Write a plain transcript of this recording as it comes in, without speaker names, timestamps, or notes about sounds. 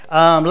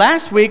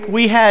Last week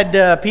we had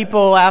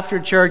people after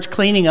church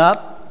cleaning up.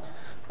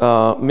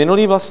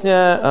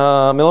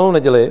 Minulou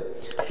neděli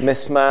my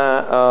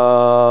jsme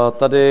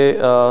tady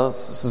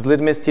s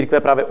lidmi z církve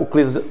právě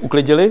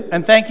uklidili.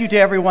 And thank you to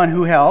everyone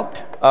who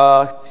helped.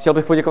 Chtěl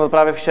bych poděkovat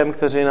právě všem,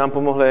 kteří nám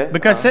pomohli.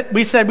 Because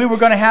we said we were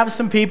going to have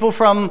some people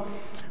from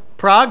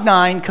Prague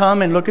 9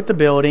 come and look at the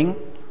building.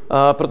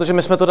 Protože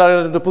my jsme to dali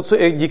do pucu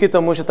i díky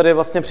tomu, že tady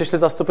vlastně přišli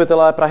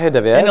zastupitelé Prahy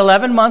 9. In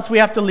 11 months we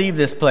have to leave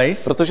this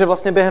place. Protože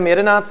vlastně během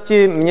 11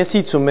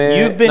 měsíců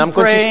nám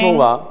končí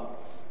smlouva.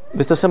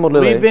 Vy jste se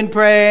modlili. We've been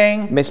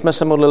praying. My jsme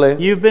se modlili.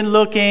 You've been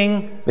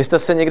looking. Vy jste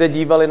se někde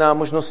dívali na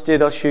možnosti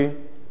další.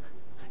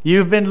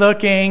 You've been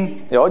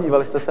looking. Jo,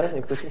 dívali jste se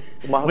někteří?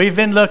 We've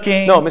been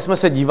looking. No, my jsme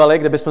se dívali,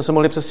 kde bychom se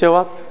mohli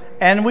přestěhovat.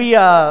 And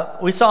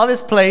we saw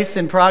this place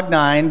in Prague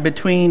 9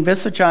 between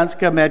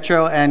Vysočanska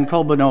metro and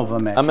Kolbanovo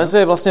metro. A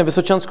mezi vlastně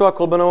Vysočanskou a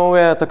Kolbanovou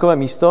je takové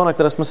místo, na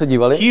které jsme se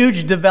dívali.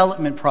 Huge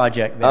development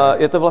project there.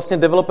 Je to vlastně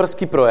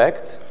developerský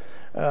projekt.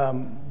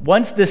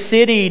 Once the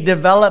city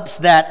develops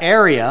that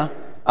area,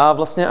 a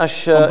vlastně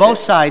až on both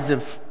sides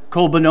of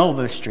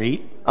Kolbanovo Street.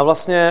 A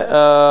vlastně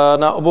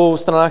na obou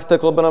stranách té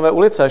Kolbanové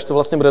ulice, až to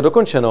vlastně bude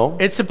dokončeno.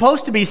 It's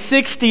supposed to be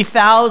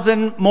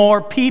 60,000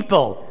 more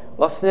people.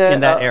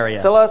 Vlastně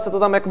celé se to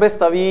tam jakoby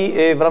staví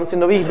i v rámci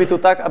nových bytů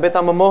tak, aby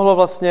tam mohlo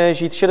vlastně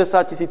žít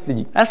 60,000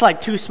 lidí. That's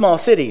like 2 small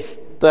cities.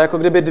 To je jako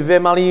kdyby 2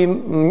 malý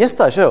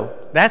města, že jo?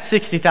 That's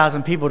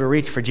 60,000 people to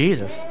reach for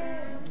Jesus.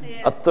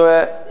 A to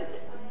je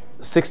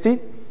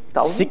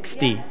 60,000?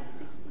 60.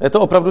 Je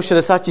to opravdu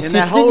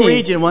 60,000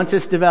 lidí.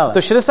 To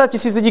je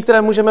 60,000 lidí,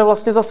 které můžeme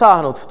vlastně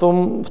zasáhnout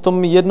v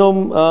tom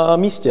jednom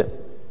místě.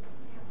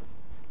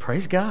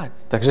 Praise God.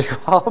 Takže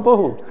chvála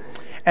Bohu.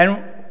 And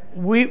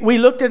we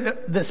looked at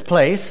this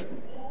place.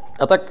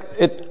 A tak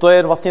to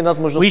je vlastně jedna z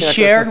možností, we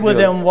shared with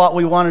them what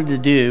we wanted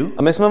to do.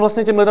 A my jsme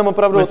vlastně těm lidem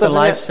opravdu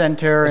otevřeně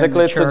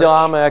řekli, co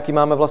děláme, jaký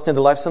máme vlastně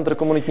The Life Center,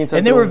 komunitní centrum.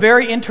 And they were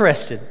very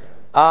interested.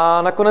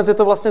 A nakonec je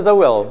to vlastně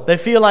zaujalo. They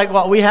feel like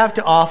what we have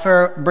to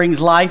offer brings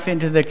life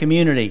into the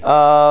community.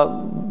 A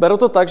berou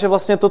to tak, že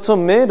vlastně to, co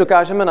my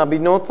dokážeme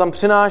nabídnout, tam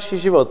přináší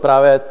život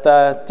právě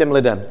těm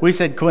lidem. We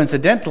said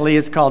coincidentally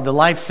it's called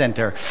the Life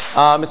Center.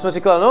 A my jsme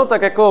říkali, no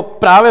tak jako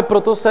právě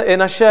proto se i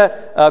naše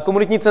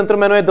komunitní centrum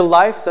jmenuje The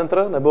Life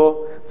Center,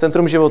 nebo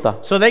Centrum života.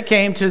 So they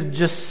came to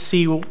just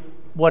see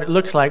what it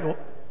looks like,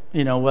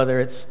 you know, whether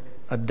it's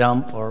a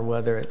dump or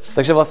whether it's.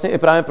 Takže vlastně i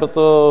právě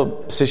proto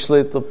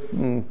přišli to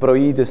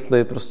projít,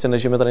 jestli prostě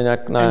nežijeme tady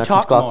na nějaký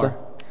skládce.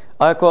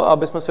 A jako,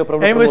 aby jsme si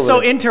opravdu promluvili. It was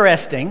so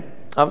interesting.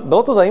 A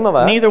bylo to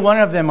zajímavé. Neither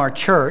one of them are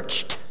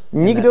churched.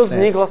 Nikdo z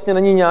nich vlastně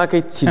není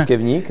nějaký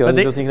církevník,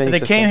 nikdo z nich není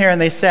křesťan. They came here and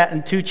they sat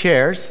in 2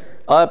 chairs.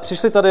 Ale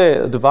přišli tady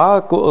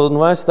dva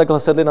si takhle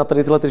sedli na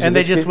tady tyhle židličky. And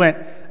they just went,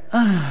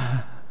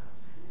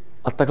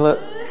 a takhle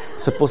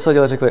se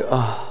posadili a řekli,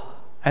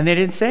 And they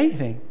didn't say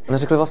anything. A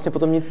neřekli vlastně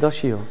potom nic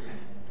dalšího.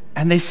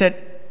 And they said,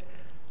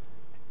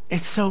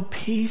 it's so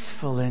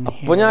peaceful in here.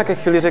 A po nějaké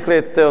chvíli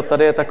řekli,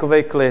 tady je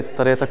takovej klid,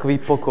 tady je takový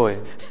pokoj.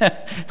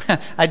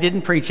 I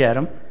didn't preach at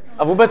them.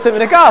 A vůbec jsem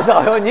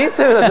nekázal, jo, nic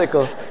jsem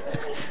neřekl.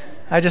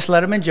 I just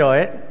let them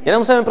enjoy it.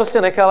 Jenom jsem jim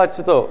prostě nechal, ať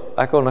si to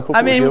jako na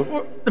chvilku užijou.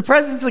 The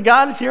presence of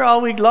God is here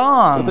all week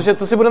long. Protože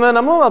co si budeme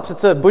namlouvat,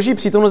 přece boží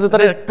přítomnost je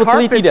tady po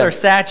celý týden. The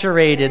carpets are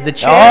saturated, the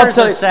chairs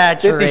are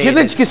saturated. Ty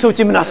židličky jsou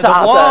tím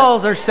nasáté. The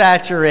walls are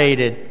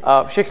saturated.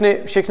 A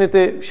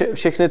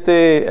všechny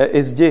ty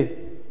i zdi.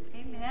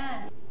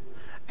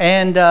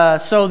 And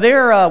so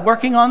they're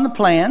working on the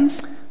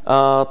plans.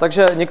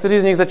 Takže někteří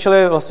z nich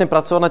začali vlastně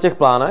pracovat na těch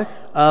plánech.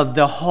 Of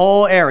the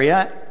whole area,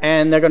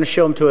 and they're going to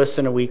show them to us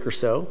in a week or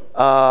so.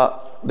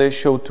 They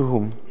show to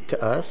whom? To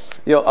us.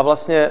 Jo, a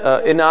vlastně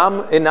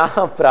i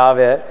nám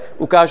právě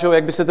ukážou,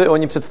 jak by si to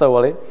oni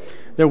představovali.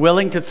 They're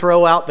willing to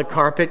throw out the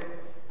carpet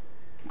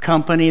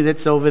company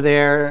that's over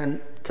there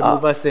to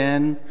move us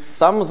in.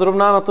 Tam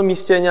zrovna na tom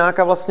místě je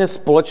nějaká vlastně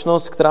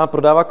společnost, která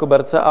prodává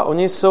koberce a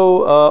oni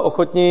jsou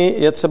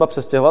ochotní je třeba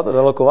přestěhovat,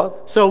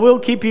 relokovat. So we'll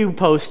keep you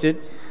posted.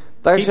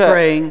 Takže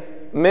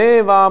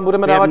my vám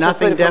budeme dávat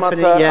časté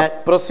informace a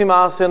prosím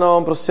vás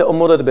jenom prostě o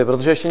modlitbě,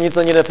 protože ještě nic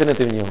není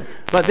definitivního.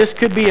 But this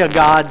could be a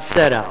God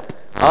setup.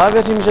 Ale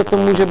věřím, že to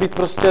může být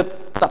prostě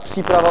ta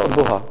příprava od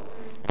Boha.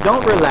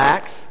 Don't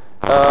relax.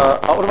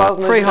 A od vás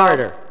pray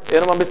harder.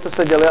 Jenom abyste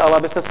seděli, ale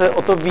abyste se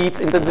o to víc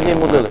intenzivně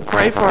modlili.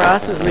 Pray for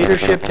us as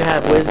leadership to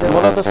have wisdom.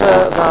 Modlete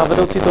se za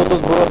vedoucí tohoto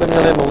sboru, aby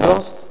měli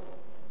moudrost.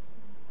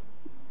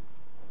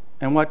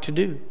 And what to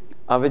do.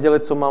 A věděli,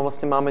 co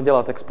máme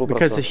dělat, jak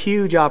spolupracovat. Because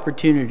a huge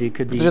opportunity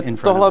could be in front of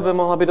us. Tohle by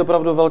mohla být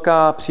opravdu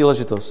velká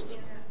příležitost.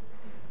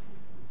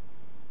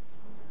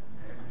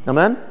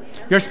 Amen?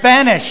 You're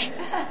Spanish.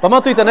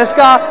 Pamatujte,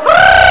 dneska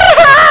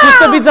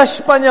zkuste být za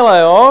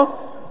Španěle, jo?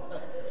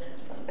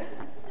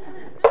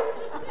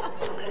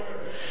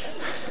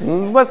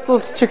 Vůbec to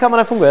s Čechama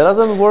nefunguje. It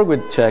doesn't work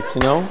with Czechs,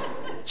 you know?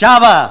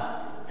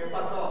 Chava.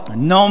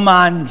 No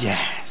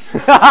manches.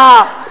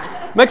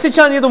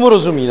 Mexičani tomu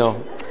rozumí, no.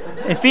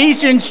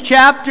 Ephesians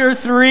chapter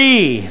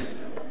 3.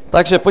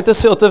 Takže pojďte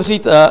si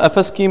otevřít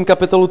Efeským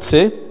kapitolu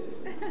 3.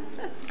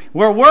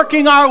 We're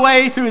working our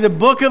way through the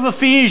book of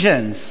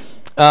Ephesians.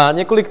 A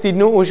několik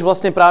týdnů už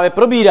vlastně právě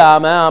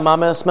probíráme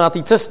a jsme na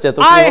té cestě.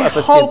 I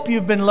hope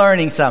you've been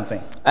learning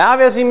something. A já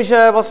věřím,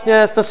 že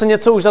vlastně jste se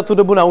něco už za tu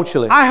dobu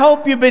naučili. I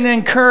hope you've been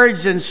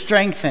encouraged and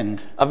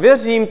strengthened. A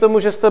věřím tomu,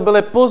 že jste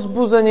byli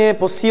povzbuzeni,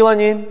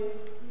 posíleni.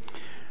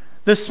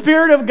 The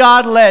Spirit of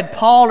God led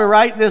Paul to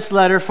write this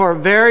letter for a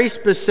very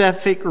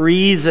specific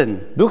reason.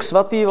 Duch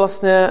svatý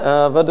vlastně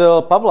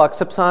vedl Pavla k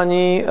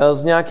sepsání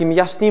s nějakým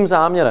jasným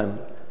záměrem.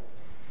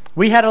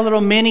 We had a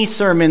little mini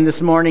sermon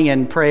this morning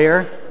in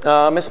prayer.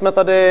 My jsme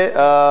tady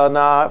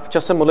v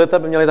čase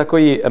modliteb měli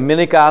takový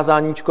mini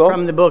kázáníčko.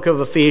 From the book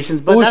of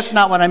Ephesians, but that's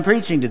not what I'm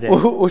preaching today.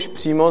 Už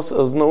přímo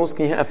znovu z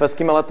knihy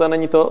Efeským, ale to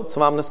není to, co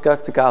vám dneska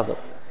chci kázat.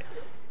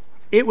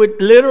 It would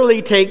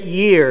literally take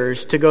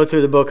years to go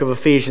through the book of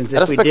Ephesians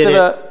if we did it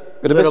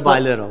little by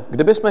little.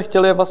 Kdybychom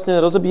chtěli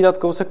vlastně rozebírat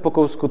kousek po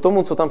kousku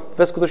tomu, co tam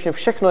ve skutečně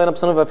všechno je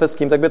napsáno ve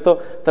Efeským, tak by to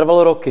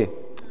trvalo roky.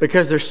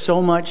 Because there's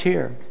so much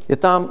here. Je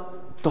tam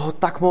toho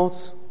tak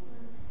moc.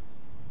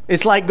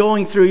 It's like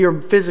going through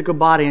your physical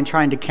body and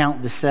trying to count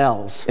the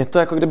cells. Je to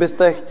jako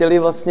kdybyste chtěli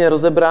vlastně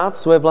rozebrat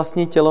svoje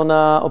vlastní tělo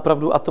na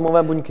opravdu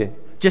atomové buňky.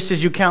 Just as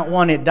you count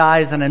one, it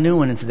dies and a new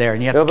one is there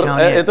and you have to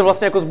count it. Je to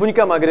vlastně jako s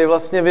buňkama, kdy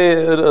vlastně vy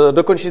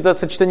dokončíte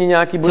sečtení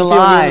nějaký buňky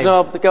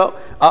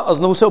a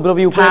znovu se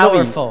obnoví úplně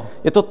nový.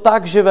 Je to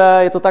tak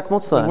živé, je to tak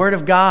mocné. The word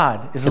of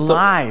God is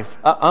alive.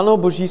 A ano,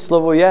 Boží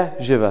slovo je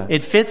živé.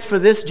 It fits for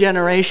this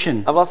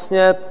generation. A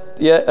vlastně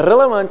je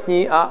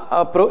relevantní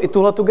a pro i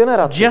tuhletu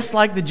generaci. Just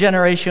like the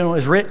generation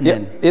was written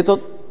in.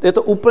 Je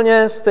to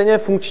úplně stejně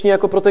funkční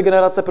jako pro ty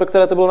generace, pro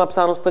které to bylo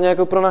napsáno, stejně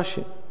jako pro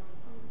naši.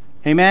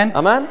 Amen.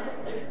 Amen.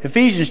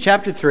 Ephesians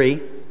chapter 3.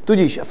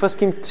 Tudíž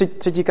Efeským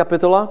 3.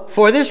 kapitola.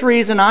 For this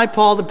reason I,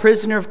 Paul, the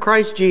prisoner of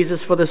Christ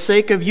Jesus, for the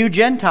sake of you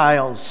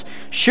Gentiles,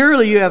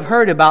 surely you have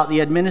heard about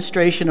the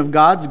administration of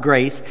God's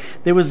grace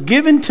that was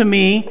given to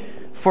me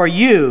for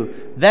you,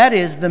 that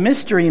is the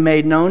mystery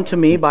made known to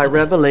me by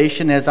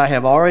revelation, as I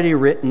have already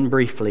written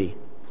briefly.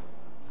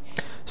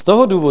 Z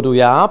toho důvodu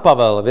já,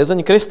 Pavel,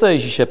 vězeň Krista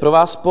Ježíše, pro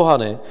vás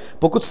pohany,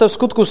 pokud jste v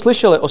skutku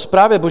slyšeli o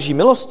zprávě Boží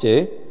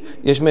milosti,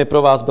 jež mi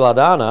pro vás byla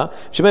dána,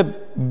 že mi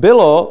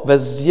bylo ve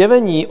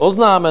zjevení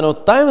oznámeno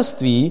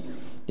tajemství,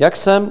 jak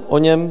jsem o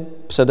něm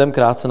předem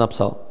krátce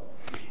napsal.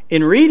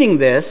 In reading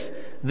this,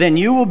 then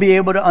you will be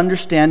able to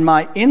understand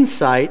my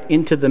insight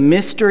into the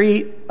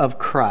mystery of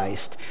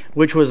Christ,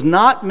 which was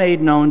not made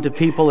known to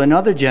people in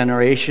other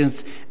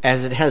generations,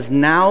 as it has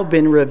now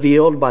been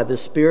revealed by the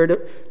Spirit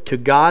to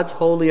God's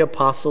holy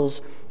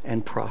apostles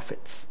and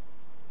prophets.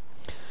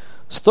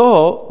 Z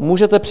toho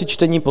můžete při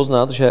čtení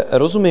poznat, že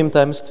rozumím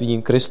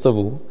tajemstvím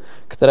Kristovu,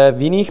 které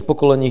v jiných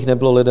pokoleních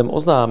nebylo lidem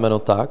oznámeno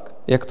tak,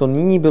 jak to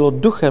nyní bylo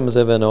duchem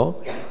zjeveno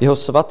jeho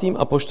svatým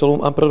apoštolům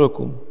a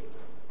prorokům.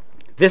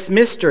 This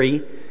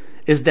mystery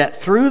is that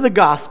through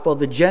the gospel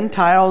the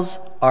Gentiles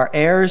are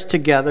heirs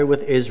together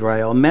with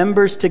Israel,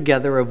 members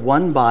together of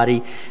one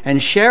body,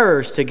 and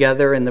sharers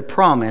together in the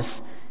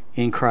promise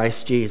in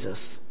Christ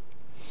Jesus.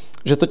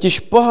 Že totiž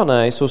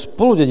pohané jsou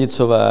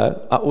spoludědicové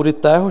a udy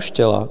téhož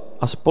těla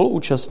a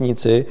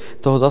spoluúčastníci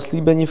toho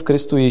zaslíbení v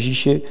Kristu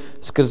Ježíši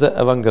skrze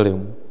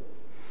evangelium.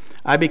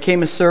 I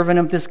became a servant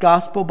of this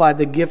gospel by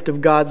the gift of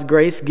God's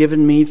grace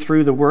given me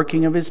through the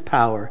working of his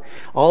power.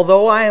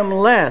 Although I am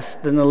less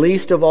than the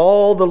least of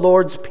all the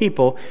Lord's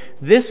people,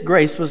 this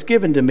grace was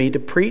given to me to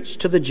preach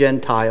to the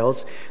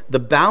Gentiles the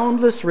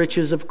boundless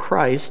riches of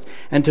Christ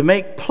and to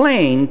make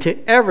plain to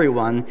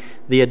everyone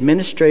the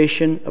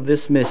administration of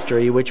this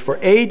mystery, which for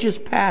ages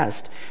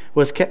past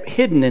was kept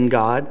hidden in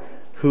God,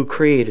 who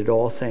created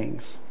all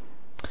things.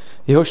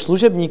 Jehož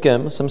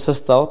služebníkem jsem se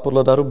stal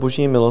podle daru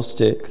Boží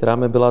milosti, která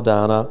mi byla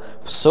dána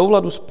v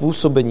souladu s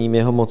působením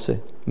jeho moci.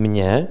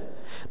 Mně,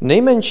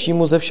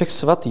 nejmenšímu ze všech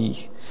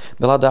svatých,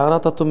 byla dána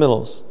tato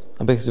milost,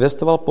 abych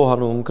zvěstoval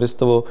pohanům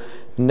Kristovo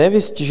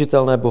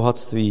nevystižitelné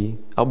bohatství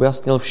a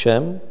objasnil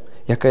všem,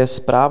 jaká je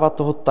správa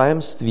toho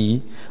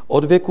tajemství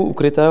od věku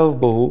ukrytého v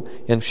Bohu,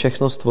 jen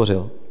všechno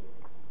stvořil.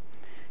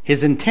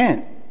 His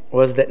intent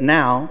was that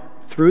now,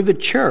 through the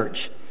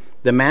church,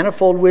 the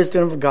manifold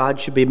wisdom of God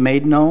should be made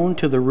known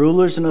to the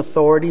rulers and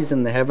authorities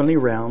in the heavenly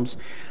realms,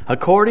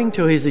 according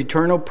to his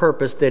eternal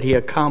purpose that he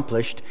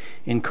accomplished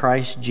in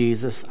Christ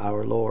Jesus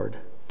our Lord.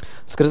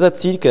 Skrze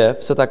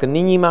církev se tak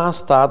nyní má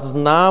stát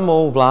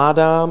známou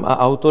vládám a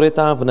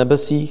autoritám v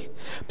nebesích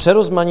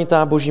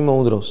přerozmanitá Boží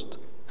moudrost,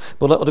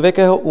 podle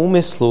odvěkého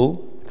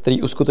úmyslu,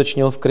 který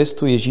uskutečnil v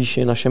Kristu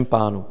Ježíši našem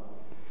Pánu.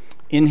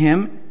 In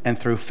him and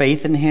through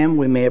faith in him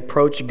we may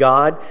approach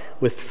God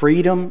with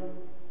freedom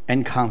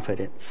and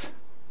confidence.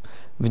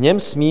 V něm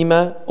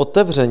smíme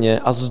otevřeně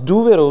a s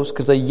důvěrou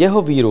skrze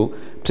jeho víru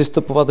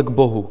přistupovat k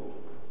Bohu.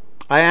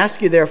 I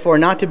ask you therefore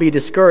not to be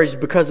discouraged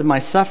because of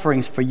my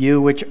sufferings for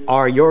you, which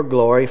are your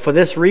glory. For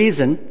this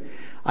reason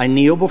I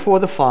kneel before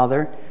the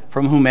Father,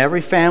 from whom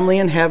every family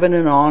in heaven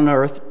and on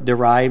earth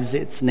derives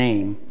its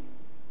name.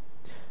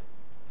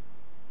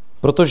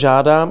 Proto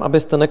žádám,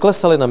 abyste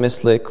neklesali na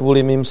mysli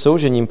kvůli mým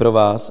soužením pro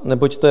vás,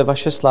 neboť to je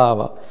vaše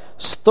sláva.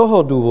 Z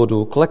toho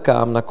důvodu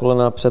klekám na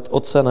kolena před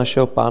Otce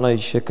našeho Pána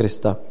Ježíše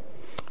Krista.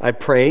 I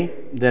pray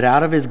that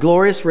out of his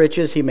glorious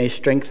riches he may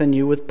strengthen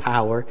you with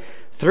power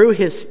through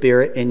his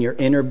Spirit in your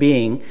inner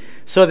being,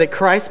 so that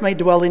Christ may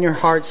dwell in your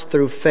hearts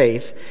through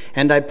faith.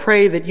 And I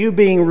pray that you,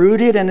 being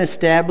rooted and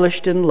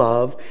established in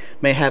love,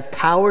 may have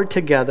power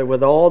together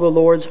with all the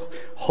Lord's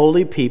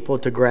holy people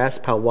to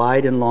grasp how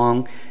wide and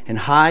long and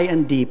high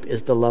and deep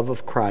is the love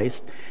of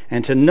Christ,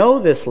 and to know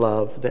this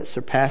love that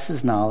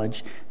surpasses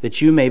knowledge,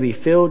 that you may be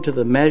filled to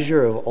the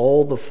measure of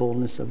all the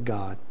fullness of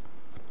God.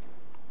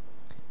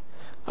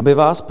 Aby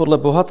vás podle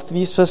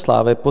bohatství své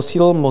slávy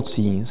posílil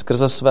mocí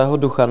skrze svého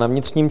ducha na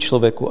vnitřním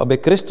člověku, aby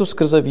Kristus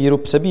skrze víru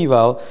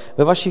přebýval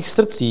ve vašich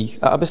srdcích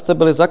a abyste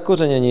byli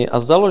zakořeněni a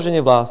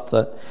založeni v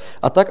lásce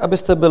a tak,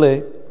 abyste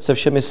byli se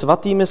všemi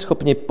svatými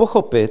schopni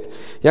pochopit,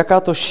 jaká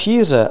to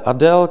šíře a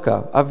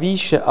délka a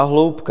výše a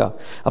hloubka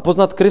a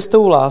poznat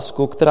Kristovu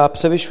lásku, která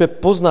převyšuje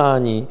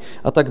poznání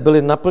a tak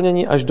byli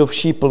naplněni až do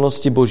vší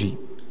plnosti Boží.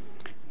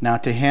 Now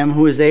to him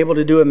who is able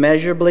to do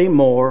immeasurably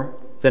more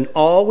than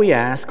all we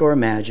ask or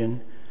imagine,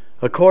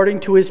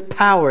 according to his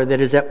power that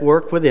is at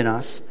work within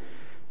us,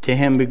 to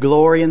him be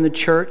glory in the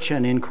church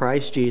and in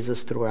Christ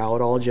Jesus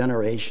throughout all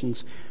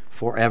generations,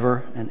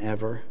 forever and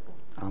ever.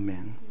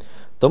 Amen.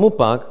 Tomu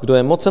pak, kdo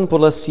je mocen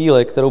podle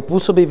síly, kterou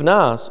působí v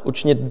nás,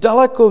 učinit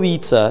daleko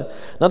více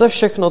nade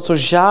všechno, co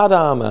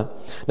žádáme,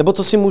 nebo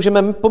co si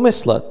můžeme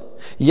pomyslet.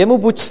 Jemu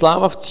buď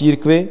sláva v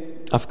církvi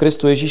a v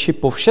Kristu Ježíši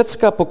po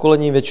všecká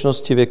pokolení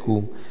věčnosti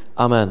věků.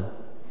 Amen.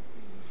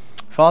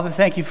 Father,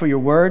 thank you for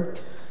your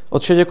word.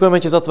 Otče, děkujeme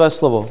ti za tvé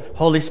slovo.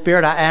 Holy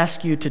Spirit, I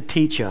ask you to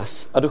teach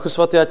us. A Duchu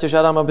svatý, já tě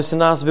žádám, aby si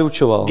nás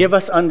vyučoval. Give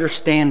us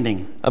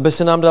understanding. Aby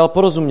si nám dal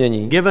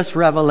porozumění. Give us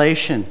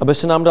revelation. Aby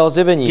si nám dal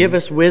zjevení. Give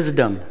us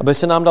wisdom. Aby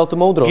si nám dal tu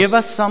moudrost. Give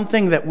us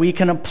something that we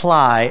can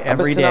apply every day.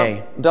 Aby si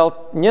nám dal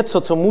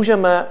něco, co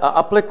můžeme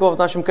aplikovat v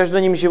našem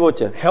každodenním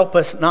životě. Help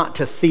us not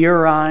to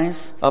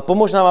theorize. A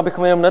pomož nám,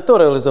 abychom jenom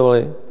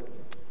neteorizovali,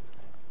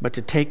 but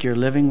to take your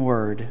living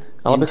word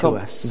ale into abychom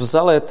us.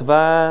 vzali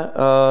tvé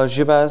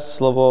živé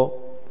slovo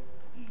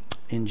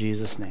In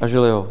Jesus' name. a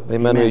žili ho. Ve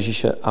jménu Amen.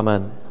 Ježíše.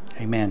 Amen.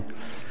 Amen.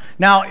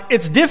 Now,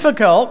 it's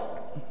difficult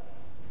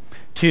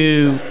to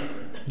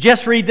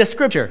just read the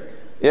scripture.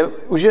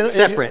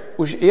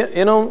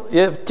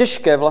 Je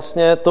těžké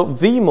vlastně to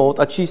vyjmout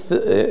a číst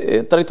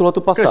tady tuhletu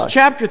Because pasáž.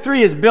 chapter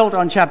 3 is built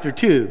on chapter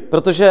 2.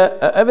 Protože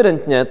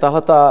evidentně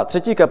tahleta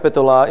 3.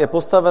 kapitola je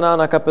postavená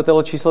na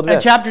kapitolu číslo 2.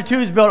 And chapter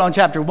 2 is built on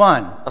chapter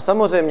 1. A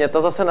samozřejmě ta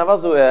zase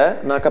navazuje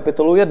na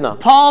kapitolu 1.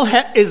 Paul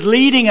is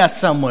leading us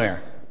somewhere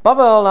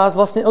Pavel nás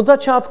vlastně od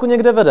začátku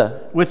někde vede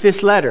with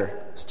this letter.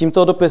 s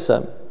tímto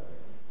dopisem.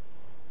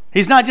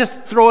 He's not just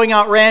throwing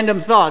out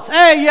random thoughts.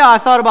 Hey, yeah, I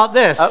thought about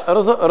this. A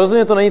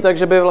rozhodně to není tak,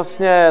 že by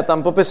vlastně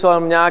tam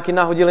popisoval nějaký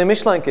nahodilý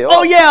myšlenky.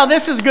 Oh yeah,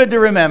 this is good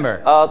to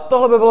remember. A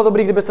tohle by bylo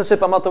dobrý, kdybyste si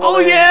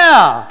pamatovali. Oh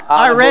yeah,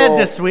 I Anebo read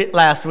this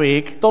last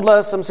week.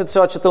 Tohle jsem si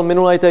třeba četl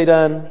minulý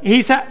týden.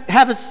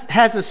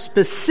 Has a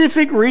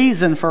specific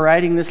reason for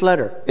writing this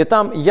letter. Je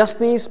tam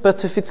jasný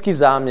specifický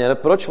záměr,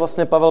 proč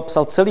vlastně Pavel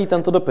psal celý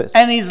tento dopis.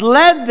 And he's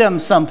led them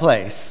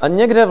someplace. A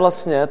někde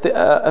vlastně ty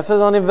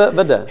Efezany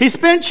vede. He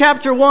spent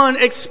chapter 1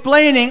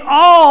 explaining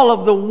all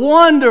of the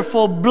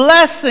wonderful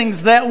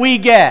blessings that we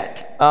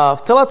get. A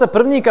v celé té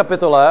první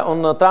kapitole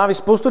on tráví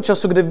spoustu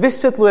času, kdy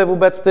vysvětluje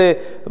vůbec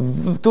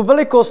tu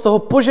velikost toho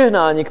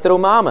požehnání, kterou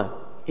máme.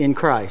 In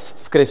Christ.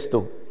 V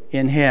Kristu.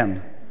 In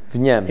him. V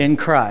něm. In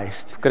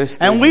Christ. V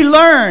Kristu. And we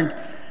learned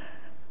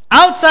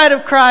outside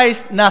of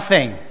Christ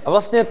nothing. A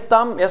vlastně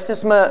tam jasně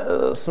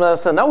jsme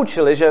se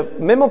naučili, že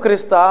mimo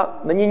Krista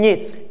není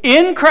nic.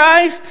 In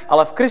Christ,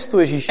 ale v Kristu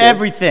Ježíši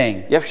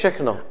everything. Je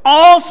všechno.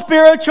 All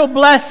spiritual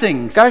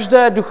blessings.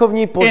 Každé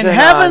duchovní požehnání.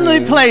 In heavenly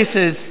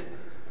places.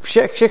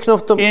 Všechno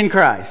v tom. In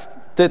Christ.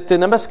 Ty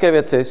nebeské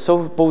věci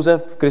jsou pouze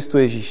v Kristu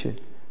Ježíši.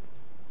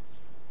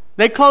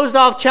 They closed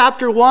off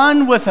chapter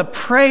 1 with a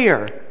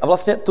prayer. A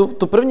vlastně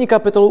tu první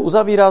kapitolu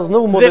uzavírá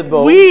znovu modlitbou.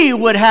 That we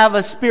would have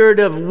a spirit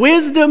of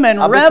wisdom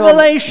and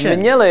revelation. Abychom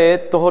měli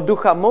toho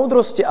ducha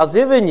moudrosti a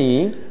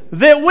zjevení.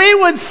 That we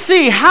would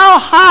see how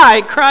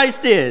high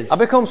Christ is.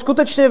 Abychom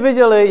skutečně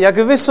viděli, jak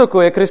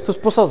vysoko je Kristus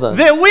posazen.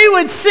 That we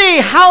would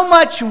see how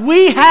much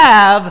we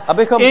have in Christ.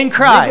 Abychom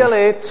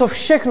viděli, co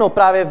všechno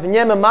právě v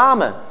něm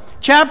máme.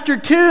 Chapter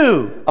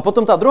 2. A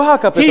potom ta druhá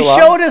kapitola.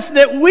 He showed us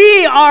that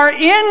we are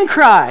in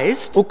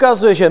Christ.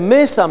 Ukazuje, že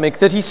my sami,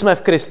 kteří jsme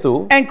v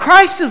Kristu. And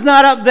Christ is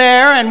not up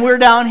there and we're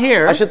down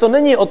here. A že to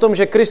není o tom,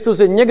 že Kristus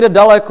je někde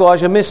daleko a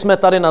že my jsme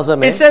tady na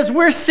zemi. It says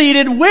we're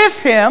seated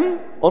with him.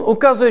 On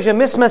ukazuje, že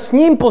my jsme s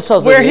ním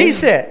posazeni. Where he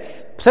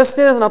sits.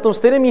 Přesně na tom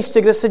stejném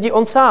místě, kde sedí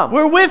on sám.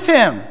 We're with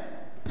him.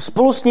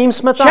 Spolu s ním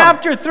jsme tam.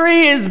 Chapter 3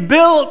 is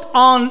built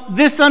on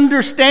this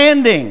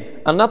understanding.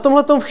 A na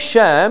tomhletom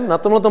všem, na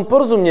tomhletom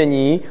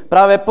porozumění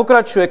právě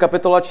pokračuje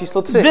kapitola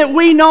číslo 3. That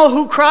we know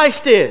who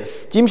Christ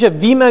is. Tím, že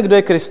víme, kdo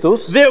je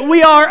Kristus. That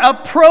we are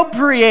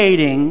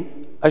appropriating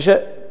a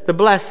že the the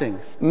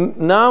blessings.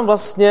 Nám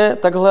vlastně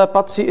takhle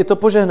patří i to We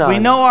požehnání.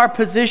 know our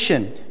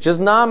position. Že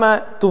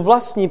známe tu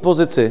vlastní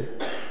pozici,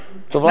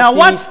 to Now, vlastní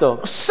what's místo.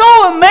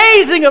 so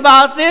amazing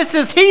about this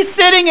is he's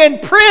sitting in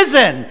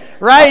prison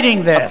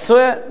writing this. Co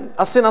je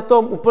asi na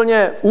tom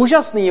úplně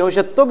úžasného,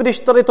 že to, když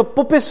tady to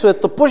popisuje,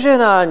 to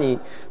požehnání,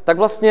 tak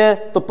vlastně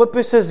to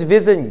popisuje z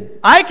vězení.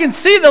 I can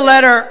see the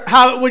letter,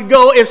 how it would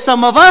go if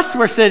some of us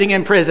were sitting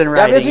in prison Já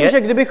writing věřím, it.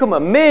 že kdybychom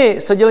my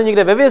seděli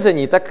někde ve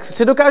vězení, tak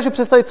si dokážu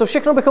představit, co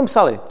všechno bychom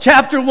psali.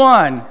 Chapter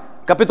 1.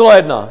 Kapitola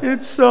 1.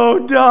 It's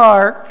so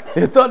dark.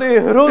 Je tady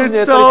hrozně,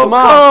 je It's tady so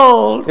tma,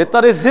 cold. je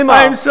tady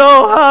zima I'm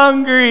so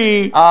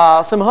hungry.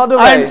 a jsem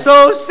hladový I'm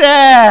so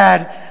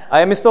sad. a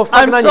je mi z toho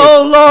fakt na I'm nic.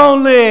 so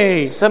lonely.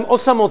 Jsem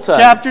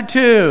osamocen. Chapter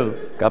 2.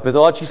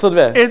 Kapitola číslo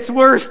 2. It's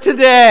worse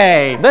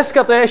today.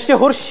 Dneska to je ještě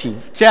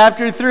horší.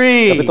 Chapter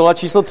 3. Kapitola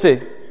číslo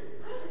 3.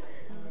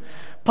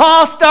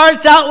 Paul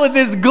starts out with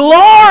this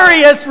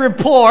glorious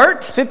report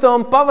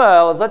Přitom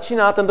Pavel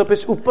začíná ten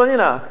dopis úplně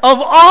jinak. of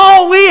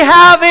all we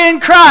have in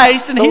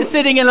Christ, and he's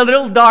sitting in a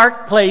little dark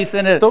place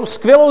in it. Tou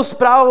skvělou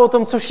zprávou o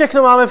tom, co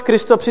všechno máme v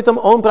Kristu, a přitom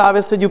on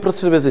právě sedí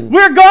uprostřed vězení.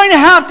 We're going to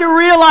have to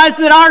realize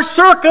that our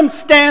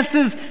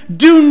circumstances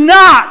do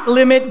not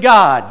limit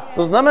God.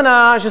 To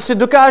znamená, že si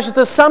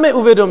dokážete sami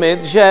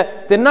uvědomit, že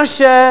ty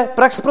naše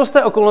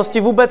praxprosté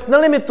okolnosti vůbec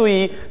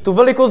nelimitují tu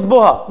velikost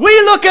Boha.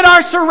 We look at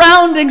our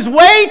surroundings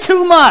way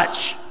too much.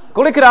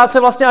 Kolikrát se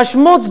vlastně až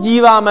moc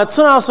díváme,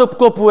 co nás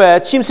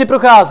obklopuje, čím si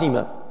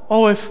procházíme.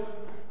 Oh, if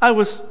I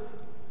was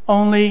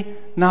only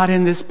not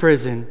in this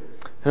prison.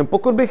 Jenom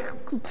pokud bych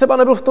třeba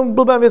nebyl v tom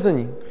blbém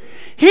vězení.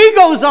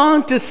 He goes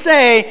on to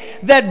say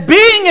that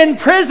being in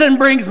prison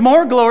brings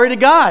more glory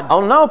to God. A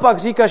on naopak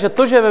říká, že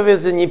to, že je ve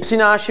vězení,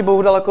 přináší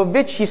Bohu daleko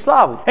větší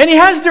slávu. And he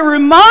has to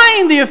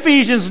remind the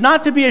Ephesians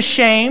not to be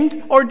ashamed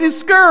or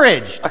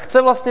discouraged. A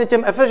chce vlastně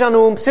těm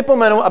Efežanům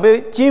připomenout,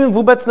 aby tím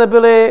vůbec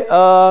nebyli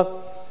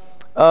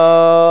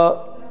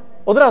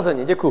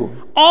odrazeni. Děkuju.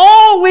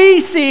 All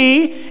we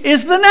see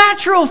is the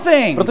natural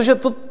thing. Protože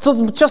to, co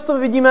často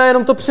vidíme, je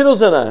jenom to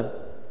přirozené.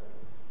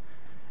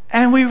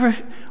 And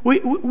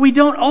we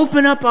don't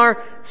open up our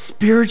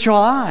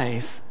spiritual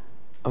eyes.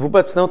 A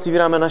vůbec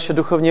neotvíráme naše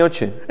duchovní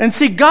oči. And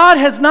see, God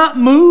has not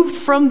moved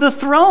from the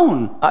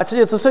throne. A ať se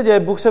děje, co se děje,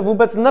 Bůh se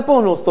vůbec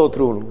nepohnul z toho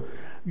trůnu.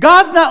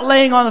 God's not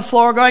laying on the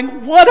floor going,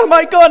 what am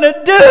I gonna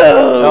do?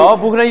 Jo,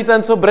 Bůh není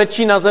ten, co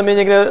brečí na zemi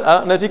někde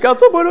a neříká,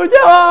 co budu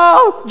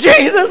dělat.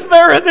 Jesus,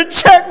 they're in the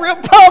Czech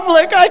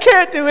Republic. I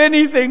can't do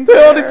anything.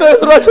 Jo, to je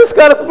zrovna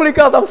Česká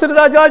republika, tam se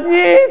nedá dělat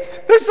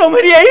nic. There's so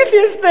many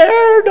atheists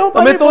there. Tam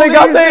Nobody je tolik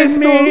believes in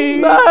ateistů. me.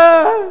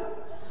 Ne.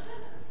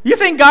 You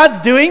think God's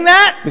doing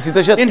that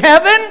Myslíte, že in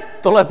heaven?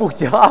 tohle Bůh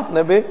dělá v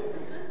nebi?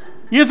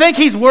 You think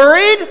he's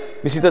worried?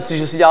 Myslíte si,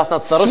 že si dělá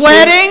snad starosti?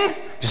 Sweating?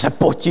 Že se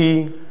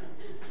potí?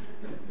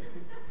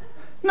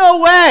 No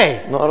way.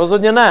 No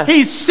rozhodně ne.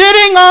 He's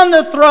sitting on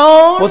the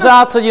throne,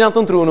 Pořád sedí na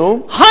tom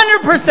trůnu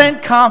 100%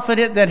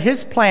 confident that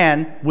his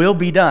plan will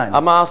be done. a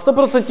má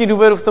 100%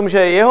 důvěru v tom, že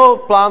jeho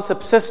plán se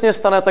přesně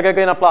stane tak, jak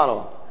je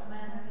naplánoval.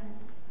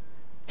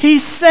 He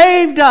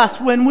saved us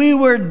when we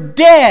were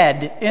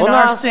dead in On our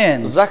nás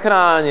sins.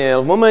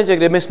 zachránil v momentě,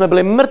 kdy my jsme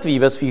byli mrtví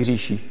ve svých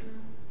hříších.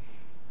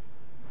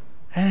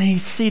 And he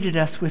seated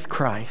us with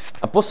Christ.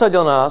 A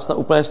posadil nás na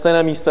úplně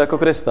stejné místo jako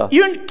Krista.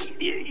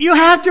 You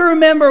have to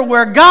remember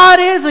where God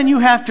is, and you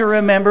have to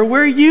remember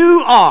where you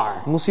are.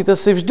 Musíte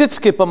si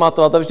vždycky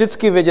pamatovat a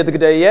vždycky vědět,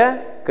 kde je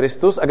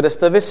Kristus a kde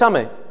jste vy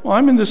sami. Well,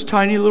 I'm in this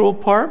tiny little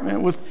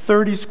apartment with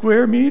 30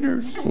 square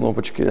meters. No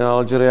počkej, na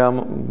Algerii, já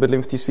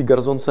bydlím v té svý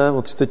garzonce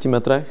o 30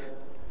 metrech.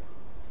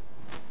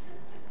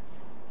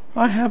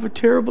 I have a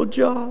terrible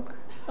job.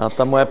 A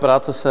ta moje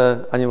práce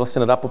se ani vlastně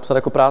nedá popsat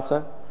jako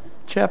práce.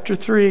 Chapter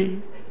 3.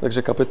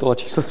 Takže kapitola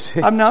číslo 3.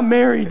 I'm not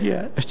married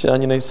yet. Ještě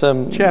ani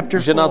nejsem Chapter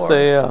ženatý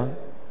a...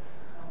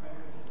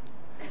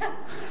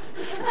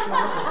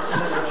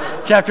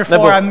 Chapter 4,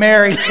 I'm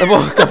married.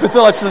 Nebo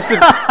kapitola číslo 4.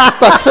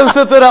 Tak jsem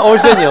se teda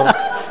oženil.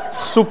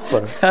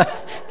 Super.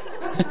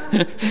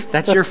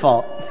 That's your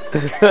fault.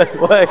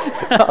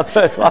 To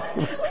je tvá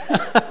chyba.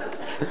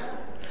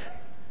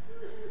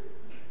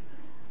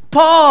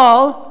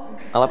 Paul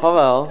Ale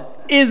Pavel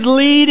is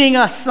leading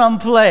us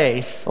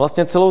someplace.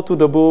 vlastně celou tu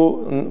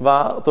dobu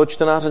toho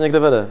čtenáře někde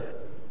vede.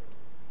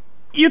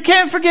 You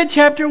can't forget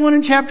chapter 1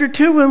 and chapter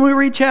 2 when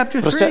we read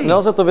chapter 3. Prostě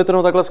nelze to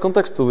vytrhnout takhle z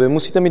kontextu. Vy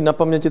musíte mít na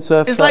paměti, co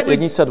je v It's té like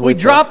jedničce a we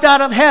dvojce. dropped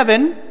out of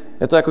heaven.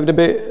 Je to jako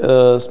kdyby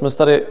jsme se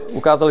tady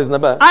ukázali z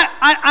nebe.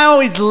 I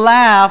always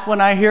laugh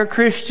when I hear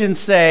Christians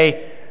say,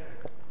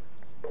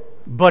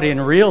 but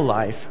in real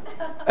life.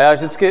 A já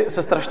vždycky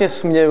se strašně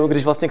směju,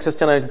 když vlastně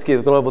křesťané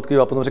vždycky tohle odkryjí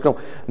a potom řeknou,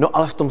 no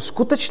ale v tom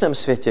skutečném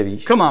světě,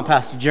 víš. Come on,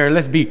 Pastor Jerry,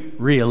 let's be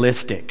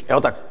realistic.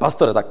 Jo, tak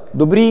pastore, tak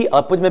dobrý,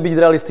 ale pojďme být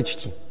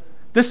realističtí.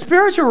 The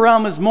spiritual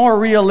realm is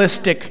more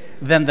realistic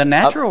than the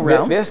natural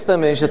realm. Věřte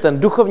mi, že ten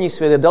duchovní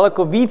svět je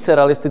daleko více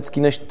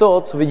realistický než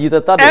to, co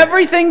vidíte tady.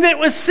 Everything that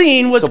was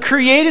seen was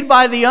created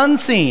by the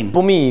unseen.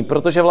 Pomíjí,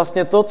 protože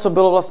vlastně to, co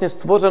bylo vlastně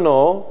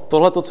stvořeno,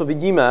 tohle, co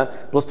vidíme,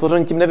 bylo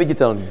stvořeno tím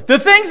neviditelným. The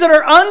things that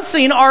are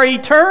unseen are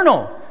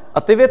eternal.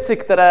 A ty věci,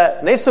 které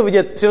nejsou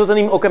vidět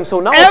přirozeným okem,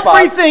 jsou naopak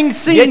Everything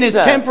seen is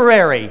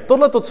temporary.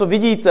 Tohle, co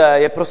vidíte,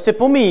 je prostě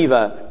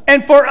pomíjivé.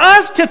 And for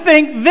us to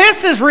think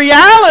this is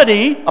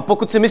reality, a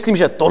pokud si myslím,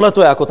 že tohle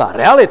je jako ta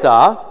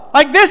realita,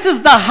 like this is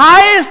the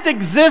highest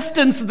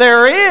existence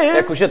there is,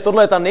 jakože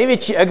tohle je ta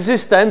největší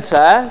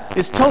existence,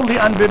 is totally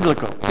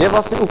unbiblical. je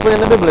vlastně úplně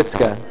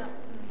nebiblické.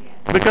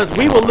 Because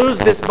we will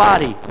lose this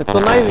body. Je to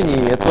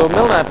naivní, je to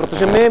mylné,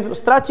 protože my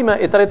ztratíme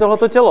i tady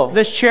tohleto tělo.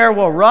 This chair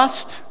will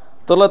rust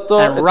Tohleto,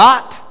 and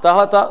rot.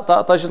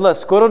 ta židle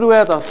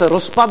skoroduje, ta se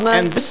rozpadne.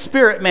 And this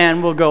spirit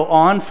man will go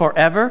on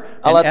forever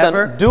ale and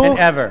ever ten duch, and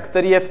ever.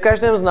 který je v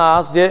každém z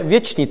nás, je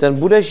věčný, ten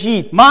bude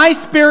žít. My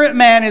spirit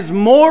man is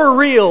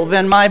more real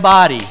than my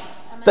body.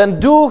 Ten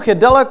duch je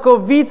daleko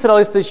víc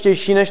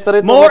realističtější než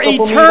tady More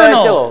tohleto pomíjivé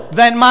tělo.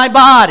 eternal than my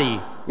body.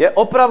 Je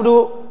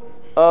opravdu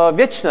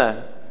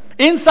věčné.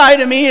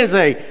 Inside of me is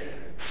a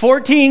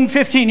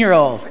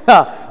 15-year-old.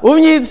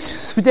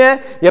 Uvnitř mě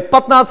je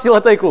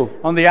 15letý kluk.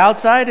 On the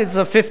outside is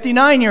a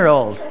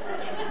 59-year-old.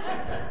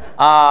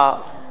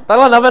 A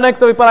takhle navenek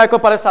to vypadá jako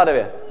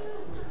 59.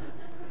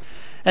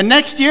 And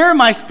next year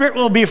my spirit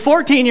will be a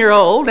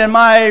 14-year-old and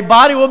my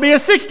body will be a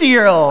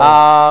 60-year-old.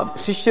 A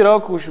příští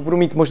rok už budu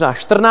mít možná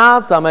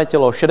 14 a mé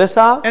tělo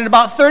 60. And in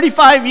about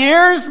 35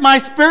 years my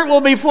spirit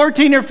will be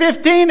 14 or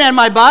 15 and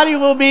my body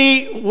will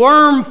be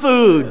worm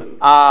food.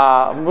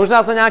 A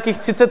možná za nějakých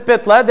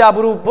 35 let já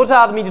budu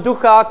pořád mít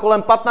ducha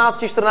kolem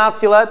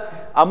 15-14 let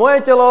a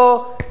moje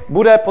tělo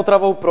bude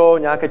potravou pro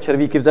nějaké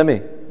červíky v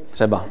zemi.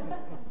 Třeba.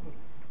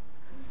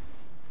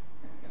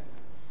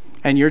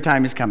 And your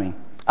time is coming.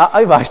 A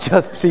i váš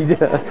čas přijde.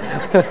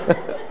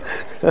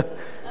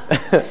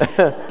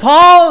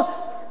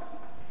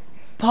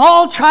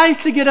 Paul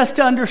tries to get us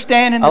to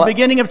understand in the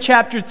beginning of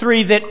chapter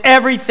 3 that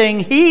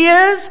everything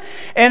he is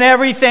and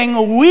everything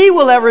we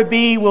will ever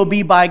be will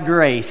be by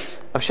grace.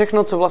 A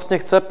všechno, co vlastně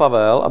chce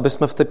Pavel, aby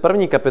jsme v té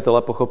první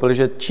kapitole pochopili,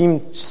 že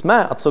čím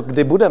jsme a co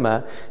kdy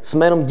budeme,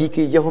 jsme jenom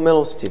díky jeho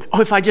milosti.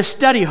 Oh, if I just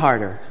study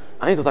harder.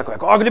 A není to takové,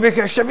 jako, a kdybych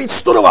ještě víc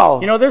studoval.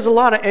 You know, there's a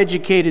lot of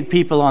educated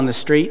people on the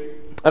street.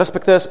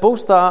 Respektive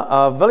spousta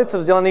velice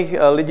vzdělaných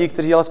lidí,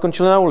 kteří ale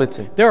skončili na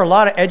ulici. There are a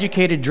lot of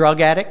educated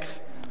drug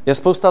addicts. Je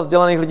spousta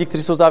vzdělaných lidí,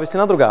 kteří jsou závislí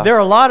na drogách. There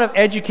are a lot of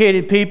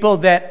educated people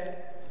that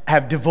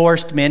have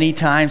divorced many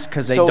times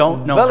because they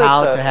don't know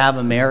how to have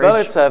a marriage.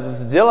 Velice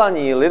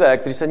vzdělaní lidé,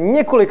 kteří se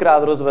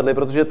několikrát rozvedli,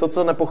 protože to,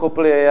 co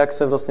nepochopili, je, jak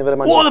se vlastně vede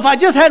manželství. Well,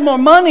 if I just had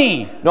more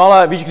money. No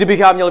ale víš, kdybych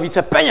já měl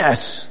více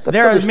peněz, tak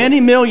there are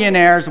many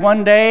millionaires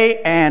one day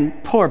and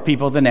poor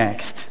people the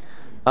next.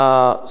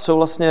 A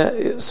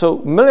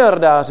jsou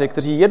miliardáři,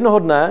 kteří jednoho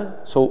dne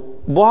jsou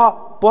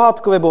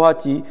pohádkově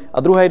bohatí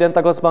a druhý den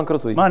takhle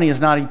zbankrotují. Money is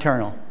not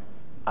eternal.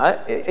 A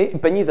i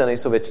peníze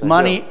nejsou věčné.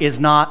 Money is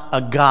not a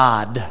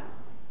god.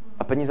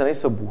 A peníze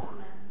nejsou Bůh.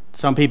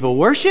 Some people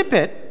worship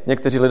it.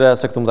 Někteří lidé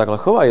se k tomu takhle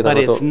chovají,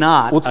 takhle to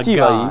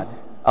uctívají,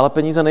 ale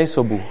peníze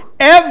nejsou Bůh.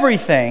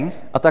 Everything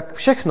a tak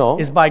všechno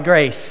is by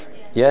grace.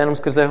 Je jenom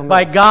skrze jeho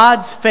milost. By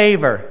God's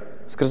favor.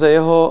 Skrze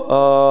jeho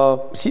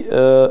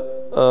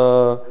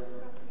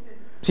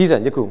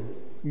přízeň, děkuju.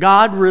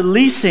 God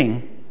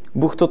releasing.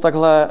 Bůh to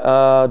takhle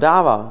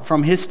dává.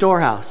 From his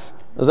storehouse.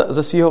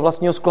 Ze svého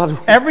vlastního skladu.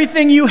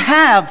 Everything you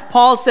have,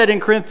 Paul said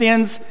in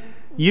Corinthians,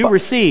 you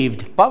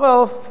received.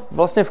 Pavel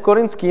vlastně v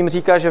Korinským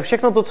říká, že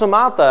všechno to, co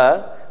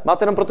máte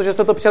jenom proto, že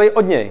jste to přijali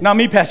od něj. Not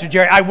me, Pastor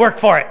Jerry, I work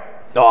for it.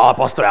 No,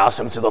 pastor, já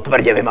jsem si to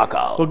tvrdě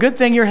vymakal. Well, good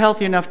thing you're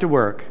healthy enough to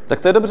work. Tak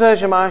to je dobře,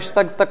 že máš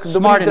tak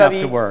dobrý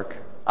zdraví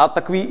a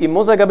takový i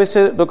mozek, aby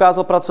si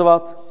dokázal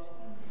pracovat.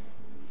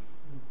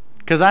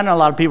 Because I know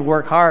a lot of people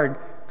work hard.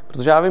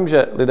 Protože já vím,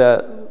 že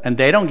lidé and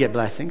they don't get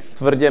blessings.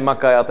 Tvrdě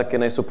makají a taky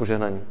nejsou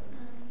požehnaní.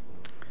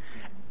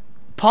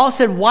 Paul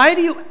said, why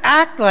do you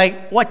act like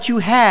what you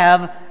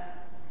have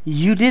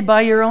you did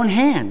by your own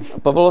hands?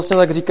 Pavel vlastně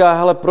tak říká,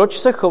 hele, proč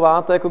se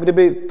chováte, jako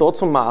kdyby to,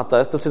 co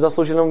máte, jste si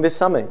zasloužili jenom vy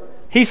sami.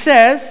 He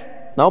says,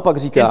 naopak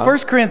říká, in 1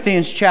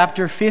 Corinthians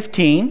chapter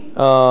 15,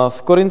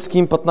 v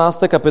Korinským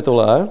 15.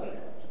 kapitole,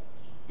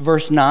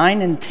 verse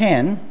 9 and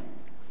 10,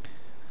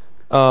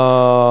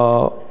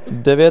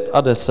 9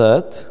 a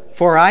 10.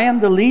 For I am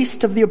the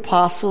least of the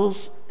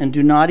apostles and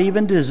do not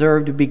even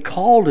deserve to be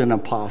called an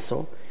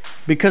apostle,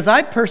 because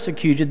I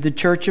persecuted the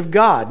church of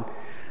God.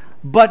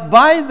 But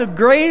by the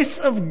grace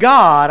of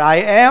God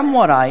I am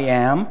what I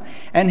am,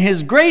 and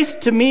his grace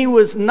to me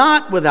was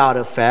not without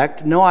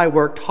effect. No, I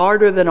worked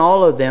harder than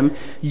all of them,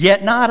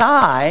 yet not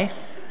I,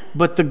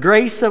 but the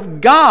grace of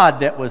God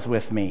that was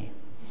with me.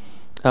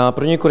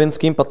 1.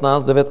 Korinským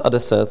 15, 9 a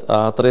 10.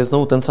 A tady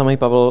znovu ten samý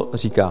Pavel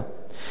říká.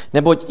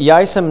 Neboť já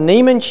jsem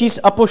nejmenší z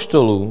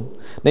apoštolů,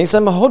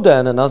 nejsem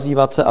hoden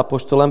nazývat se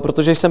apoštolem,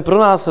 protože jsem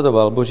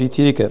pronásledoval Boží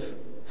církev.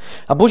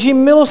 A Boží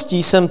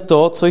milostí jsem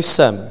to, co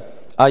jsem.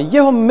 A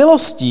jeho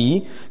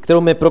milostí,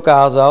 kterou mi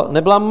prokázal,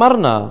 nebyla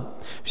marná.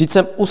 Vždyť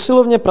jsem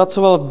usilovně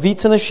pracoval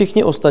více než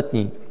všichni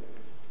ostatní.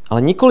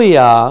 Ale nikoli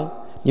já,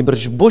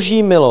 nýbrž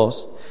Boží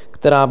milost,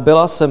 která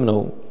byla se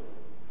mnou.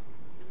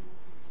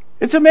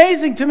 It's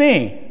amazing to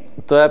me.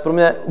 To je pro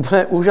mě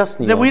úplně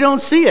úžasný. That we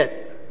don't see it.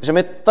 Že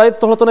my tady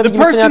tohleto The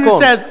nevidíme stejně person jako who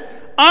on. says,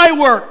 I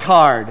worked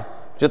hard.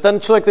 Že ten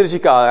člověk, který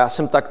říká, já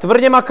jsem tak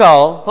tvrdě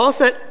makal, Paul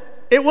said,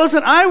 it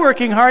wasn't I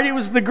working hard, it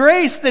was the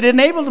grace that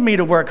enabled me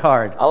to work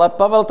hard. ale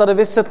Pavel tady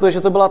vysvětluje,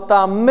 že to byla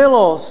ta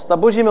milost, ta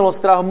boží milost,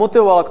 která ho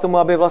motivovala k tomu,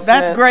 aby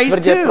vlastně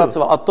tvrdě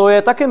pracoval. A to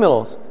je taky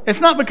milost.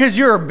 It's not because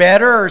you're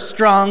better or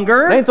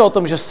stronger. Není to o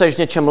tom, že jsi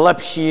něčem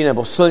lepší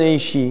nebo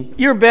silnější.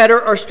 You're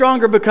better or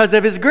stronger because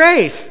of his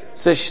grace.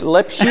 Jsi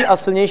lepší a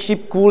silnější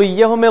kvůli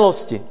jeho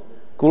milosti.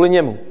 Kvůli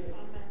němu.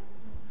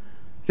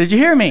 Did you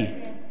hear me?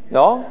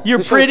 Jo?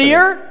 You're Slyšeli jste mě?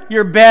 prettier,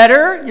 you're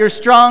better, you're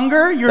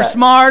stronger, you're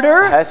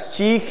smarter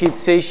Hezčí,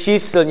 chytřejší,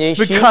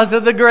 silnější. because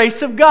of the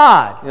grace of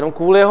God. Jenom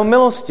kvůli jeho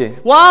milosti.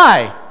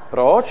 Why?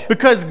 Proč?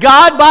 Because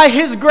God by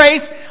his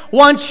grace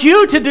wants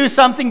you to do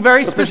something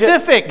very Protože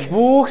specific.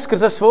 Bůh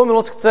skrze svou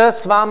milost chce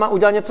s váma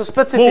udělat něco Well,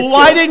 specifického.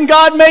 why didn't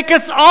God make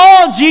us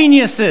all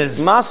geniuses?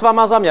 Má s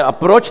váma záměr. A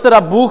proč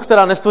teda Bůh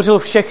teda nestvořil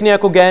všechny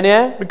jako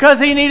génie?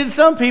 Because he needed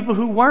some people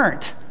who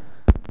weren't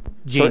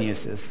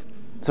geniuses.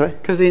 Sorry?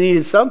 Because he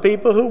needed some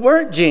people who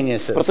weren't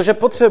geniuses. Protože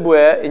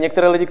potřebuje i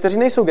některé lidi, kteří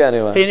nejsou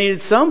géniové. He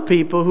needed some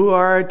people who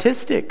are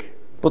artistic.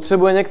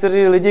 Potřebuje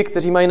někteří lidi,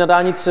 kteří mají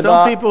nadání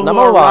třeba Some people na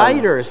who are malování.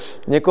 writers.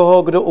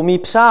 Někoho, kdo umí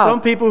psát.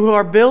 Some people who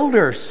are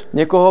builders.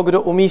 Někoho,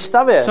 kdo umí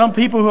stavět. Some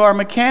people who are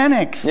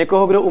mechanics.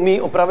 Někoho, kdo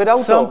umí opravit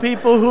Some auto.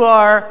 people who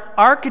are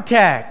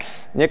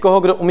architects. Někoho,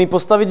 kdo umí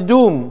postavit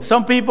dům.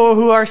 Some people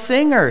who are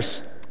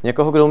singers.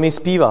 Někoho, kdo umí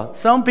zpívat.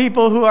 Some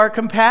people who are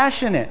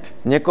compassionate.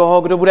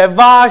 Někoho, kdo bude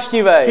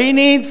vášnivý. He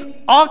needs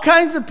all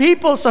kinds of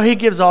people, so he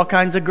gives all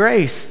kinds of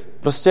grace.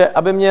 Prostě,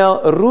 aby měl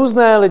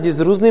různé lidi s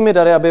různými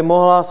dary, aby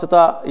mohla se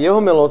ta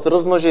jeho milost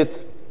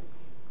rozmnožit.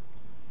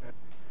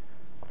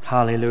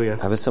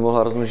 Hallelujah. Aby se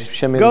mohla rozmnožit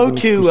všemi Go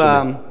různými to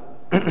způsoby.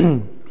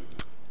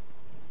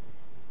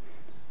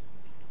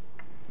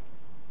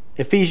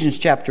 Ephesians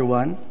chapter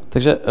 1.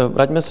 Takže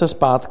vraťme se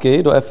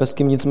zpátky do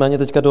Efeským, nicméně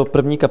teďka do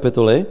 1.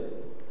 kapitoly.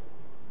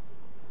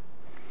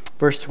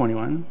 Verse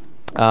 21.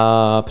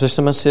 A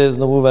přečteme si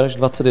znovu verš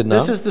 21.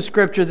 This is the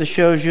scripture that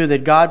shows you that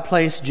God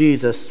placed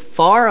Jesus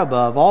far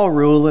above all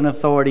rule and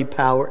authority,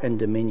 power and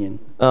dominion.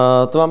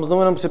 To vám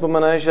znovu jenom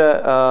připomene, že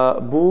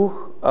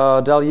Bůh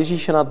dal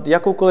Ježíše nad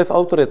jakoukoliv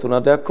autoritu,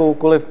 nad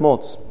jakoukoliv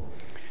moc.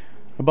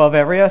 Above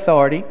every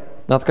authority,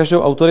 Nad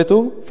každou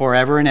autoritu,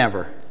 forever and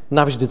ever.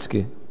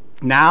 navždycky.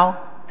 Now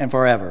and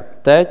forever.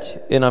 Teď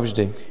i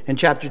navždy. In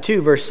chapter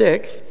 2, verse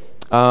 6,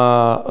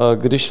 A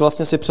když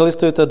vlastně si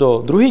přelistujete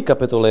do 2.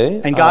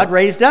 kapitoly and God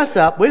raised us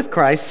up with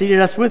Christ,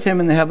 seated us with him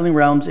in the heavenly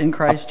realms in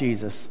Christ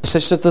Jesus.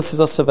 Přečtěte si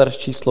zase verš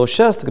číslo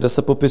 6, kde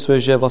se popisuje,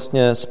 že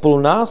vlastně spolu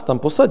nás tam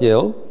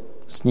posadil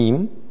s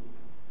ním.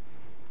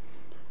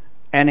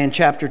 And in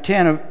chapter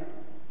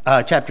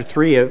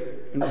 3 of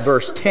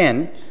verse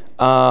 10,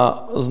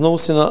 A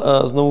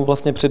znovu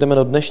vlastně přejdeme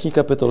do dnešní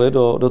kapitoly,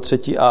 do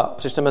 3. a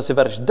přečteme si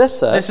verš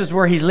 10. this is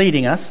where he's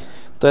leading us.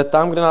 To je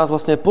tam, kde nás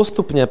vlastně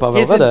postupně Pavel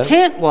His vede.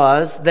 intent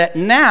was that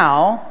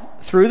now,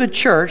 through the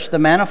church, the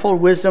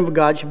manifold wisdom of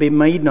God should be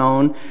made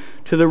known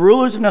to the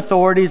rulers and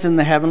authorities in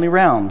the heavenly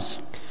realms.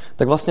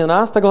 Tak vlastně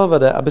nás takhle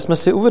vede, aby jsme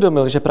si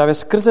uvědomili, že právě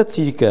skrze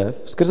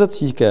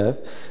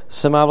církev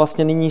se má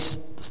vlastně nyní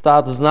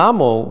stát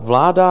známou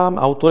vládám,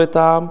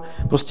 autoritám,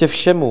 prostě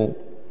všemu.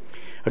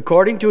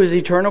 According to his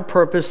eternal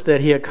purpose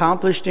that he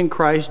accomplished in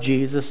Christ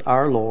Jesus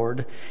our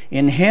Lord,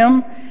 in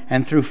him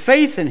and through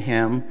faith in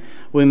him,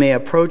 we may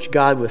approach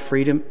God with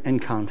freedom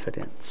and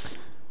confidence.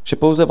 Že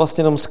pouze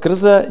vlastně jenom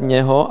skrze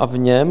něho a v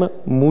něm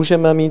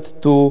můžeme mít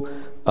tu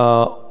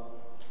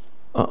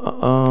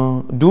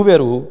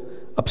důvěru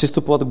a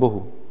přistupovat k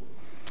Bohu.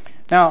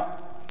 Now,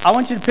 I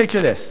want you to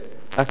picture this.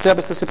 A chci,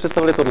 abyste si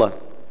představili tohle.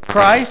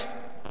 Christ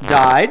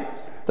died,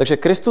 Takže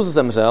Kristus he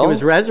zemřel,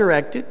 was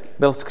resurrected,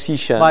 byl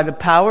vzkříšen by the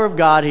power of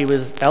God he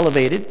was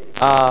elevated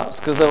a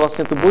skrze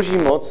vlastně tu boží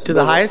moc to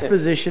byl the highest vlastně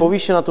position,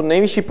 povýšen na tu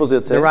nejvyšší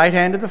pozici the right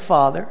hand of the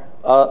Father,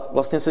 a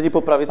vlastně sedí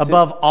po pravici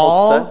above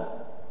all Otce.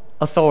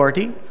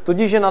 authority,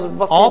 Tudíž je nad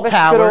vlastně all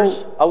veškerou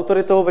powers,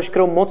 autoritou,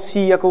 veškerou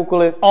mocí,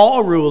 jakoukoliv,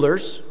 all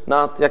rulers,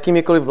 nad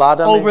jakýmikoliv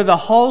vládami, over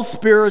the whole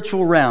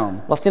spiritual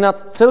realm. vlastně nad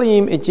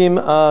celým i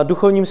tím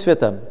duchovním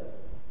světem.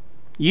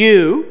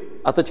 You,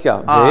 A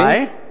teďka I,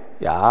 vy,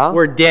 já,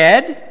 were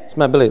dead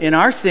jsme byli in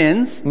our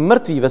sins.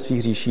 mrtví ve svých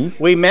hříších,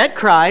 We met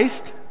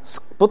Christ.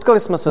 potkali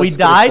jsme se We s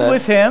died Kristem,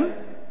 with him.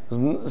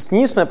 s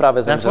ním jsme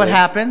právě That's what zemřeli.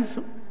 happens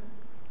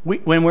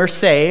when we're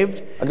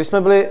saved. A když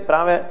jsme byli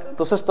právě,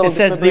 to se stalo, It když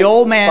jsme says byli the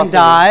old man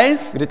spaseni,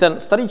 dies. kdy ten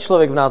starý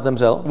člověk v nás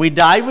zemřel, We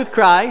died with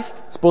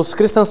Christ. spolu s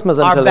Kristem jsme Our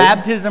zemřeli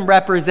baptism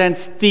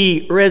represents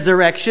the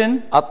resurrection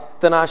a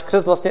ten náš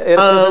křest vlastně i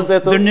reprezentuje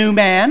of to the new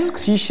man.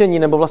 vzkříšení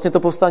nebo vlastně to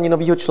povstání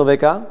nového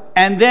člověka.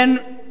 And then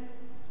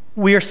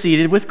we are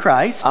seated with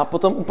Christ A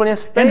potom úplně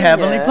in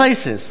heavenly stejně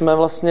places. jsme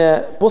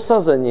vlastně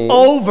posazeni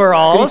Over s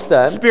all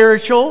Kristem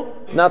spiritual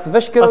nad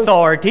veškerou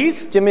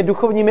authorities těmi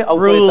duchovními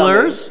autoritami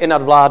rulers i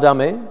nad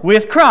vládami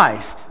with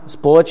Christ.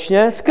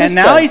 společně s And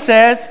now he Kristem.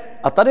 says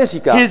A tady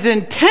říká, his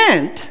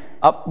intent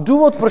a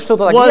důvod, proč to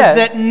tak was je,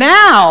 that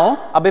now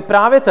aby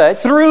právě teď,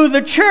 through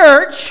the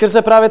church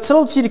skrze právě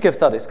celou církev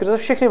tady, skrze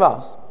všechny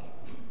vás,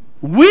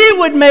 we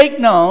would make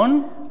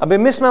known aby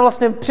my jsme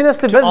vlastně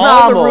přinesli to all the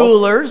beznámost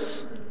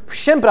rulers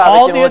všem all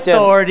právě the těm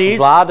authorities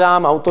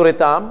vládám,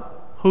 autoritám,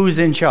 who's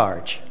in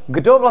charge.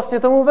 kdo vlastně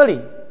tomu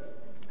velí.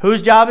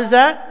 Whose job is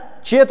that?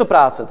 Či je to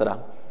práce teda?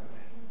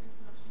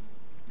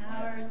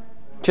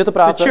 Či je to The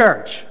práce?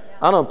 church.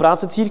 Ano,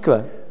 práce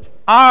církve.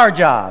 Our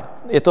job.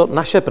 Je to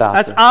naše práce.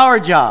 That's our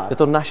job. Je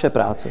to naše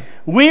práce.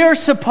 We are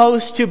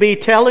supposed to be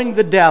telling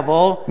the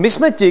devil My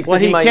jsme ti, what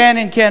kteří he mají can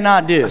and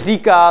cannot do.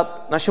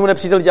 říkat našemu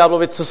nepříteli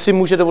ďáblovi, co si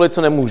může dovolit,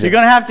 co nemůže. You're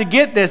going to have to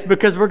get this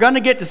because we're going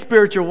to get to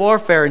spiritual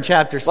warfare in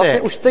chapter 6.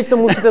 Vlastně už teď to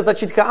musíte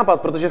začít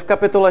chápat, protože v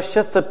kapitole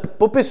 6 se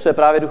popisuje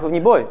právě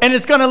duchovní boj. And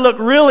it's going to look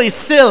really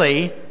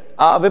silly.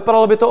 A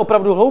vypadalo by to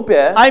opravdu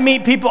hloupě. I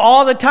meet people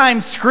all the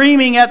time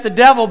screaming at the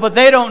devil, but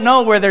they don't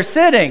know where they're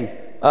sitting.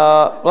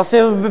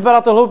 Vlastně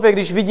vypadá to hloupě,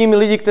 když vidím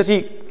lidi,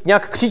 kteří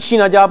nějak křičí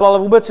na ďábla, ale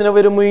vůbec si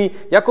neuvědomují,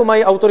 jakou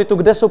mají autoritu,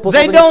 kde jsou They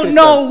posazeni s don't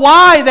Kristem. know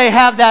why they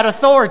have that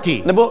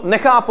authority. Nebo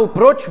nechápou,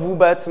 proč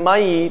vůbec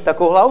mají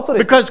takovouhle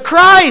autoritu. Because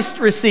Christ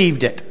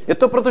received it. Je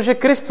to proto, že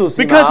Kristus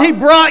ji Because má he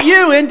brought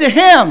you into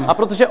him. a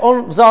protože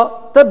on vzal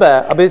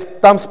tebe, aby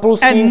tam spolu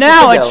s And ním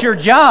now it's seděl. your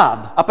job.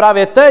 A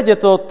právě teď je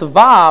to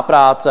tvá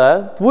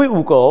práce, tvůj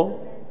úkol.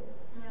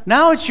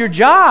 Now it's your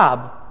job.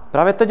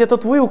 Právě teď je to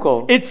tvůj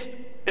úkol.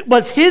 It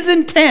was his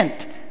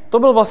intent To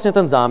byl vlastně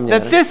ten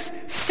záměr. that this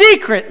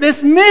secret,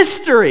 this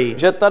mystery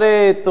Že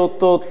tady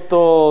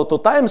to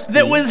tajemství,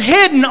 that was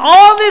hidden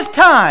all this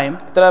time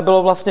které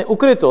bylo vlastně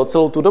ukryto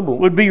celou tu dobu,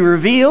 would be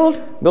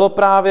revealed bylo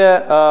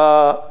právě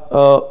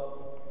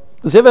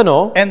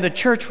zjeveno and the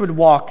church would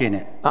walk in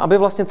it. a aby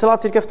vlastně celá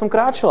církev v tom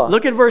kráčela.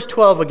 Look at verse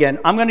 12 again.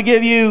 I'm going to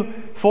give you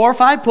 4 or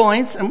 5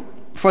 points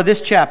for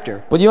this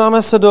chapter.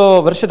 Podíváme se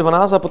do verše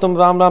 12 a potom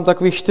vám dám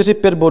takových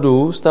 4-5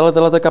 bodů z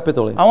této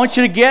kapitoly. I want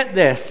you to get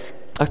this.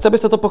 A chci,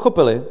 abyste to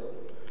pochopili.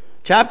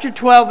 Chapter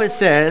 12 it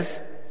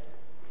says,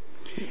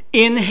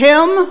 in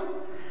him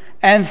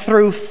and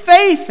through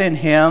faith in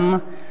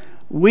him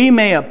we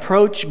may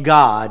approach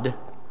God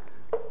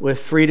with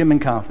freedom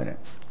and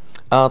confidence.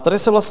 A tady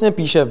se vlastně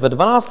píše ve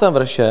 12.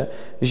 verše,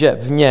 že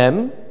v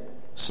něm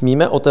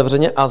smíme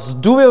otevřeně a z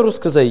důvěru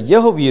skrze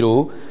jeho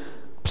víru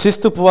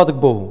přistupovat k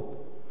Bohu.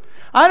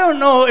 I don't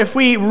know if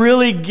we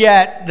really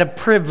get the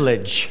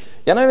privilege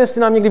Já nevím,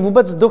 jestli nám někdy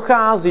vůbec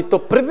dochází to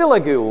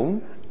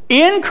privilegium,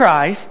 in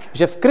Christ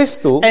že v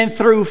Kristu and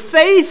through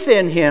faith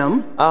in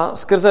him a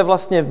skrze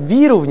vlastně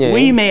víru v we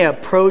něj may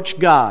approach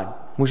God.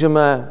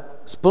 můžeme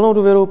s plnou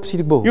důvěrou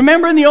přijít k Bohu. You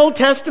remember in the Old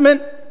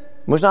Testament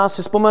Možná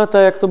si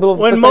vzpomenete, jak to bylo v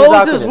when Starém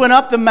Moses zákoně, went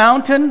up the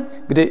mountain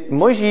kdy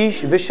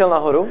Mojžíš vyšel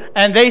nahoru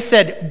and they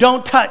said,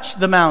 don't touch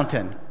the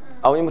mountain.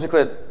 a oni mu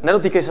řekli,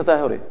 nedotýkej se té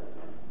hory.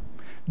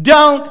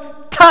 Don't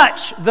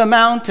touch the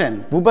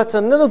mountain. Vůbec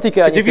se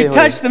nedotýkej ani If té you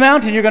hory. touch the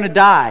mountain, you're going to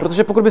die.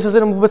 Protože pokud by se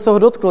jenom vůbec toho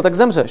dotknul, tak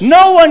zemřeš.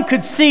 No one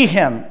could see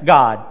him,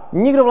 God.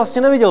 Nikdo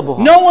vlastně neviděl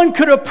Boha. No one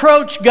could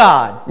approach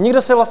God.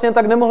 Nikdo se vlastně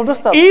tak nemohl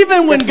dostat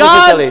Even ke when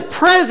Stvořiteli. God's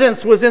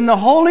presence was in the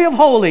Holy of A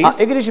Holies,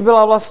 i když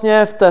byla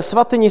vlastně v té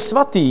svatyni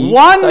svatý,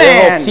 One ta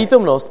jeho man.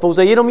 přítomnost,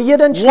 pouze jenom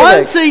jeden člověk,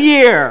 once a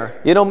year,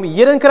 jenom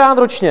jedenkrát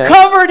ročně,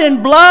 covered in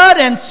blood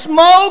and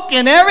smoke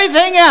and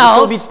everything musel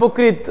else, být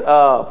pokryt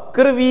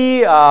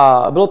krví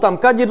a bylo tam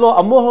kadidlo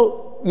a mohl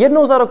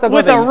jednou za rok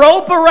takhle with a vejít.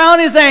 rope around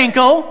his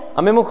ankle,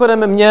 A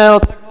mimochodem měl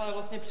takhle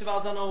vlastně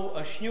přivázanou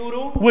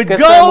šňůru would ke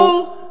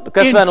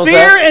go své in noze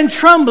fear and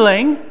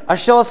trembling a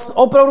šel s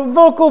opravdu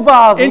velkou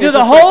bázní, into se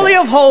the strachem, Holy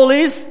of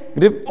Holies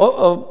kdy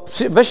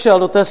vešel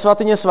do té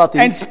svatyně svatý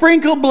and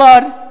sprinkle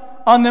blood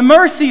on the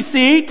mercy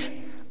seat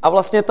a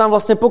vlastně tam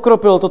vlastně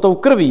pokropil to tou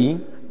krví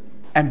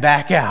and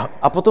back out.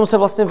 a potom se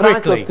vlastně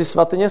vrátil Quickly. z ty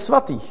svatyně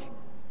svatých.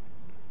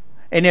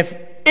 And if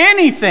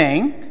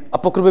anything A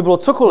pokud by bylo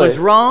was cokoliv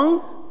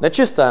wrong,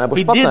 nečisté nebo he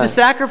did špatné the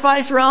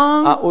sacrifice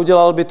wrong, a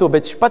udělal by tu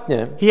oběť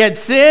špatně, he had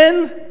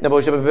sin,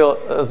 nebo že by byl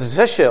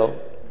zřešil,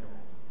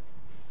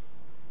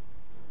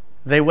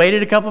 they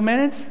waited a couple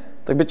minutes,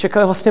 tak by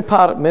čekali vlastně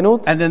pár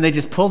minut and then they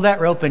just pulled that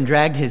rope and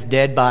dragged his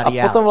dead a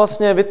body potom out.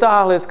 vlastně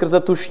vytáhli skrze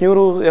tu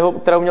šňůru,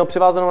 kterou měl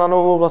přivázanou na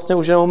nohu, vlastně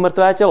už jenom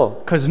mrtvé tělo.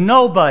 Because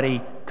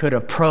nobody could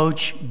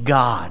approach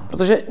God.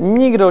 Protože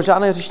nikdo,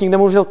 žádný hříšník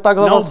nemůžel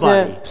takhle vlastně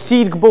Nobody.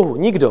 přijít k Bohu.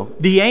 Nikdo.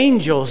 The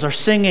angels are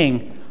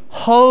singing,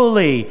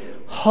 holy,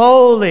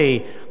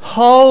 holy,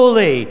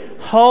 holy,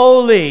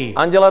 holy.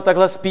 Anděle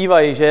takhle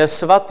zpívají, že je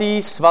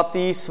svatý,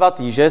 svatý,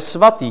 svatý, že je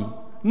svatý.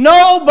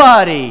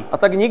 Nobody A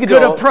tak could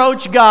nikdo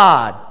approach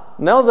God.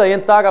 nelze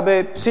jen tak,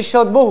 aby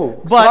přišel k Bohu,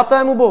 k But-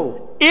 svatému Bohu.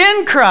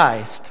 In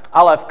Christ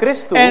Ale v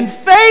Kristu and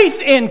faith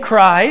in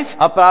Christ,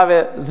 a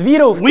právě s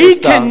vírou v we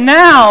Krista can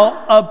now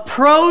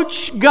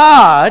approach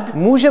God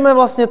můžeme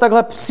vlastně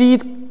takhle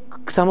přijít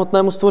k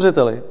samotnému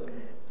Stvořiteli.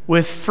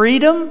 with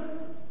freedom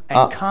and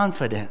A-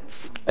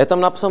 confidence. Je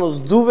tam napsáno s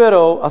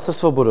důvěrou a se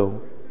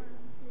svobodou.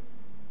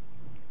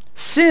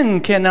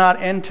 Sin cannot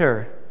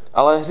enter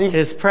Ale hřích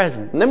his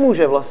presence.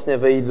 nemůže vlastně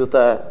vejít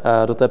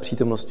do té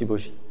přítomnosti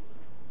Boží.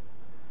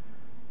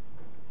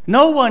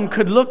 No one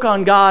could look on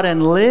God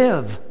and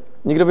live.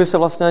 Nikdo by se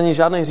vlastně ani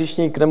žádný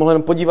hříšník nemohl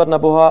jen podívat na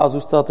Boha a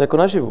zůstat jako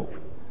naživu.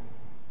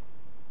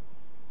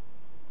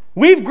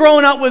 We've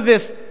grown up with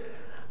this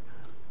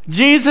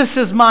Jesus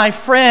is my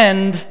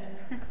friend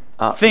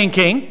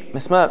thinking. My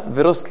jsme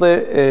vyrostli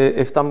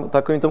i v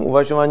takovém tom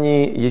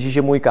uvažování Ježíš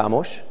je můj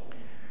kámoš.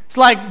 It's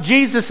like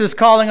Jesus is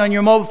calling on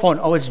your mobile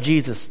phone. Oh, it's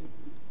Jesus.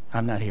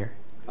 I'm not here.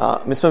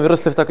 A my jsme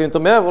vyrostli v takovém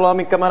tom, volá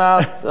mi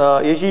kamarád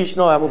Ježíš,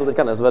 no já mu to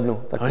teďka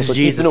nezvednu. Tak it's to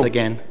Jesus típnu.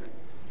 again.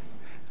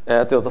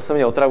 Tyjo, zase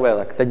mě otravuje,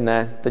 tak teď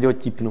ne, teď ho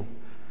típnu.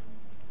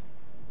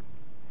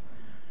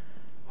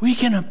 We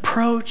can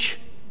approach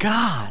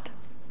God.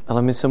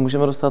 Ale my se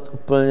můžeme dostat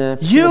úplně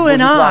You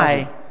and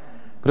I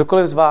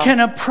kdokoliv z vás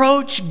can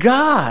approach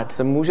God.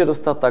 se může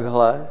dostat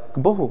takhle k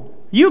Bohu.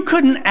 You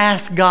couldn't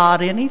ask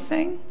God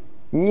anything.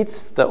 Nic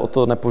jste o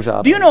to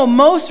nepožádali. Do you know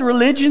most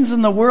religions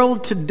in the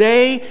world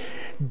today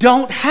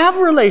don't have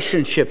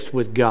relationships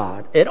with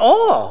God at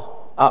all?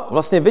 A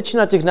vlastně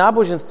většina těch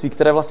náboženství,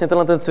 které vlastně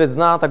ten svět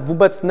zná, tak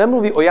vůbec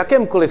nemluví o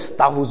jakémkoliv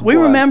vztahu s We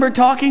Bohem. remember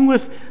talking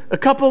with a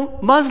couple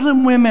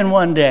Muslim women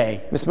one day.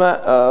 My jsme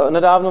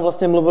nedávno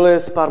vlastně mluvili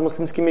s pár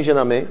muslimskými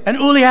ženami. And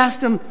Uli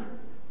asked them,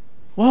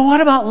 well,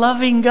 what about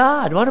loving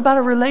God? What about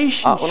a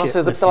relationship? A ona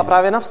se zeptala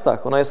právě na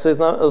vztah. Ona se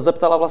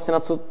zeptala vlastně na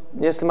co,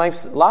 jestli mají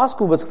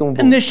lásku vůbec k tomu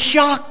Bohu. And the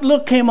shocked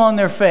look came on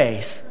their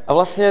face. A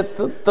vlastně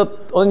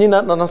oni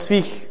na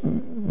svých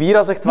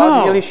výrazech tváří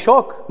měli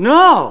šok.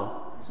 No.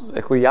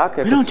 Jako jak?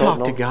 Jako We don't co? talk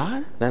to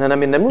God. Ne,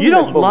 my nemluvíme You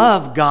k don't Bohu.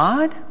 love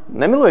God.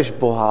 Nemiluješ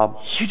Boha.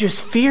 You just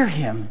fear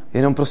him.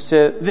 Jenom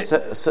prostě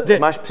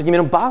máš před ním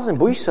jenom bázeň,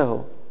 bojíš se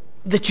ho.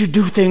 That you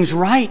do things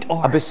right or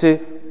Aby si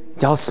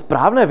dělal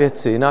správné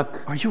věci,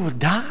 jinak you will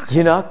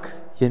die.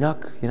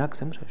 jinak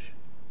zemřeš.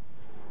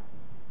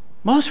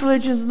 Most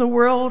religions in the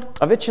world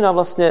A většina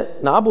vlastně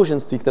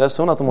náboženství, které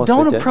jsou na tomhle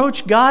don't světě,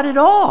 approach God at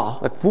all.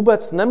 tak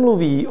vůbec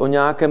nemluví o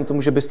nějakém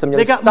tomu, že byste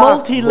měli They got vztah k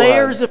multi Bohem.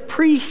 layers of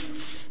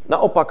priests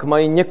Naopak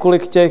mají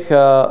několik těch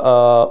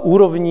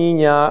úrovní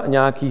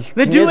nějakých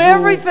that do knězů,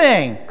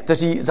 everything.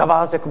 kteří za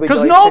vás jakoby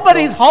Because dělají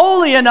nobody's všechno.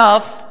 holy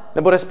enough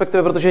Nebo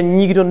respektive, protože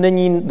nikdo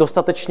není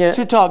dostatečně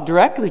to talk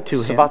directly to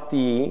him.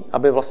 svatý,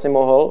 aby vlastně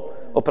mohl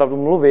opravdu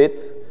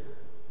mluvit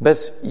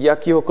bez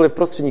jakýhokoliv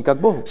prostředníka k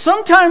Bohu.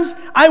 Sometimes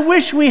I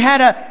wish we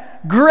had a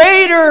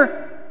greater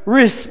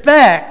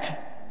respect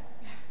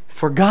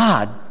for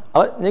God.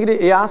 Ale někdy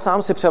i já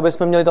sám si přeji, aby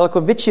jsme měli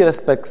daleko větší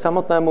respekt k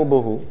samotnému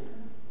Bohu.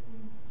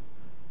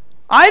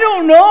 I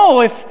don't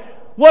know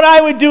what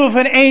I would do if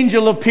an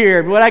angel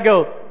appeared. Would I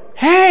go,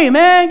 hey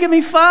man, give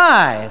me 5?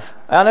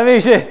 A já nevím,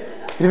 že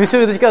kdyby se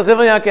mi teďka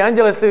zjevil nějaký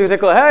anděl, jestli bych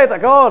řekl, hej,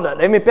 tak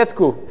dej mi 5.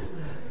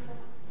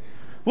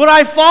 Would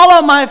I fall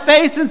on my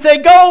face and say,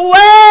 go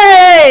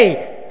away?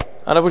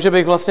 A nebo že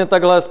bych vlastně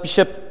takhle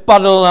spíše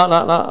padl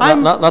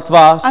na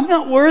tvář. I'm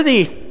not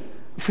worthy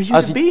for you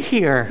A to be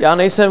here. Já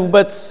nejsem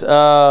vůbec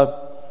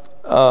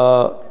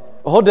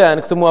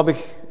hoden k tomu,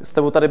 abych s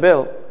tebou tady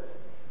byl.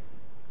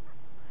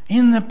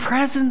 In the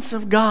presence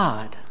of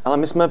God. Ale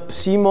my jsme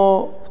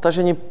přímo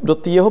vtaženi do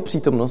té jeho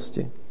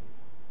přítomnosti.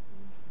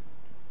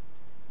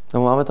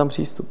 No, máme tam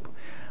přístup.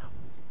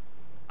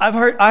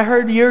 I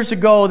heard years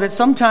ago that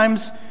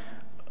sometimes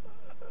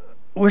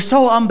we're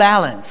so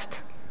unbalanced.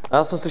 A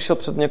já jsem slyšel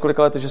před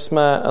několika lety, že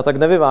jsme tak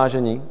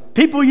nevyvážení.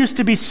 People used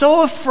to be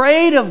so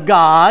afraid of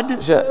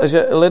God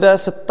Že lidé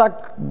se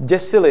tak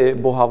děsili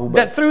Boha that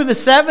vůbec. through the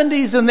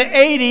 70s and the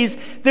 80s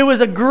there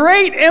was a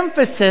great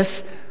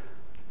emphasis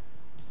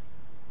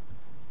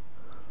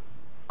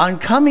on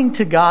coming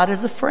to God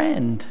as a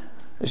friend.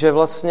 Že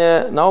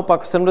vlastně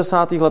naopak v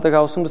 70. letech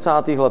a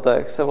 80.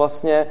 letech se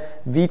vlastně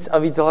víc a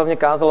víc hlavně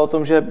kázalo o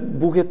tom, že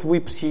Bůh je tvůj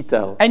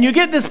přítel. And you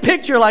get this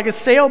picture like a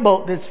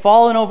sailboat that's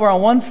fallen over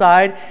on one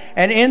side,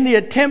 and in the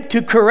attempt to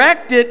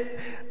correct it,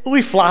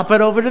 we flop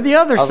it over to the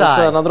other A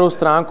zase side. na druhou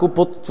stránku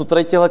po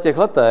těch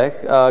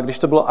letech, když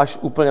to bylo až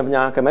úplně v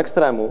nějakém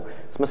extrému,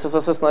 jsme se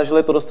zase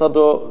snažili to dostat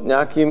do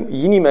nějakým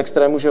jiným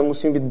extrému, že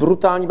musí být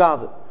brutální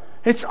báze.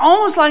 It's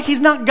almost like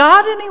he's not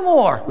God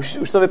anymore.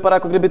 Už to vypadá,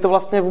 jako kdyby to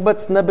vlastně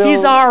vůbec nebyl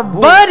He's our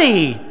Bůh.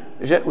 buddy.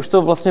 Že už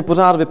to vlastně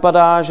pořád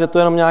vypadá, že to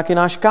je jenom nějaký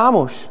náš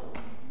kámoš.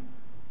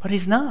 But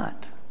he's not.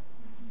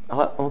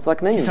 Ale on to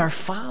tak není. He's our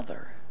Father.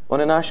 On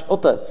je náš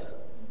otec.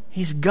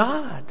 He's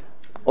God.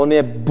 On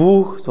je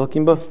Bůh s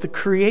velkým B. He's the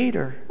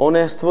Creator. On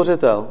je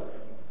stvořitel.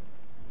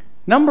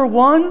 Number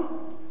one,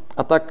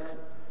 A tak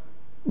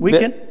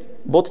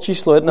bod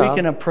číslo 1 we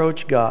can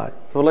approach God.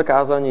 tohle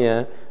kázání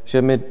je,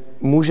 že my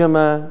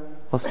můžeme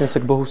vlastně se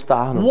k Bohu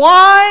stáhnout.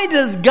 Why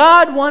does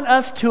God want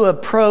us to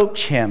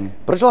approach him?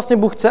 Proč vlastně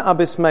Bůh chce,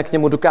 aby jsme k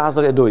němu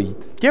dokázali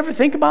dojít? Do you ever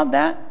think about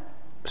that?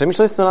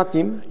 Přemýšleli jste nad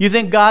tím? You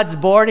think God's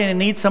bored and he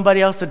needs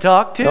somebody else to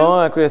talk to?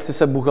 No, jako jestli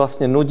se Bůh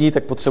vlastně nudí,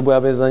 tak potřebuje,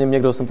 aby za ním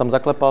někdo sem tam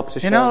zaklepal,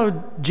 přišel. You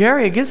know,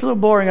 Jerry, it gets a little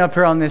boring up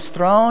here on this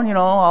throne. You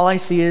know, all I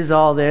see is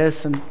all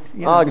this. And,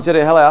 you know. A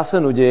Jerry, hele, já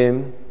se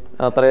nudím.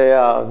 A tady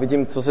já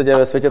vidím, co se děje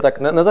ve světě, tak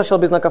nezašel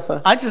bys na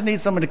kafe? I just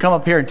need someone to come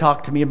up here and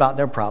talk to me about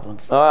their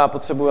problems. No, já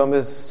potřebuji,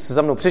 aby si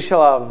za mnou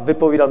přišel a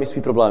vypovídal mi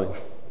svý problémy.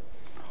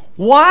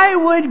 Why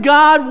would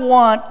God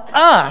want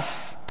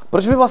us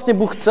Proč by vlastně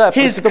Bůh chce?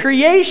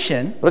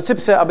 Proč si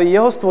přeje, aby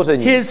jeho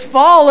stvoření, his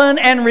fallen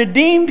and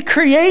redeemed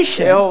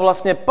creation, jeho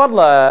vlastně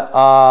padlé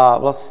a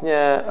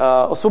vlastně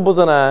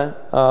osvobozené,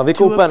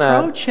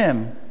 vykoupené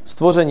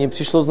stvoření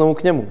přišlo znovu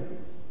k němu?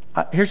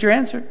 Here's your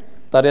answer.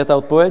 Tady je ta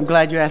odpověď. I'm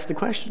glad you asked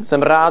the question.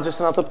 Jsem rád, že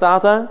se na to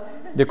ptáte.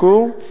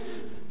 Děkuju.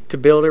 To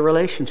build a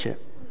relationship.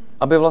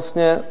 Aby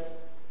vlastně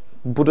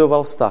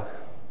budoval vztah.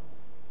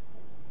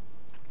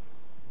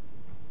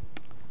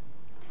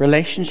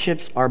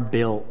 Relationships are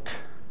built.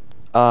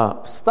 A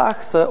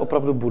vztah se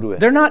opravdu buduje.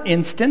 They're not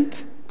instant.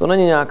 To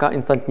není nějaká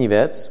instantní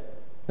věc,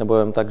 nebo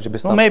jen tak, že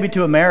bys tam... Well, maybe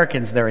to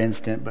Americans they're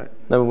instant, but...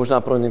 Nebo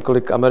možná pro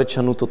několik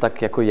Američanů to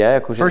tak jako je,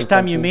 jako že first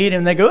time you meet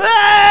him, they go,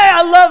 hey,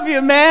 I love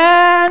you,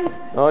 man!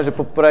 No, že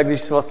poprvé,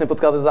 když se vlastně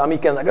potkáte s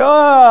zámíkem, tak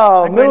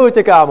miluji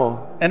tě,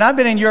 kámo. And I've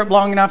been in Europe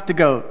long enough to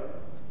go,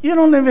 you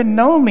don't even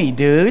know me,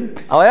 dude.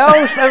 Ale já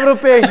už v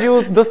Evropě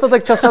žiju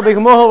dostatek času, abych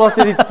mohl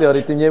vlastně říct,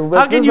 ty mě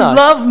vůbec neznáš. How can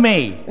you love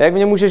me? Jak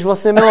mě můžeš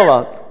vlastně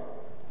milovat?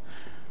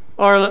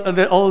 Or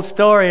the old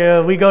story,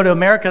 we go to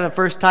America the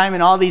first time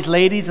and all these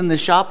ladies in the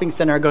shopping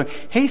center are going,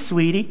 hey,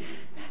 sweetie,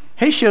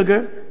 hey,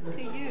 sugar,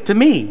 to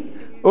me.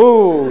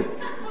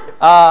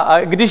 A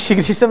když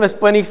jsem ve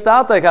Spojených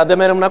státech a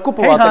jdeme jenom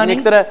nakupovat, tak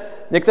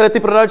některé ty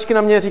prodavačky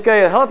na mě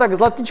říkají, hele, tak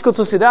zlatíčko,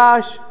 co si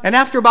dáš? And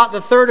after about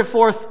the third or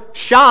fourth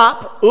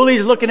shop,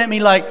 Uli's looking at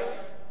me like,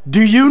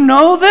 do you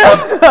know them?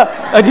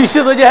 A když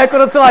se to děje jako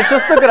docela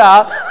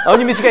častokrát a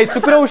oni mi říkají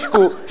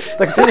cukroušku,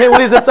 tak se mě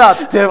Uli zeptá,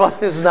 ty je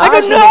vlastně znáš?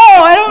 I go,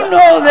 no, I don't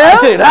know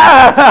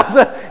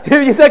them. Je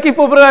vidí taky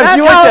poprvé v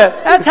životě.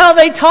 That's how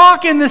they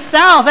talk in the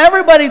South.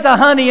 Everybody's a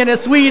honey and a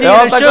sweetie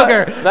and a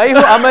sugar. Na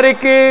jihu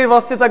Ameriky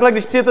vlastně takhle,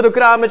 když přijete do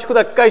krámečku,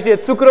 tak každý je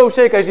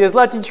cukroušek, každý je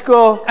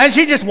zlatíčko. And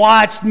she just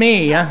watched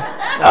me.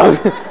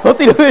 Od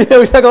té doby mě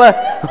už takhle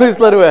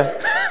sleduje.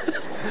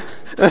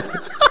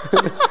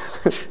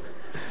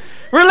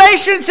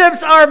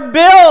 Relationships are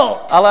built.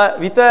 Ale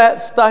víte,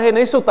 vztahy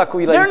nejsou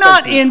takovýhle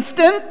instantní. They're not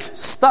instant.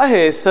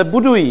 Vztahy se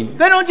budují.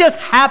 They don't just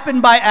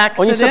happen by accident.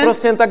 Oni se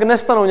prostě jen tak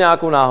nestanou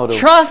nějakou náhodou.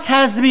 Trust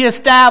has to be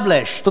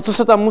established. To, co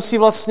se tam musí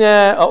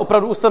vlastně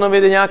opravdu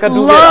ustanovit, je nějaká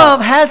důvěra.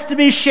 Love has to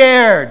be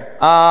shared.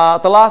 A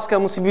ta láska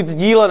musí být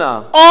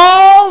sdílená.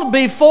 All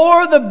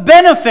before the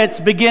benefits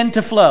begin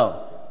to flow.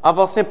 A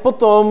vlastně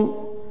potom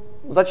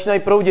začínají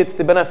proudit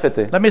ty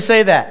benefity. Let me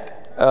say that.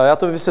 Já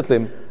to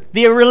vysvětlím.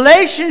 The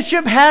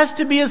relationship has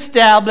to be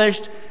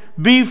established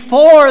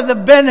before the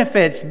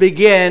benefits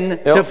begin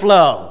to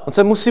flow. On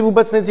se musí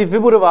vůbec nejdřív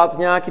vybudovat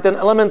nějaký ten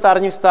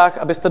elementární vztah,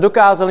 abyste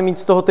dokázali mít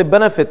z toho ty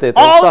benefity.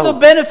 All the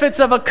benefits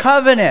of a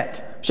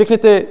covenant. Všechny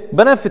ty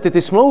benefity,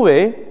 ty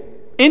smlouvy.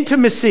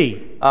 Intimacy.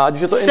 Ať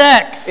už je to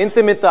sex.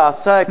 Intimita,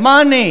 sex.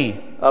 Money.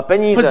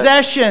 Peníze.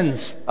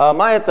 Possessions.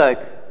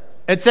 Majetek.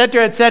 Etc.,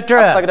 etc.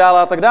 A tak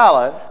dále, a tak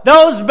dále.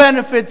 Those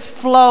benefits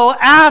flow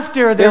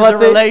after there's a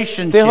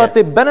relationship. Tyhle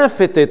ty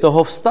benefity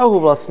toho vztahu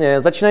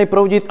vlastně začínají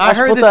proudit až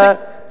poté,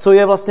 co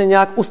je vlastně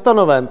nějak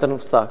ustanoven ten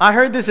vztah. I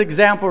heard this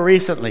example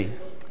recently.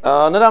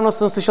 Nedávno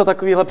jsem slyšel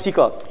takovýhle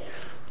příklad.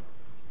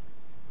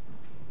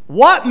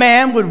 What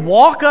man would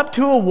walk up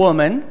to a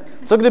woman?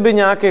 Co kdyby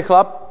nějaký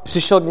chlap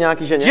přišel k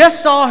nějaký ženě?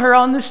 Just saw her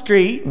on the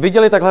street.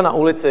 Viděli takhle na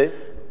ulici.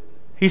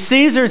 He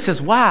sees her and says,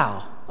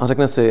 "Wow." A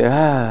řekne si,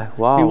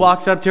 wow. He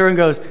walks up to her and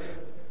goes,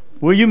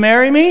 "Will you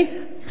marry me?"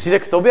 Přijde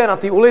k tobě na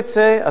té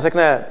ulici a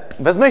řekne,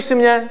 vezmeš si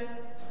mě?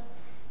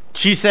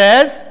 She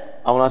says.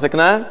 A ona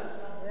řekne?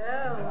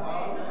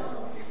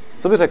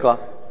 Co by řekla?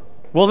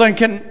 Well then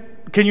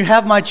can you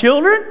have my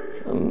children?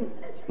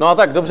 No a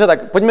tak, dobře,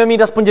 tak pojďme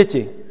mít aspoň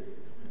děti.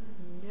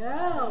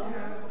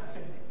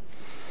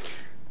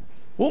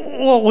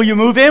 Well, will you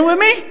move in with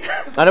me?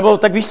 A nebo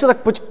tak víš co, tak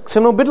pojď se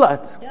mnou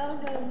bydlet.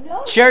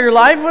 Share your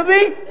life with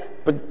me?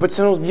 Pojď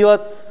se mnou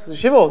sdílet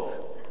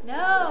život.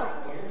 No.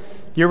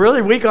 You're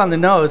really weak on the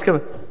nose. Come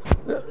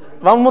on.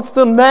 Vám moc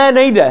to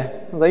nejde.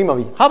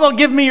 Zajímavý. How about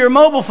give me your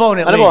mobile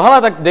phone at least? Nebo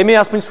hele, tak dej mi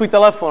aspoň svůj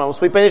telefon nebo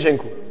svůj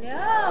peněženku.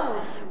 No.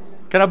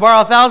 Can I borrow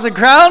 1,000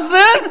 crowns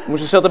then?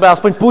 Můžu si od tebe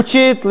aspoň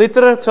půjčit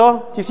litr,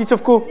 co? 1000?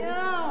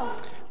 No.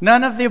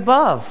 None of the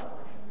above.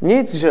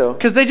 Nic, že jo?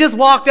 Because they just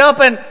walked up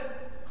and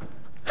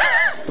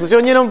protože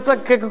oni jenom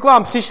tak jako k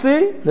vám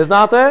přišli,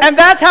 neznáte? And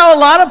that's how a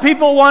lot of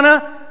people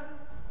wanna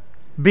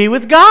be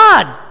with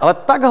God. Ale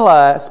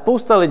takhle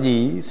spousta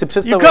lidí si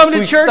představuje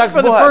svůj vztah s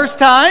Bohem. For the first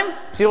time.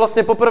 Přijde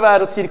vlastně poprvé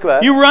do církve.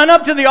 You run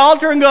up to the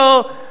altar and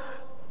go,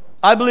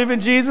 I believe in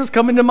Jesus,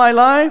 come into my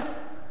life.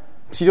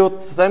 Přijdu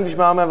sem, když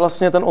máme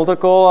vlastně ten altar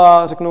call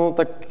a řeknu,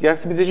 tak já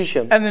chci být s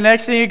Ježíšem. And the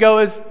next thing you go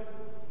is,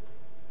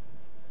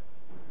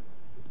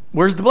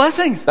 where's the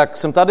blessings? Tak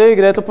jsem tady,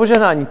 kde je to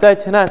požehnání?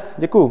 Teď, hned,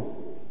 děkuju.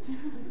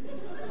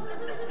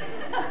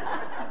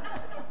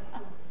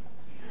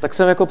 Tak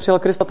jsem jako přijal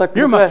Krista, tak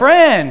you're my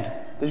friend.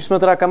 Teď už jsme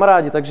teda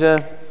kamarádi, takže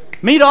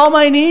meet all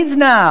my needs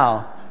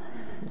now.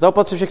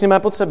 Zaopatři všechny mé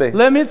potřeby.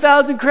 Let me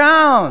 1,000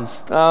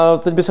 crowns. A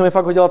teď by se mi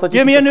fakt hodila ta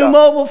 1000. Give me a new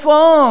mobile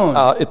phone.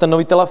 A i ten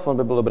nový telefon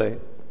by byl dobrý.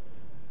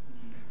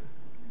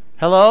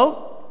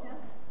 Hello?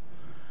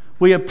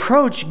 We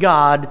approach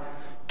God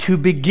to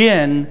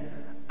begin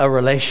a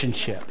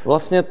relationship.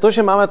 Vlastně to,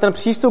 že máme ten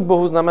přístup k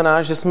Bohu,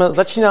 znamená, že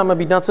začínáme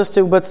být na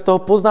cestě vůbec toho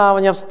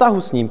poznávání a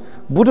vztahu s ním,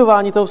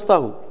 budování toho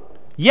vztahu.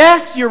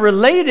 Yes, you're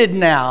related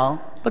now,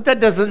 but that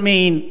doesn't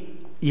mean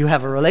you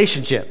have a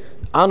relationship.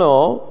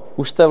 Ano,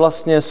 už jste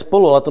vlastně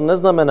spolu, ale to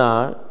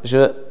neznamená,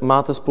 že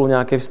máte spolu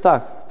nějaký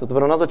vztah. Jste to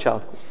na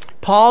začátku.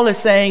 Paul is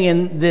saying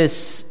in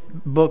this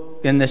book,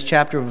 in this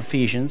chapter of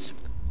Ephesians,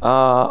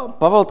 a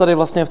Pavel tady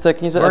vlastně v té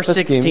knize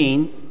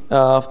Efeským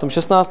v tom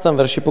 16.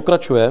 verši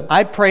pokračuje.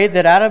 I pray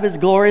that out of his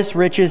glorious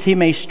riches he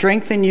may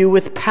strengthen you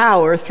with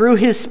power through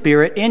his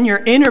spirit in your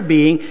inner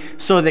being,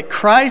 so that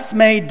Christ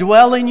may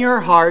dwell in your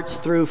hearts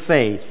through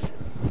faith.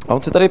 A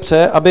on si tady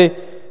přeje, aby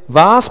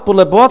vás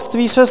podle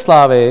bohatství své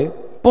slávy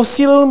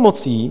posílil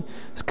mocí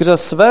skrze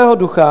svého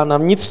ducha na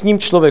vnitřním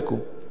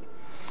člověku.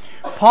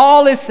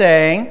 Paul is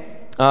saying,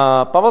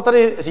 Pavel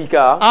tady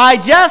říká, I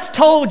just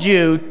told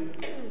you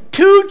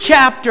 2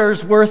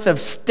 chapters worth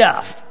of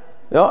stuff.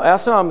 Jo, a já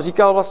jsem vám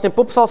říkal, vlastně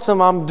popsal jsem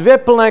vám 2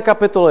 plné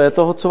kapitoly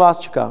toho, co vás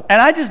čeká.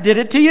 And I just did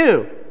it to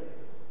you.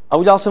 A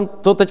udělal jsem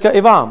to teďka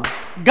i vám.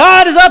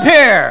 God is up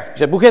here.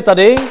 Že Bůh je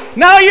tady.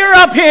 Now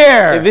you're up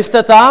here. I vy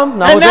jste tam,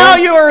 nahoře. And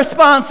now you are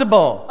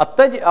responsible. A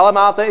teď ale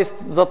máte i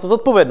za to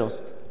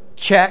zodpovědnost.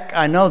 Check,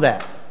 I know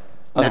that.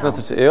 A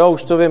řeknete si, jo,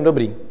 už to vím,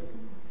 dobrý.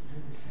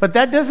 But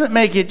that doesn't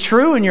make it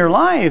true in your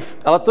life.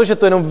 Ale to, že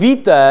to jenom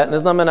víte,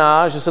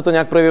 neznamená, že se to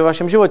nějak projeví v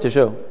vašem životě, že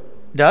jo?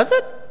 Does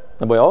it?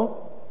 Nebo jo?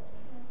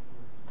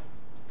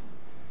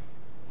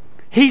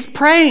 He's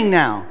praying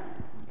now.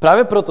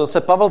 Právě proto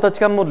se Pavel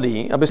teďka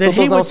modlí, aby s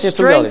touto znalostí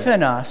něco udělali.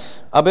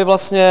 Aby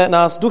vlastně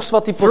nás Duch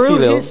Svatý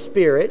posílil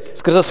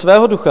skrze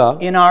svého ducha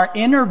in our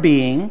inner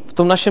being, v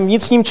tom našem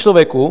vnitřním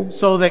člověku,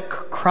 so that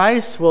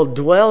Christ will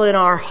dwell in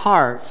our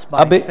hearts by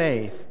aby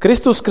faith.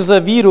 Kristus skrze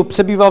víru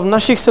přebýval v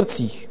našich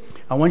srdcích.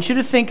 I want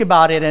you to think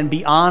about it and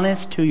be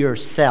honest to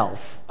yourself.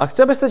 A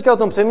chci, abyste teďka o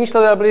tom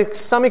přemýšleli a byli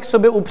sami k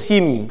sobě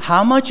upřímní.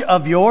 How much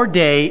of your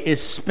day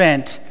is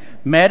spent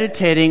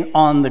meditating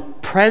on the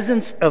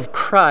presence of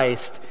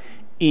Christ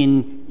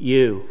in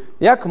you?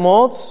 Jak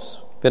moc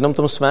v jednom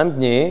tom svém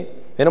dni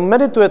jenom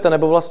meditujete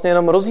nebo vlastně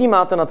jenom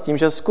rozjímáte nad tím,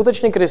 že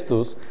skutečně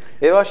Kristus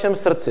je v vašem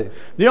srdci?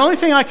 The only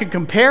thing I can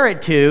compare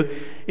it to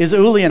is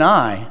Uli and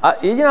I. A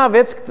jediná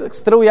věc,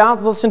 kterou já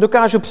vlastně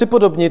dokážu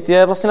připodobnit,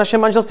 je vlastně naše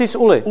manželství s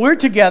Uli. We're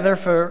together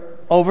for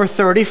over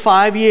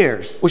 35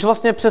 years. Už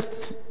vlastně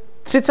přes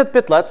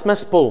 35 let jsme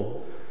spolu.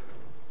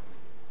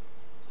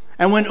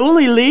 And when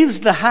Uli leaves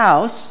the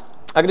house,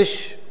 a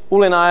když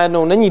Uli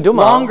najednou není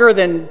doma, longer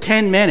than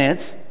 10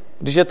 minutes,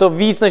 když je to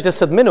víc než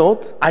 10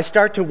 minut, I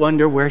start to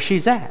wonder where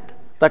she's at.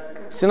 Tak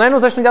si najednou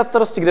začnu dělat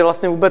starosti, kde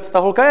vlastně vůbec ta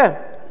holka je.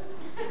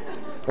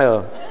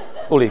 Jo.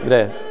 Uli, kde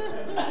je?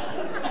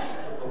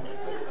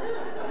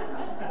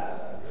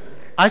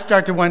 I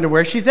start to wonder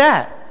where she's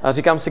at. A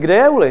říkám si, kde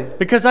je Uli?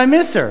 Because I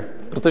miss her.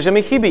 Protože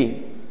mi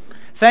chybí.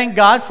 Thank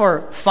God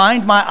for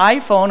Find My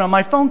iPhone on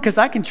my phone,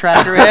 because I can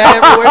track her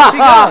everywhere she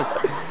goes.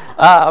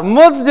 A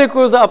moc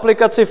děkuji za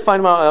aplikaci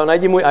Find My,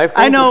 najdi můj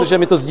iPhone, protože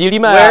my to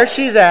sdílíme. Where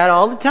she's at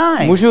all the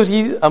time.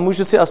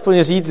 Můžu si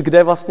aspoň říct,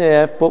 kde vlastně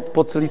je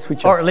po celý svůj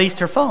čas. Or at least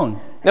her phone.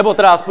 Nebo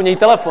teda aspoň její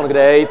telefon,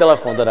 kde je její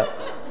telefon teda.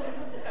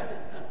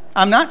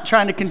 I'm not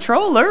trying to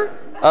control her.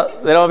 A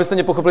jenom abyste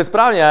mě pochopili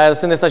správně, já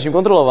se nesnažím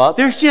kontrolovat.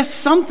 There's just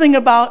something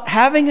about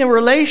having a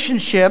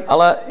relationship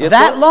ale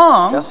that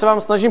long. Já se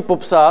vám snažím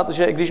popsat,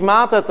 že když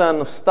máte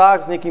ten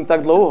vztah s někým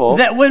tak dlouho,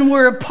 that when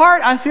we're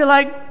apart, I feel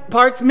like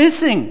part's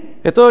missing.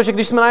 Je to, že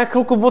když jsme na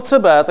chvilku od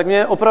sebe, tak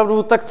mě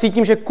opravdu tak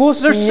cítím, že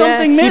kus mě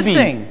chybí.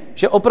 Missing.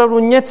 Že opravdu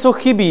něco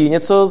chybí,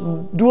 něco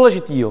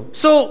důležitého.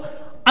 So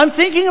I'm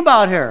thinking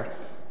about her.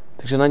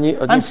 Takže na ní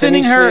I'm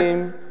sending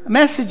her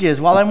messages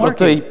while I'm working.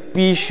 Proto jí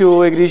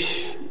píšu, i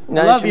když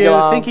na něčem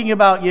dělám.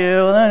 Thinking about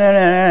you.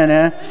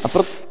 A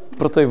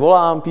proto jí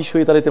volám, píšu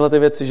jí tady tyhle ty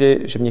věci,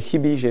 že mě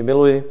chybí, že ji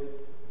miluji.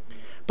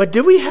 But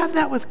do we have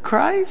that with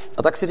Christ?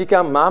 A tak si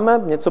říkám,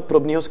 máme něco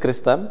podobného s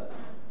Kristem?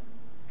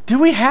 Do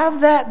we have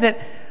that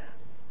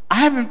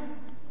I haven't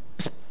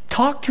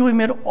talked to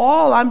him at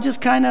all. I'm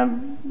just kind of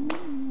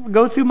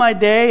go through my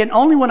day, and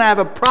only when I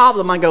have a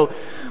problem I go,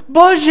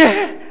 Bože!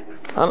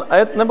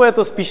 Nebo je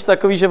to spíš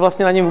takový, že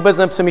vlastně na něm vůbec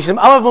nepřemýšlím,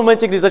 ale v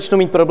momentě, když začnu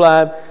mít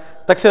problém,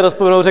 tak se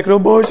rozpomenou, řeknu,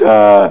 Bože!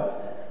 I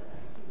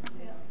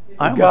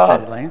almost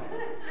said it, Lane.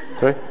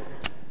 Sorry?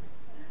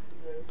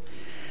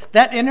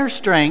 That inner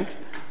strength,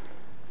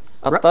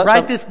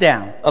 write this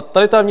down. A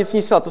tady ta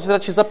vnitřní síla, to si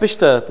radši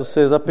zapište,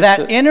 That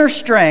inner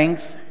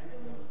strength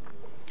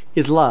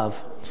is love.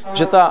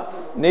 Že ta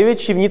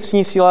největší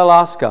vnitřní síla je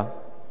láska.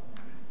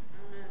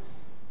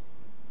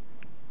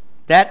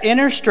 That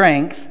inner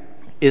strength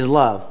is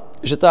love.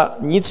 Že ta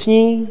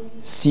vnitřní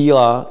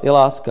síla je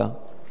láska.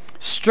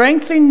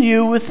 Strengthen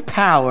you with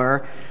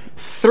power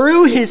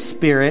through his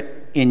spirit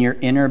in your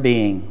inner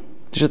being.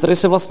 Takže tady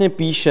se vlastně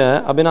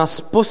píše, aby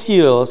nás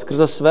posílil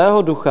skrze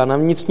svého ducha na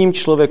vnitřním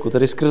člověku,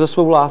 tedy skrze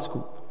svou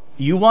lásku.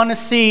 You want to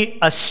see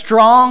a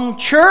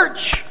strong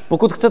church?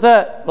 Pokud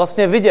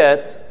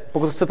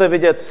chcete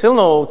vidět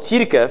silnou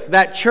církev,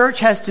 that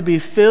church has to be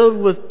filled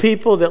with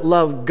people that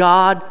love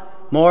God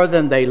more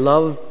than they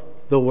love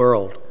the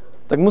world.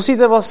 Tak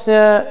musíte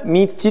vlastně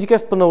mít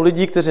církev plnou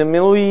lidí, kteří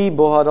milují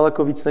Boha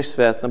daleko víc než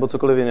svět, nebo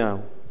cokoliv jiného.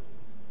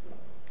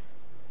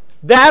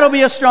 That'll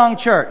be a strong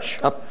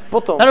church. A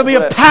potom That'll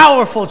be a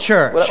powerful bude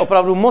church.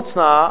 opravdu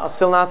mocná a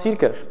silná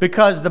církev.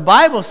 Because the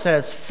Bible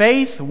says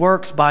faith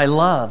works by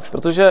love.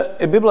 Protože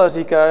i Bible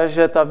říká,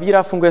 že ta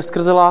víra funguje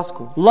skrze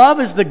lásku.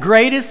 Love is the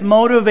greatest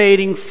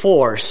motivating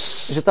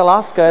force. Že ta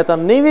láska je ta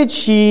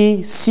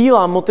největší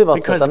síla motivace,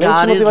 Because ta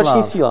největší God is motivační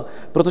love. síla.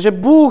 Protože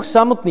Bůh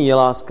samotný je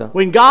láska.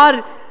 When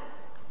God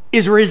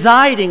is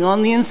residing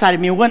on the inside of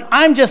me, when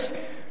I'm just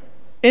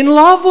in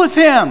love with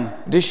Him,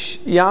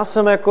 Když já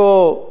jsem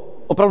jako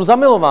opravdu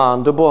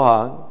zamilován do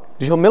Boha,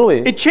 když ho miluji,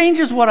 it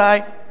changes what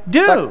I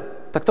do.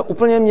 tak to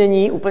úplně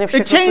mění úplně It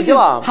všechno, co changes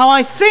dělám. how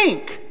I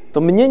think.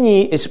 To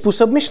mění i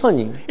způsob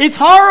myšlení. It's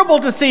horrible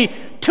to see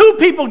two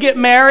people get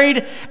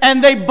married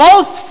and they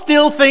both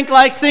still think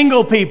like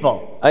single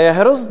people. A je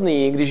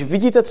hrozný, když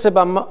vidíte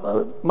třeba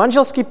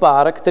manželský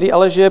pár, který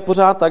ale žije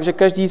pořád tak, že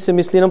každý si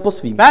myslí jenom po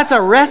svým. That's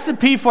a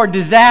recipe for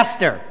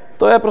disaster.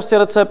 To je prostě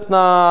recept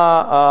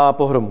na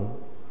pohromu.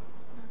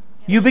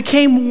 You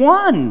became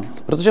one.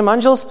 Protože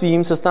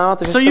manželstvím se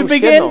stáváte, že So jste you už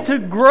begin jedno. to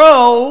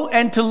grow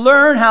and to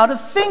learn how to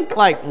think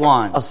like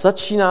one. A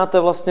začínáte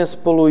vlastně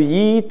spolu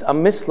jít a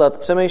myslet,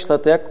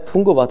 přemýšlet, jak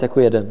fungovat jako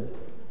jeden.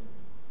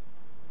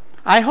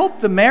 I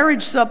hope the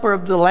marriage supper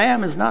of the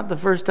Lamb is not the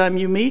first time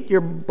you meet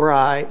your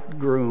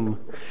bridegroom.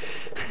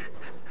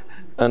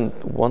 And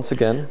once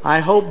again,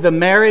 I hope the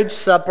marriage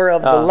supper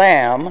of the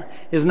Lamb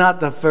is not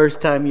the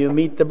first time you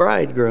meet the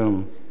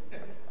bridegroom.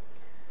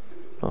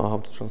 oh, how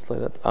to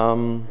translate that?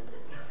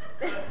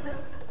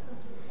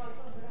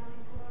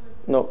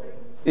 No,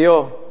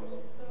 jo.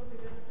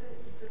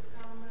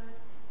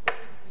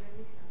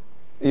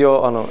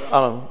 Jo,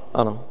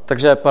 ano.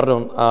 Takže,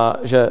 pardon,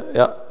 že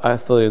I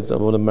thought it's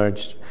about the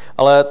marriage.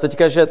 Ale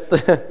teďka,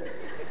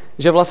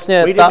 že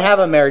vlastně We didn't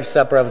have a marriage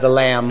supper of the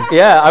Lamb.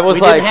 Yeah, I was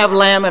We like, didn't have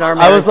lamb at our I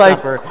marriage was like,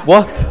 supper.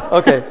 what?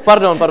 Okay,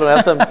 pardon,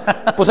 já jsem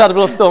pořád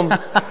byl v tom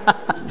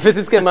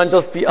fyzickém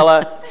manželství,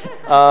 ale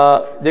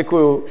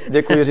děkuju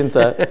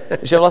Jiřince,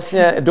 že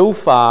vlastně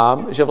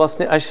doufám, že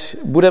vlastně až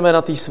budeme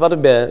na té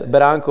svatbě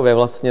beránkově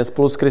vlastně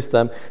spolu s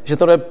Kristem, že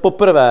to je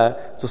poprvé,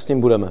 co s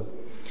ním budeme.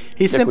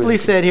 He simply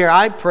said here,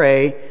 I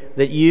pray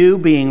that you,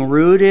 being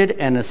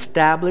rooted and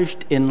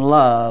established in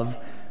love,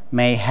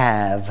 may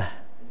have.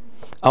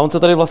 A on se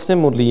tady vlastně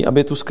modlí,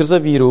 aby tu skrze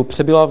víru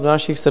přebyla v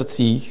našich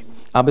srdcích,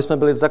 aby jsme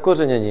byli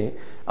zakořeněni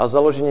a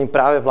založeni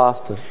právě v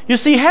lásce. You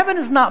see, heaven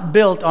is not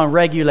built on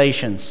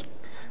regulations.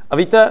 A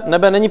víte,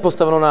 nebe není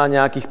postaveno na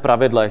nějakých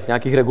pravidlech,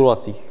 nějakých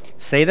regulacích.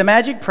 Say the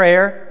magic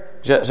prayer.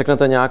 Že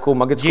řeknete nějakou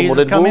magickou Jesus,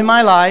 modlitbu come in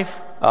my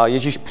life. a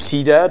Ježíš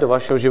přijde do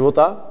vašeho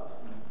života.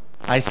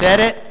 I said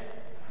it.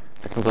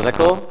 Tak jsem to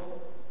řekl.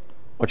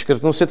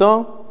 Očkrtnu si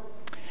to.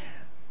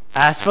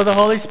 Ask for the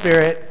Holy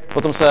Spirit.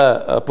 Potom se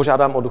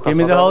požádám o Ducha Give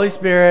me the Svatého. Holy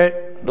Spirit.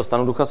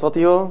 Dostanu Ducha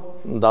Svatého.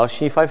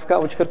 Další 5,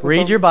 očkrtnu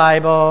Read to. your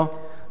Bible.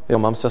 Jo,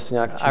 mám si asi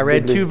nějak číst I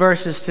read Biblii. 2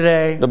 verses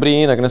today.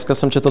 Dobrý, tak dneska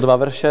jsem četl 2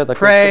 verše, tak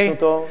Pray. očkrtnu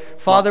to.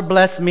 Father,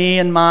 bless me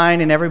and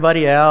mine and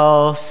everybody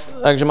else.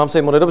 Takže mám se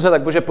jim modlit dobře,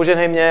 tak Bože,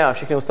 požehnej mě a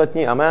všichni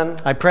ostatní, amen.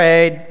 I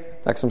prayed.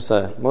 Tak jsem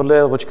se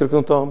modlil,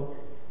 očkrtnu to.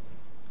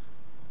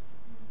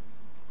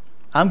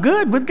 I'm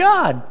good with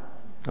God.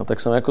 No tak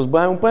jsem jako s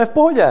Bohem úplně v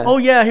pohodě.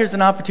 Oh yeah, here's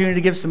an opportunity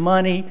to give some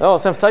money. Jo,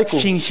 jsem v cajku.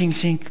 Shing, shing,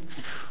 shing.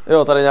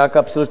 Jo, tady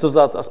nějaká příležitost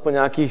dát aspoň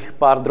nějakých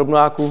pár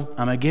drobnáků.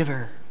 I'm a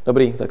giver.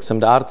 Dobrý, tak jsem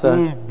dárce.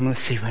 Let's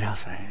see what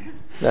else I have.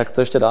 Jak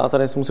co ještě dál,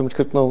 tady si musím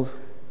očkrtnout.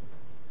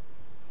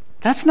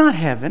 That's not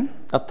heaven.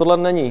 A tohle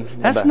není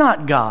nebe. That's not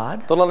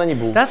God. Tohle není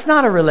Bůh. That's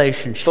not a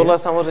relationship. Tohle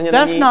samozřejmě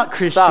That's není not vztah.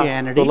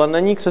 Christianity. Tohle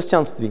není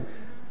křesťanství.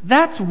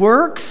 That's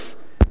works,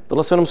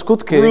 Tohle jsou jenom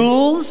skutky,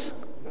 rules,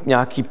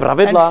 nějaký and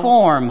pravidla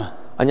form.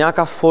 a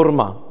nějaká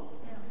forma.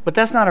 But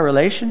that's not a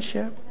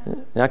relationship.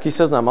 Nějaký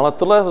seznam, ale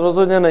tohle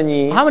rozhodně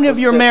není How many of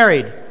you are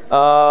married?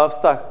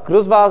 vztah.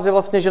 Kdo z vás je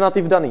vlastně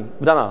ženatý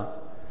vdaná?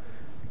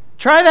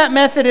 Try that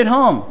method at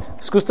home.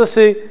 Zkuste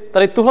si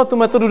tady tuhletu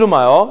metodu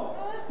doma, jo?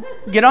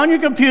 Get on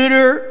your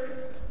computer,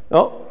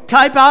 Jo,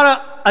 type out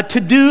a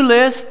to-do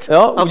list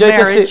jo? of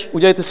marriage.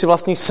 Udělejte si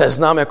vlastní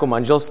seznam jako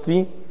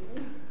manželství.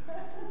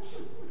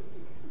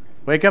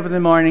 Wake up in the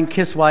morning,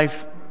 kiss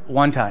wife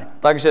one time.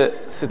 Takže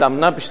si tam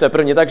napište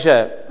první.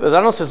 Takže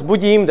ráno se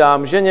zbudím,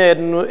 dám ženě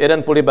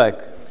jeden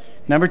polibek.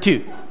 Number 2,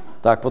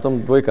 Tak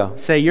potom 2.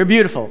 say you're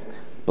beautiful.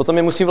 Potom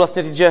mi musí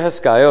vlastně říct, že je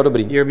hezká. Jo,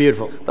 dobrý. You're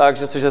beautiful.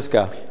 Takže jsi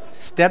hezká.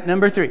 Step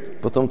number 3,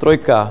 Potom 3.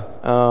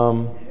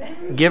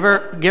 give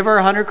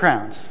her 100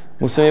 crowns.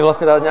 Musím jí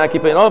vlastně dát nějaký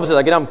peníze. No dobře,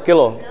 tak jí dám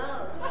kilo.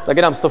 Tak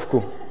jí dám 100.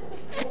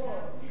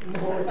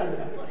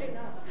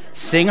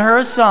 Sing her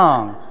a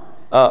song.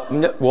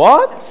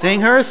 What?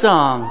 Sing her a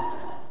song.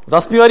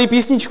 Zaspívaj jí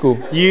písničku.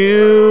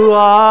 You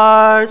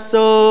are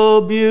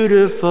so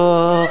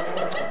beautiful.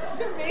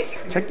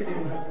 Check it.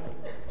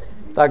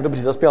 Tak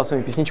dobře, zaspíval jsem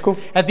jí písničku.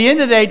 At the end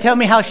of the day, tell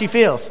me how she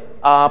feels.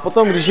 A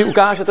potom, když jí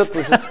ukážete,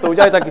 že to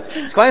udělali, tak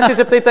schválně si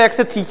zeptejte, jak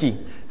se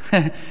cítí.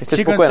 Jste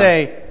She can spokojená.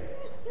 say,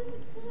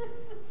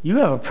 you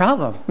have a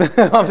problem.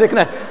 Vám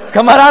řekne,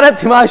 kamaráde,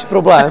 ty máš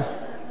problém.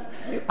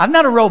 I'm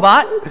not a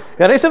robot.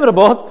 Já nejsem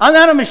robot. I'm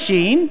not a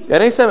machine. Já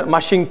nejsem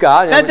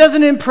mašinka. That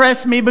doesn't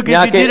impress me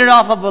because you did it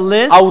off of a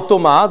list.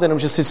 Automat, jenom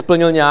že jsi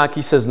splnil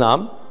nějaký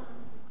seznam.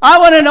 I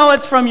want to know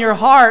it's from your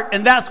heart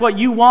and that's what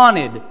you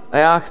wanted. A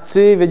já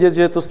chci vědět,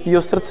 že je to z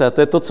tvýho srdce.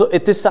 To je to, co i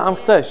ty sám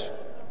chceš.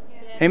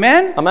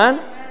 Amen? Amen?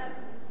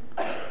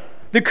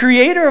 The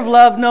creator of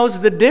love knows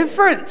the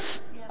difference.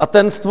 A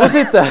ten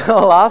stvořitel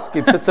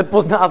lásky přece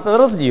pozná ten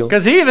rozdíl.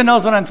 Because he even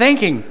knows what I'm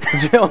thinking.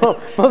 Protože on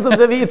moc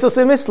dobře ví, co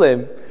si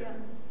myslím.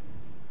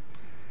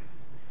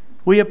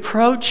 We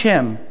approach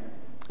him.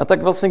 A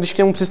tak vlastně, když k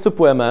němu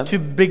přistupujeme, to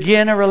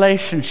begin a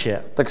relationship.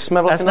 Tak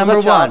jsme vlastně na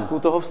začátku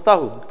toho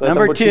vztahu. To je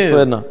ten bod číslo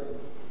 1.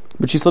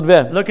 Bod číslo 2.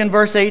 Look in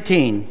verse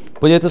 18.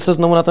 Podívejte se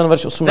znovu na ten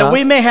verš 18. That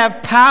we may have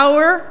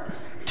power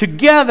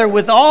together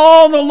with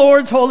all the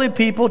Lord's holy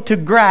people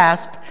to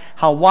grasp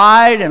how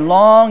wide and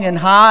long and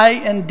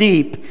high and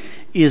deep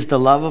is the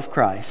love of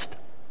Christ.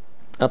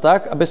 A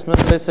tak, aby jsme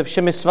byli se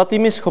všemi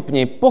svatými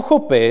schopni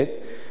pochopit,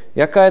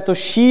 jaká je to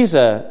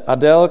šíře a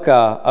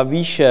délka a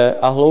výše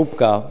a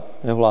hloubka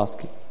jeho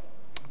lásky.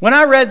 When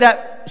I read that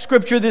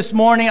scripture this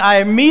morning,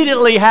 I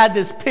immediately had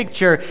this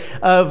picture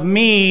of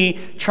me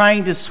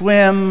trying to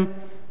swim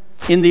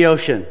in the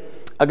ocean.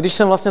 A když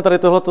jsem vlastně tady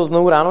tohleto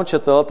znovu ráno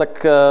četl,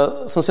 tak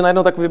jsem si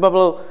najednou tak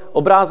vybavil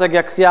obrázek,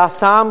 jak já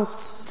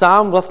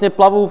sám vlastně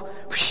plavu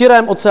v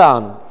širém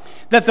oceánu.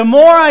 That the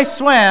more I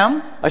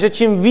swam, a že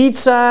čím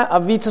více a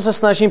více se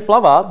snažím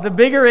plavat, the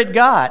bigger it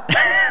got.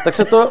 tak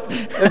se to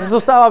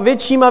stává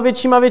větším a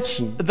větším a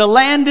větším. The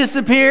land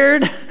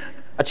disappeared.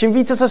 A čím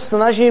více se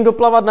snažím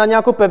doplavat na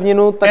nějakou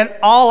pevninu, tak, and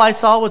all I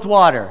saw was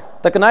water.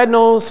 Tak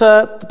najednou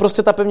se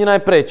prostě ta pevnina je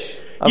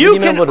pryč. A you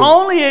can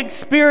only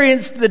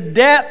experience the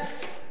depth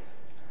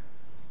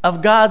of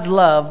God's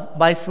love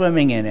by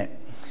swimming in it.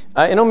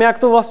 A jenom jak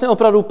to vlastně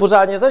opravdu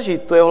pořádně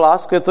zažít, tu jeho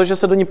lásku, je to, že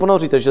se do ní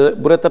ponoříte, že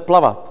budete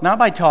plavat. Not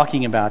by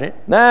talking about it.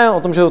 Ne,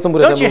 o tom, že o tom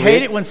budete mluvit. Don't you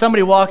hate it when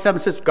somebody walks up and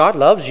says, God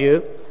loves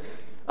you?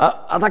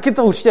 A taky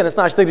to určitě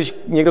nesnášíte, když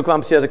někdo k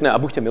vám přijde a řekne, a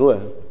Bůh tě miluje.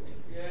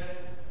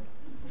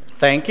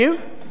 Thank you.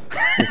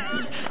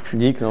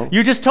 Dík, no.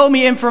 You just told me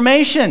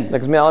information.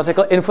 Tak jsi mi ale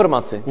řekl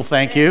informaci. Well,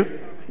 thank you.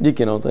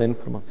 Díky, no, to je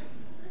informace.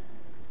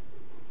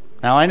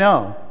 Now I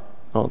know.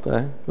 No, to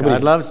je dobrý.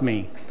 God loves me.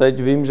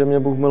 Teď vím, že mě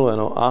Bůh miluje,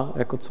 no a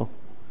jako co?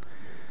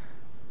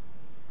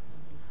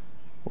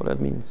 What that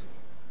means.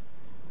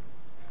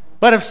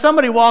 But if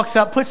somebody walks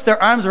up, puts their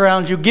arms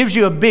around you, gives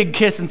you a big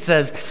kiss and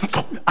says,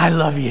 I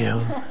love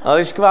you. Ale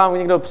když k vám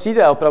někdo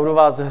přijde a opravdu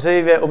vás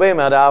hřejivě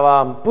obejme a dá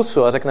vám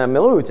pusu a řekne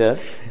miluju tě,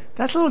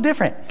 that's a little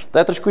different. To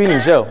je trošku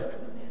jiný, že jo?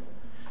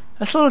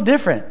 That's a little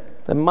different.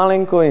 To je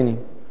malinko jiný.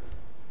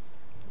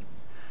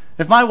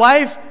 If my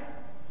wife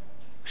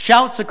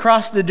shouts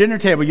across the dinner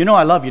table, you know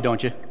I love you,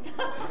 don't you?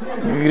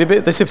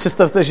 Teď si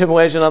představte, že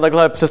moje žena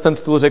takhle přes ten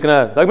stůl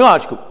řekne, tak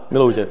miláčku,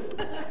 miluju tě.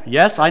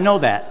 Yes, I know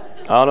that.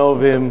 Ano,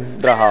 vím,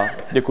 drahá,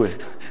 děkuji.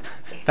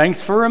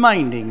 Thanks for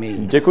reminding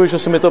me. Děkuji, že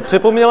jsi mi to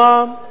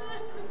připomněla.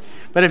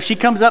 But if she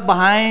comes up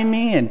behind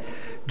me and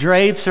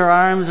drapes her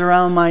arms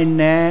around my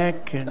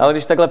neck and ale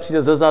když takhle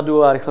přijde ze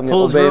zadu a rychle mě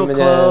obejme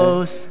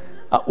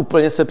a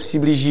úplně se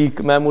přiblíží k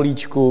mému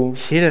líčku,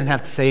 she doesn't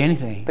have to say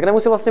anything. Tak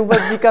nemusí vlastně vůbec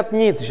říkat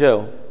nic, že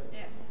jo?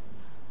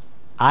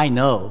 I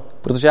know.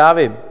 Protože já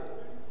vím.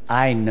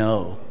 I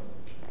know.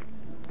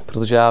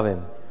 Protože já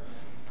vím.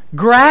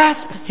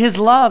 Grasp his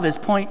love is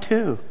point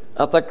 2.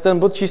 A tak ten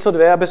bod číslo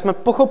 2, aby jsme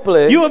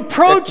pochopili, you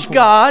approach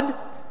God,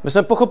 my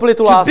jsme pochopili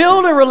tu to lásku,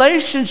 build a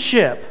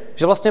relationship.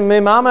 Že vlastně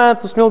my máme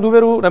tu smělou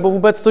důvěru, nebo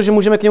vůbec to, že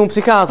můžeme k němu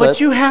přicházet.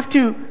 But you have to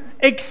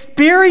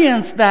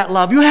experience that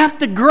love. You have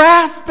to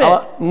grasp it. Ale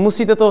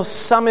musíte to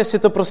sami si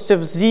to prostě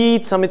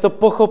vzít, sami to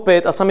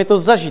pochopit a sami to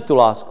zažít, tu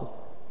lásku.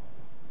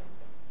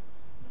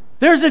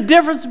 There's a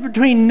difference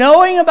between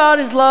knowing about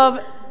his love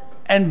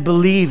and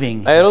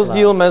believing. A je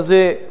rozdíl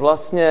mezi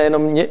vlastně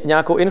jenom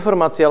nějakou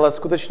informací, ale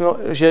skutečno,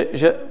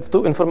 že v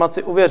tu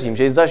informaci uvěřím,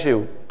 že ji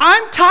zažiju.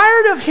 I'm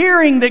tired of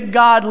hearing that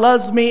God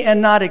loves me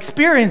and not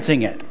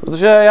experiencing it.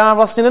 Protože já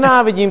vlastně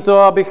nenávidím to,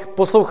 abych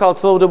poslouchal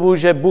celou dobu,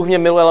 že Bůh mě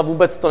miluje, ale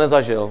vůbec to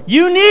nezažil.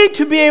 You need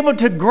to be able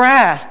to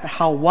grasp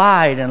how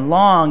wide and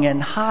long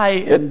and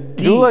high and deep.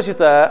 Je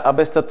důležité,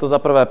 abyste to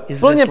zaprvé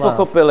plně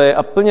pochopili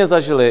a plně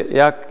zažili,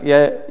 jak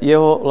je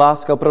jeho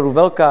láska opravdu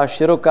velká,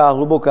 široká,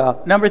 hluboká.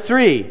 Number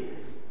 3.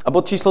 A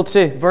bod číslo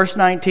 3. Verse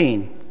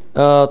 19.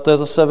 To je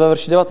zase ve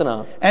verši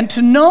 19. And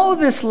to know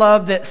this love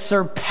that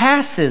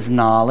surpasses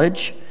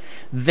knowledge,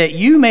 that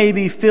you may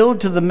be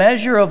filled to the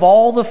measure of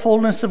all the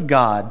fullness of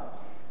God.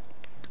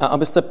 A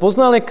abyste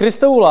poznali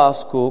Kristovu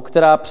lásku,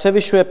 která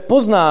převyšuje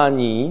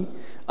poznání,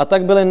 a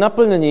tak byli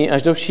naplněni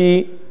až do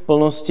vší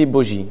plnosti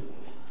Boží.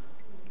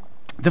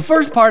 The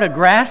first part of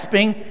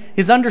grasping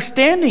is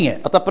understanding it.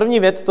 A ta první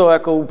věc, to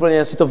jako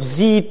úplně si to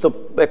vzít, to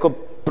jako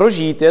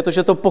prožít, je to,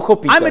 že to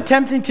pochopíte. I'm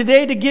attempting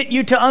today to get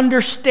you to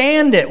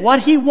understand it, what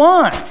he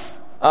wants.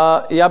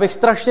 A já bych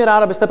strašně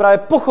rád, abyste právě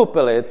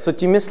pochopili, co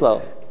tím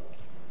myslel.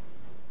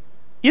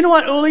 You know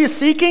what Uli is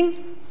seeking?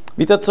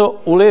 Víte, co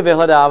Uli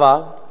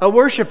vyhledává? A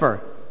worshipper.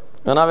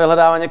 Ona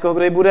vyhledává někoho,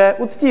 kdo ji bude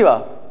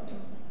uctívat.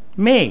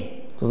 Me.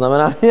 To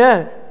znamená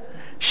mě.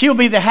 She'll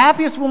be the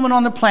happiest woman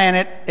on the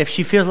planet if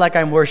she feels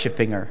like I'm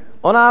worshiping her.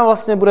 Ona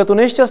vlastně bude tu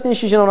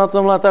nejšťastnější ženou na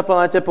tomhle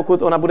planetě,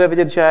 pokud ona bude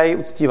vidět, že já ji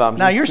uctívám.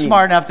 Now you're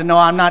smart enough to know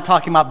I'm not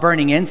talking about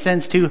burning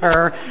incense to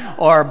her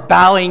or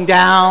bowing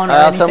down or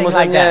anything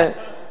like that.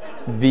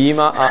 Vím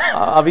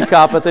a vy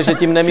chápete, že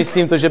tím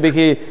nemyslím to, že bych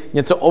jí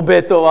něco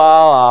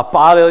obětoval a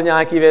pálil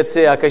nějaký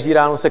věci a každý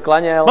ráno se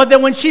klaněl. But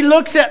then when she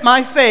looks at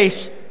my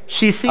face,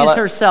 she sees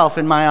herself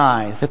in my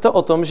eyes. Je to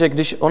o tom, že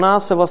když ona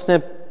se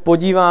vlastně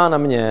podívá na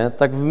mě,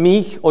 tak v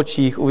mých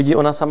očích uvidí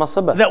ona sama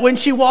sebe. That when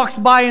she walks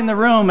by in the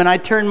room and I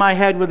turn my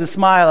head with a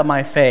smile on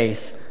my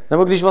face.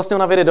 Nebo když vlastně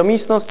ona vyjde do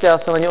místnosti, já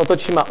se na ní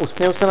otočím a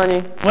usměju se na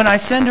ní. When I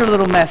send her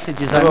little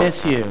messages, I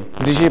miss you.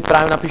 Když jí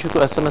právě napíšu tu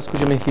SMS-ku,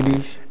 že mi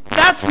chybíš.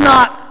 That's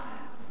not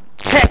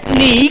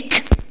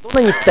technique. To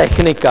není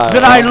technika.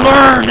 That I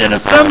learned in a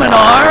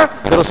seminar.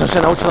 Kterou jsem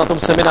se naučil na tom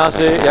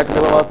semináři, jak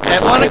milovat. At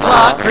 1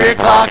 o'clock, 3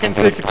 o'clock and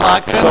 6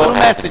 o'clock, send little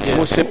messages.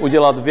 Musím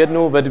udělat v 1,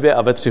 ve 2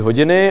 a ve 3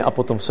 hodiny a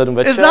potom v 7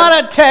 večer. It's not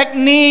a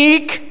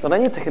technique. To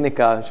není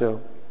technika, že jo?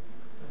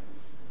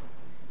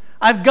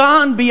 I've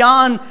gone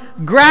beyond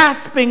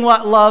grasping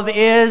what love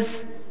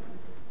is,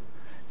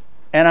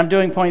 and I'm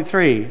doing point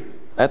 3.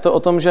 A je to o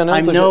tom, že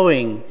ne to,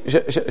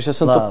 že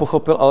jsem love. to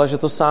pochopil, ale že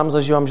to sám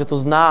zažívám, že to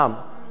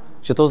znám.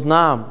 Že to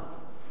znám.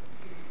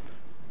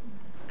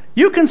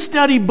 You can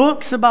study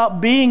books about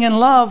being in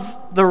love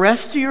the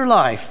rest of your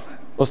life.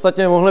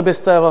 Ostatně mohli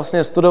byste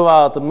vlastně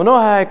studovat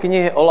mnohé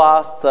knihy o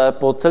lásce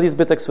po celý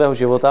zbytek svého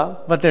života.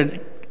 But there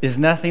is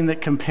nothing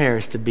that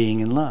compares to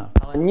being in love.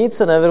 Ale nic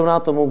se nevyrovná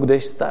tomu,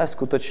 když jste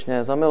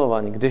skutečně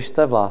zamilovaní, když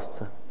jste v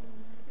lásce,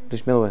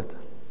 když milujete.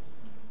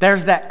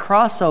 There's that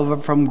crossover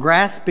from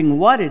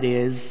grasping what it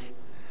is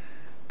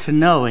to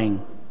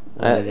knowing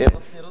what it Je is.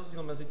 vlastně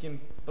rozdíl mezi tím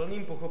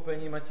plným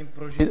pochopením a tím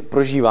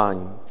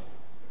prožíváním.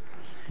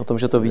 O tom,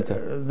 že to víte.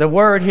 The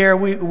word here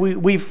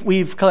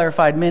we've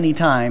clarified many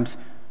times.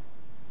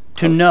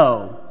 To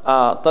know.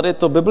 A tady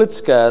to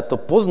biblické, to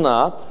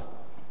poznat,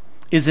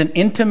 is an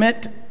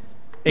intimate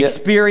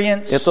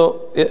experience.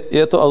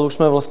 Je to, ale už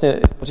jsme vlastně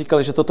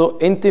říkali, že toto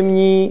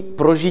intimní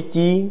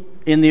prožití.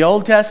 In the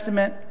Old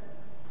Testament,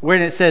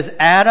 when it says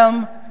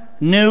Adam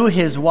knew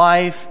his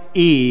wife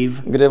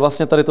Eve, kde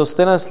vlastně tady to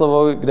stejné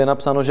slovo, kde je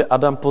napsáno, že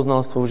Adam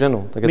poznal svou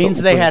ženu. Tak je means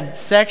to they had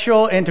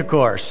sexual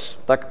intercourse.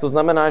 Tak to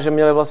znamená, že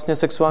měli vlastně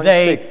sexuální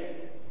they styk.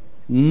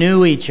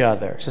 Knew each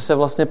other. Že se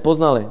vlastně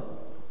poznali.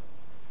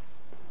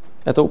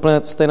 Je to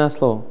úplně stejné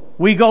slovo.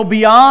 We go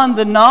beyond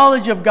the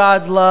knowledge of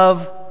God's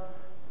love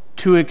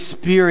to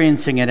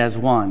experiencing it as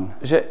one.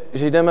 Že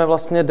jdeme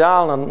vlastně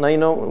dál na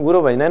jinou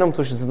úroveň. Nejenom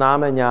to, že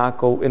známe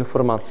nějakou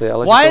informaci,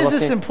 ale Why že to is this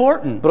vlastně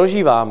important?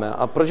 prožíváme.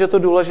 A proč je to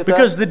důležité?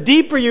 Because the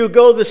deeper you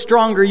go, the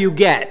stronger you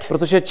get.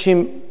 Protože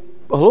čím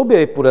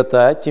hlouběji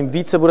půjdete, tím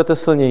více budete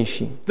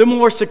silnější. The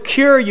more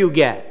secure you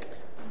get.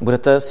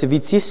 Budete si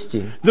víc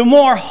jistí. The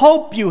more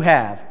hope you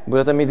have.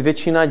 Budete mít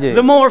větší naději.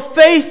 The more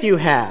faith you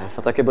have.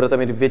 A také budete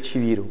mít větší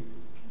víru.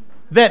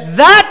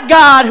 That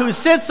God who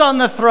sits on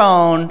the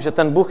throne, že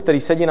ten Bůh, který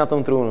sedí na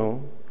tom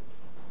trůnu,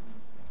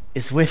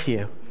 is with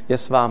you. Je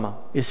s váma.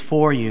 Is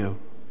for you.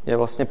 Je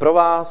vlastně pro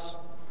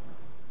vás.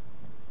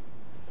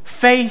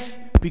 Faith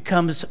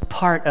becomes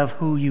part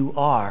of who you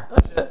are.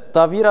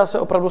 Ta víra se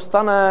opravdu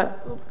stane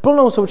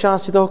plnou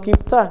součástí toho, kým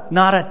jste.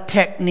 Not a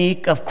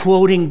technique of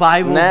quoting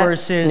Bible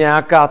verses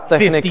nějaká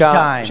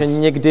technika, že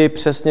někdy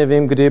přesně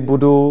vím, kdy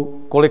budu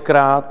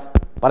kolikrát,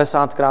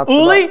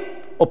 50krát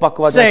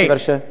opakovat nějaké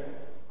verše.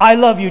 I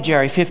love you,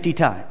 Jerry, 50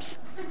 times.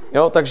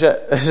 Jo, takže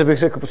že bych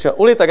řekl,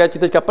 Uli, tak já ti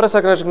teďka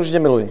 50krát řeknu, že tě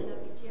miluji.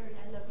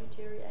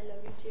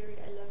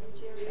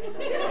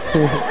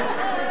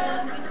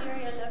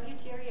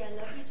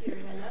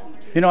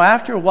 You know,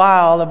 after a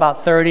while, about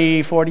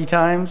 30, 40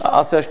 times, a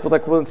asi až po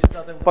takovém 30.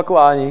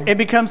 opakování, it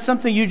becomes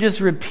something you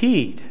just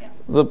repeat.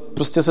 To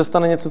prostě se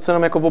stane něco, co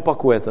jenom jako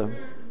opakujete.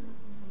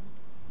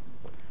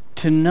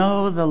 To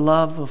know the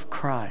love of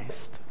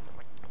Christ.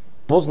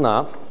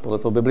 Poznat, podle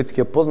toho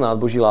biblického poznat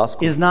Boží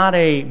lásku. Is not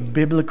a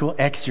biblical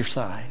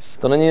exercise.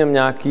 To není jen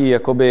nějaký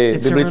jakoby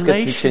biblické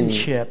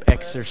cvičení.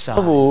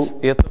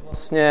 Je to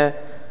vlastně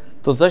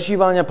to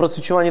zažívání a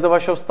procvičování toho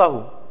vašeho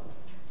vztahu.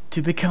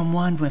 To become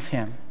one with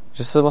him.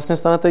 Že se vlastně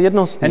stanete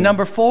jednou s ním. And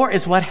number 4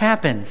 is what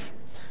happens.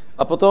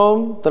 A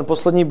potom ten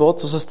poslední bod,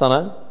 co se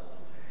stane?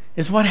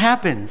 Is what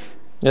happens.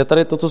 Je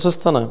tady to, co se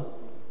stane.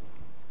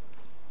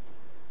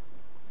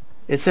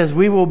 It says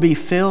we will be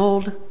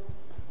filled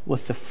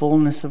with the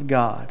fullness of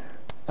God.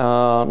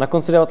 Na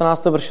konci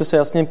 19. verše se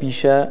jasně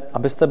píše,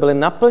 abyste byli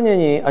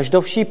naplněni až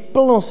do vší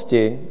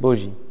plnosti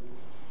Boží.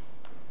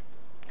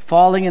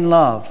 Falling in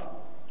love.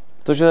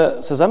 To, že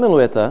se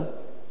zamilujete.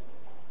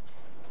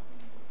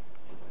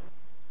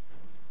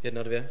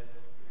 1, 2.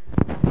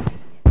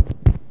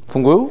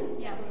 Fungují?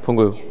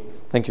 Fungují.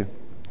 Thank you.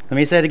 Let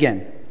me say it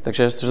again.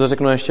 Takže to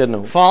řeknu ještě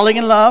jednou. Falling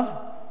in love.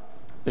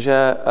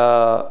 Že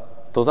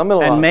to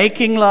zamilovat. And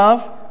making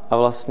love. A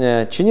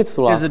vlastně činit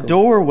tu lásku. Is a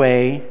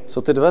doorway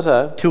jsou ty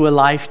dveře to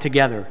a life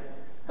together.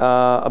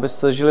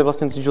 abyste žili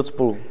vlastně ten život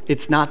spolu.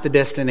 It's not the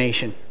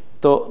destination.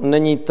 To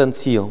není ten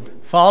cíl.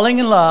 Falling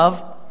in love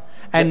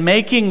and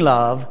making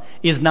love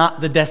is not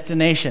the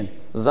destination.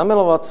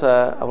 Zamilovat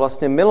se a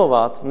vlastně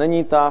milovat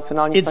není ta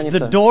finální It's stanice.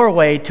 the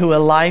doorway to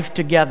a life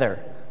together.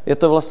 Je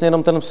to vlastně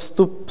jenom ten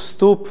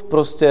vstup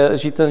prostě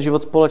žít ten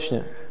život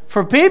společně.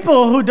 For people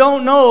who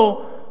don't know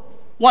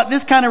what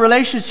this kind of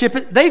relationship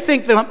is, they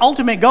think the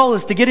ultimate goal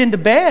is to get into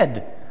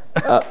bed.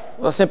 A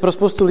vlastně pro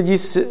spoustu lidí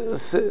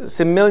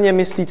si mylně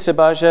myslí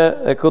třeba, že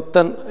jako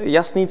ten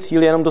jasný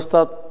cíl je jenom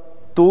dostat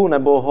tu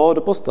nebo ho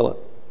do postele.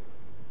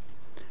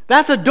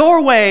 That's a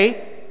doorway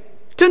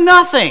to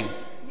nothing.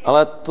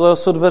 Ale to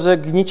jsou dveře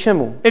k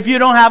ničemu. If you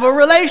don't have a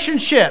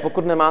relationship,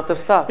 Pokud nemáte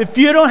vztah, if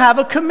you don't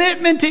have a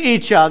commitment to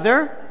each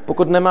other,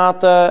 pokud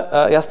nemáte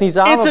jasný it's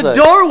a závazek,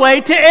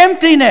 doorway to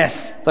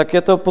emptiness. tak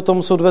je to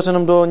potom jsou dveře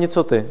jenom do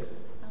nicoty.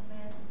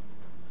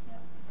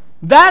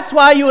 That's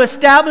why you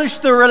establish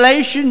the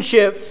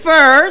relationship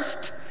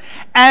first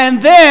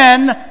and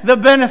then the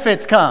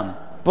benefits come.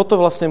 Proto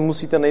vlastně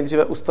musíte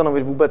nejdříve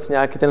ustanovit vůbec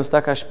nějaký ten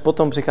vztah, až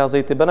potom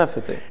přicházejí ty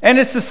benefity. And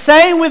it's the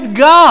same with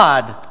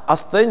God. A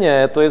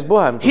stejně to je s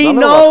Bohem. To He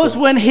zamilovat knows se.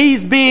 when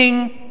he's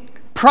being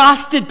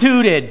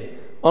prostituted.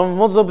 On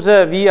moc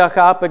dobře ví a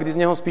chápe, když z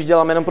něho spíš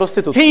děláme jenom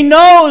prostitutku. He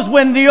knows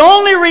when the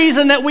only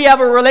reason that we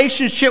have a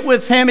relationship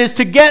with him is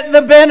to get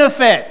the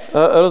benefits.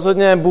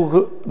 Rozhodně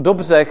Bůh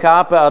dobře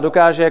chápe a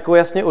dokáže jako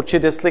jasně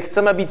určit, jestli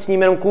chceme být s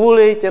ním jenom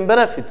kvůli těm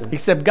benefitům.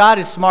 Except God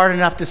is smart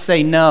enough to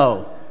say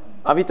no.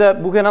 A víte,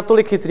 Bůh je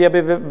natolik chytrý,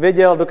 aby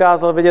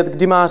dokázal vědět,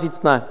 kdy má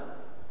říct ne.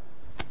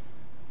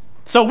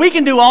 So we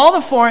can do all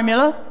the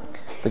formula,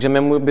 Takže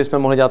my bychom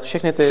mohli dělat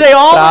všechny ty say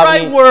all the správné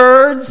right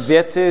words,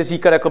 věci,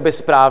 říkat jakoby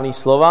správný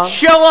slova,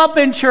 show up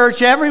in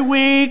church every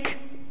week,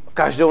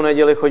 každou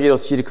neděli chodit do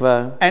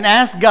církve and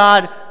ask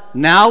God,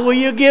 now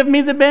will you give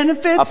me the a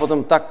benefits?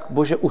 potom tak,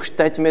 Bože, už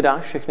teď mi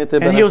dáš všechny ty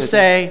And he'll benefity.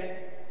 say,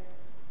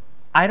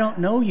 I don't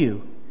know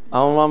you.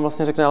 A on vám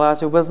vlastně řekne, ale já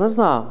tě vůbec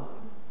neznám.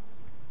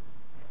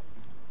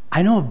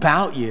 I know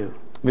about you,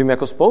 Vím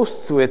jako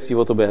spoustu věcí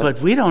o tobě, but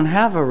we don't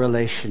have a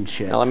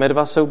relationship. ale my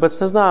dva se vůbec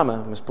neznáme.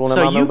 My spolu So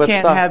nemáme you vůbec can't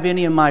vztah. have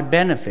any of my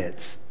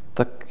benefits.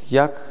 Tak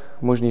jak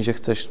možný, že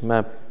chceš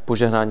mé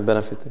požehnání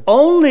benefity?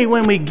 Only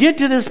when we get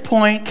to this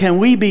point can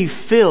we be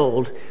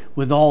filled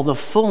with all the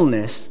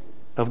fullness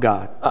of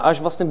God. A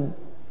až vlastně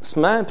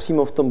jsme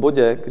přímo v tom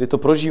bodě, kdy to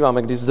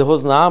prožíváme, když ho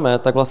známe,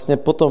 tak vlastně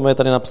potom je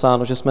tady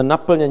napsáno, že jsme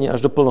naplněni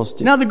až do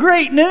plnosti. Now the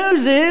great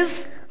news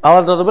is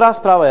Ale ta dobrá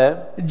zpráva je,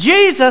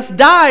 Jesus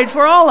died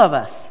for all of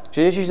us.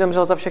 že Ježíš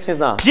zemřel za všechny z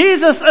nás.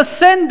 Jesus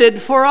ascended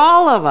for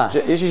all of us.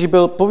 Že Ježíš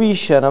byl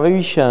povýšen a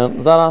vyvýšen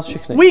za nás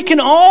všechny. We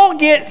can all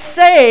get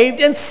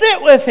saved and sit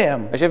with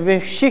him. A že my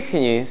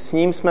všichni s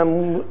ním jsme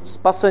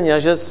spaseni a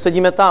že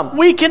sedíme tam.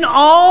 We can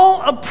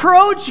all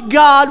approach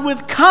God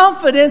with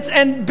confidence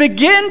and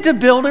begin to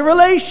build a A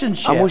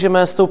relationship.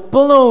 můžeme s tou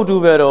plnou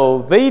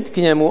důvěrou vejít k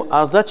němu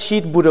a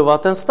začít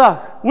budovat ten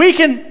vztah. We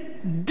can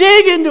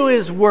dig into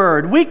his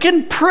word. We can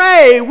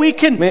pray. We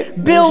can My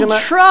build můžeme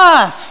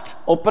trust.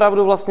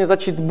 Opravdu vlastně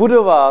začít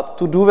budovat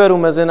tu důvěru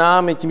mezi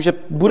námi tím, že We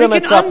budeme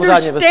can třeba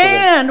pořádně ve slově.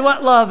 understand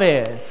what love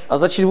is. A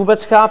začít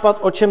vůbec chápat,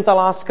 o čem ta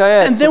láska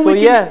je, And co then to we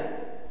can je.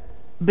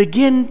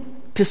 begin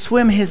to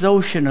swim his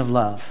ocean of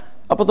love.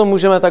 A potom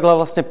můžeme takhle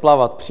vlastně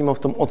plavat přímo v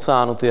tom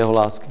oceánu ty jeho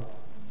lásky.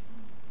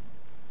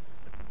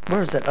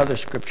 Where's that other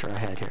scripture I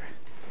had here?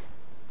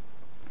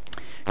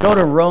 Go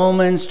to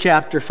Romans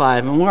chapter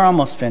 5, and we're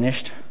almost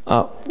finished.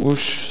 A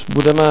už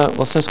budeme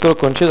vlastně skoro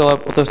končit, ale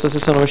otevřte si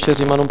se mnou ještě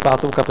Římanům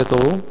 5.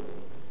 kapitolu.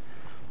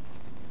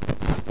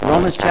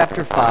 Romans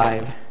chapter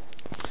 5.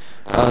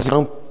 A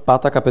Římanům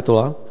 5.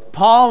 kapitola.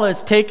 Paul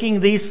is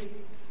taking these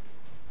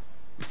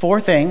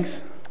four things.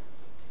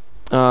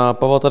 A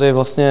Pavel tady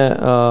vlastně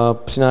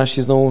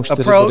přináší znovu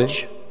 4 body.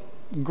 Approach,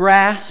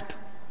 grasp,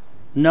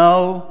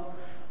 know,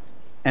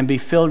 and be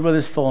filled with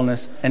his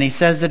fullness. And he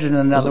says it in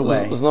another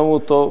way.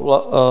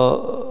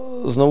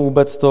 Znovu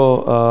vůbec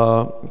to,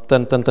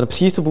 ten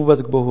přístup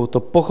vůbec k Bohu, to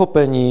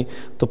pochopení,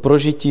 to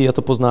prožití a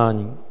to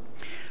poznání.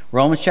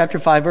 Romans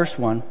chapter 5,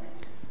 verse 1.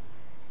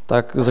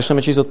 Tak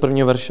začneme číst od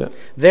 1. verše.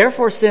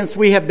 Therefore, since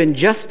we have been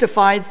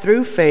justified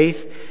through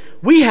faith,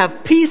 we have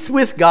peace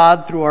with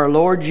God through our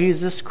Lord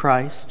Jesus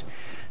Christ,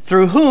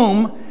 through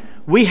whom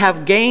we have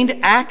gained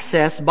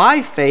access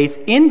by faith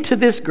into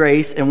this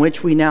grace in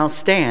which we now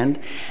stand,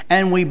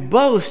 and we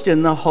boast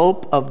in the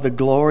hope of the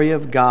glory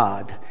of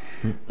God.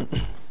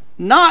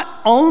 Not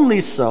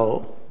only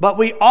so, but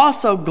we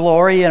also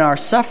glory in our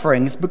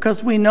sufferings,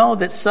 because we know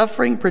that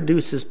suffering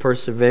produces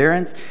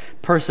perseverance,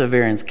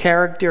 perseverance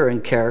character,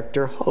 and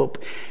character hope.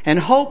 And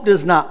hope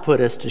does not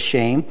put us to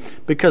shame,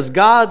 because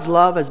God's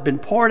love has been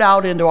poured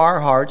out into our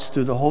hearts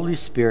through the Holy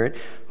Spirit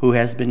who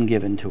has been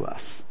given to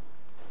us.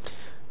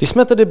 Když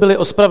jsme tedy byli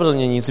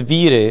ospravedlněni z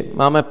víry,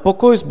 máme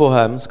pokoj s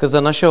Bohem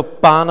skrze našeho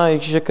Pána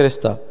Ježíše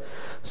Krista.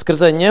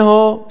 Skrze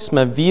něho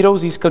jsme vírou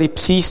získali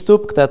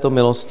přístup k této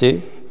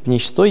milosti, v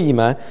níž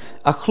stojíme,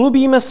 a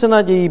chlubíme se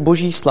nadějí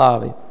Boží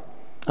slávy.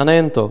 A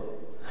nejen to.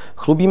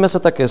 Chlubíme se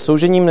také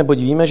soužením, neboť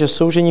víme, že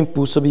soužením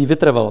působí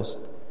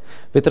vytrvalost.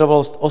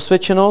 Vytrvalost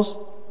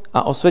osvědčenost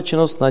a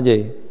osvědčenost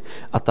naději.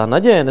 A ta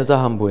naděje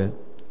nezahambuje,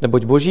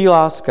 neboť boží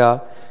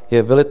láska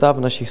je vylita v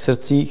našich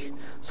srdcích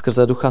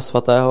skrze Ducha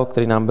Svatého,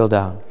 který nám byl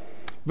dán.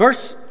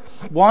 Verse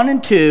 1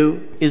 and 2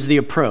 is the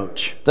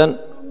approach. Ten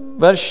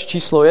verš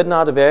číslo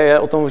 1 a 2 je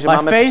o tom, že By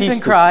máme faith in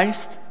přístup.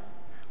 Christ,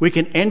 we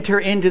can enter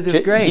into this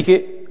Že grace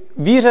díky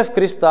víře v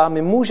Krista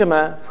my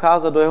můžeme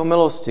vcházet do jeho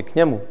milosti, k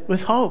němu.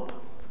 with hope.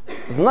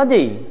 S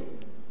nadějí,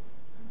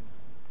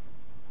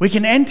 We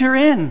can enter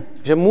in.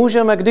 že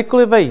můžeme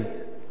kdykoliv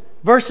vejít.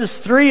 Verses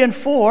 3 and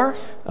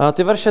 4 A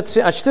ty verše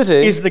 3 a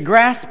 4 is the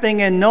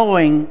grasping and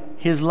knowing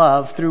his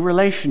love through je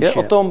relationship.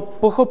 o tom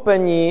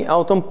pochopení a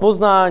o tom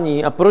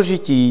poznání a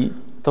prožití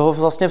toho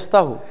vlastně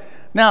vztahu.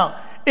 Now,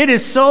 it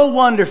is so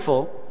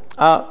wonderful.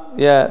 A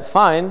je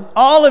fajn,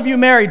 All of you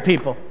married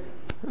people,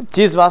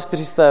 ti z vás,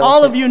 kteří jste all of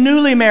vlastně you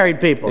newly married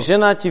people,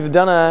 ženatí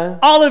vdané,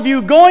 all of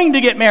you going to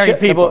get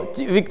married nebo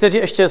people. vy, kteří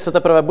ještě se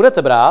teprve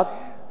budete brát,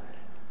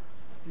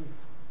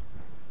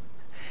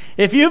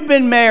 If you've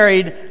been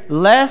married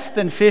less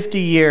than 50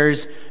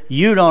 years,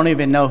 you don't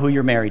even know who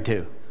you're married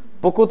to.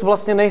 pokud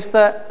vlastně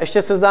nejste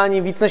ještě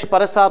sezdání víc než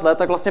 50 let,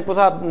 tak vlastně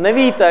pořád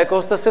nevíte,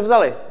 koho jste si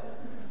vzali.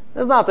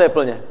 Neznáte je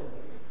plně.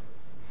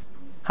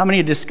 How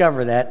many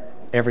discover that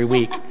every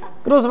week?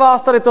 Kdo z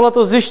vás tady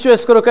tohleto zjišťuje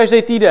skoro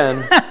každý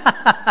týden?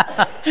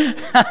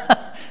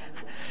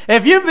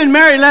 If you've been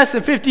married less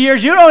than 50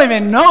 years, you don't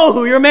even know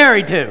who you're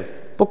married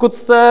to. Pokud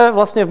jste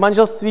vlastně v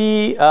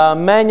manželství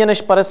méně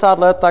než 50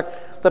 let, tak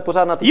jste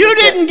pořád na té You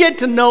didn't get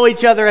to know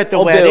each other at the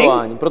wedding.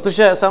 objevování.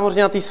 Protože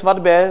samozřejmě na té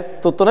svatbě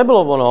to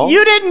nebylo ono. You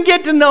didn't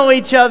get to know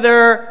each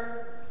other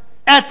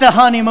at the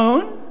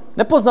honeymoon.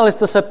 Nepoznali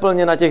jste se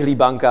plně na těch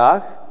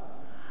líbankách.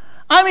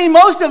 I mean,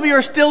 most of you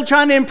are still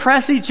trying to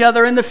impress each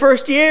other in the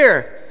first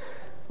year.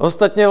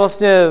 Ostatně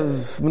vlastně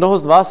mnoho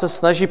z vás se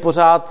snaží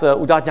pořád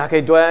udělat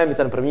nějaký dojem i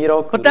ten první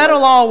rok. But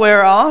that'll all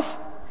wear off.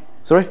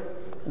 Sorry?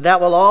 That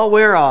will all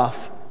wear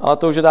off. Ale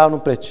to už je dávno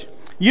pryč.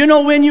 You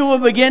know when you will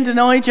begin to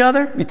know each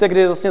other? Víte,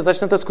 kdy vlastně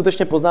začnete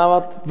skutečně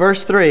poznávat?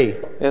 Verse 3.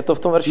 Je to v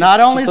tom verši Not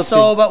only číslo 3.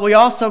 so, but we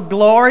also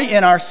glory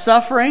in our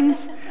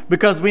sufferings,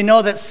 because we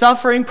know that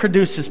suffering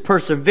produces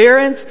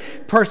perseverance,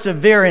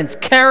 perseverance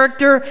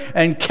character,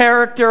 and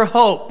character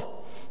hope.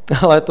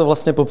 Ale je to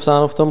vlastně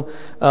popsáno v tom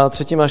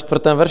 3. a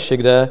 4. verši,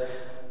 kde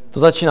to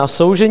začíná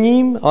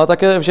soužením, ale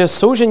také, že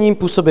soužením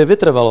působí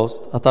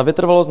vytrvalost a ta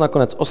vytrvalost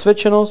nakonec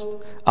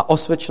osvědčenost a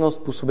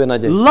osvědčenost působí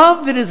naději. Love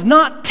that is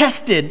not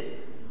tested,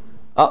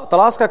 A ta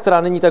láska,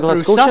 která není takhle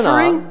Through zkoušená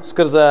suffering,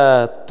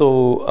 skrze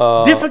tu,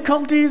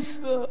 difficulties,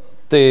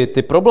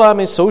 ty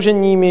problémy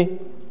souženími,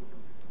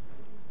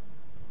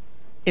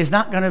 is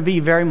not going to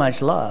be very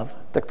much love.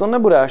 tak to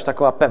nebude až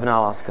taková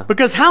pevná láska.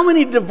 Because how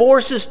many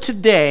divorces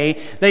today,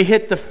 they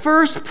hit the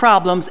first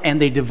problems and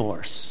they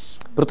divorce.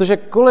 Protože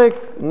kolik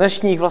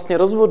dnešních vlastně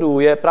rozvodů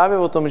je právě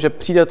o tom, že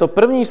přijde to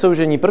první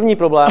soužení, první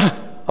problém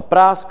a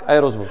prásk a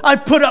je rozvod.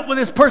 I've put up with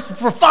this person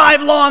for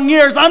 5 long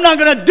years. I'm not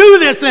going to do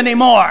this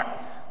anymore.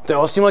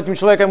 Tyjo, s tímhletím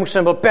člověkem už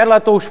jsem byl 5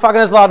 let, to už fakt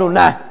nezvládnu.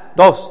 Ne,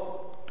 dost.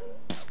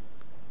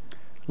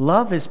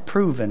 Love is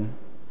proven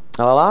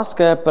Ale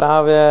láska je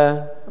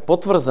právě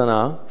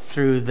potvrzená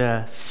through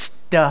the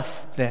stuff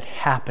that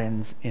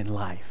happens in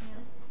life.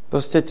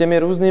 prostě těmi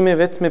různými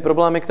věcmi,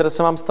 problémy, které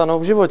se vám stanou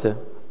v životě.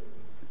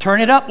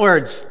 Turn it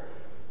upwards.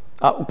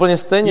 A úplně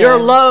stejně.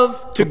 Your love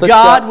to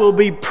teďka- God will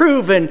be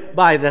proven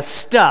by the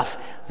stuff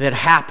that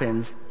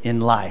happens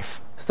in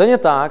life. Stejně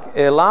tak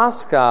i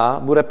láska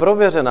bude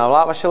prověřena,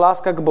 vaše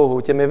láska k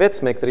Bohu těmi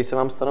věcmi, které se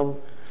vám stanou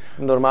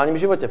v normálním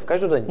životě, v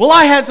každodenní. Well,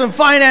 I had some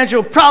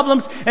financial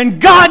problems and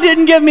God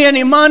didn't give me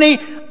any money.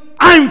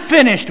 I'm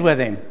finished with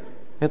him.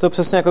 Je to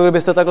přesně jako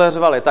kdybyste takhle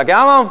řvali. Tak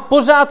já mám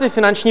pořád ty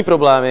finanční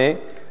problémy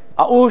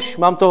a už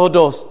mám toho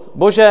dost.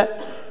 Bože,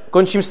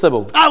 končím s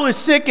tebou. I was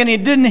sick and he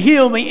didn't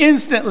heal me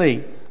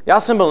instantly. Já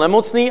jsem byl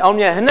nemocný a on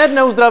mě hned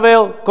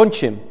neuzdravil,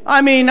 končím.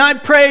 I mean, I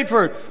prayed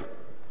for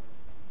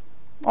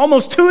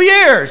almost 2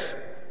 years.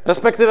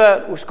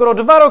 Respektive už skoro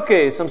 2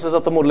 roky jsem se za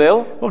to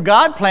modlil. Well,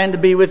 God planned to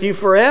be with you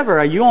forever.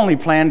 You only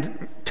planned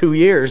 2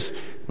 years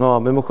No a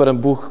mimochodem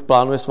Bůh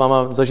plánuje s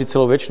váma zažít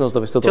celou věčnost,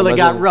 abyste to till it got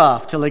omezili.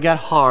 rough, till it got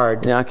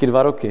hard. Nějaký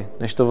 2 roky,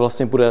 než to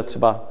vlastně bude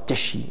třeba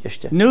těžší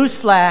ještě.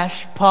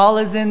 Newsflash, Paul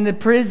is in the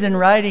prison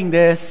writing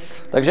this.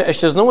 Takže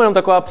ještě znovu jenom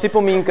taková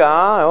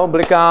připomínka, jo,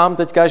 blikám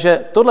teďka, že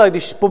tohle,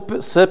 když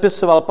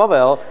sepisoval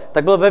Pavel,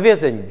 tak byl ve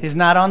vězení. He's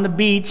not on the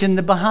beach in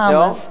the Jo?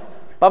 Bahamas,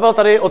 Pavel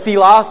tady o té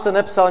lásce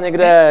nepsal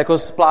někde jako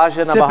z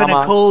pláže na sipping a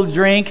Bahamách. cold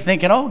drink,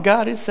 thinking, oh,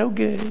 God is so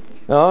good.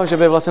 Jo, že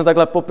by vlastně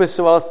takhle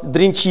popisoval s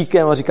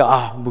drinčíkem a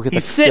říkal, Bůh je tak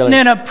He's sitting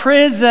skvělý. in a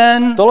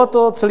prison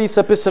Tohleto celý for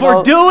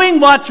sepisoval,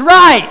 doing what's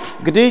right,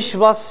 když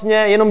vlastně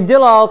jenom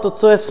dělal to,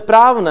 co je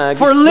správné, když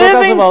for living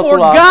prokazoval tu for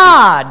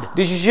lásku, God.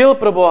 když žil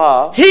pro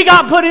Boha, He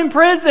got put in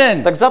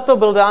prison. tak za to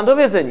byl dán do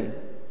vězení.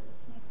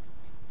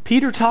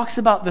 Peter talks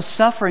about the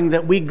suffering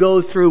that we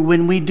go through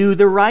when we do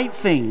the right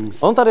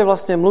things. On tady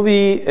vlastně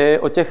mluví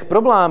o těch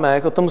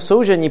problémech, o tom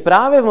soužení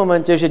právě v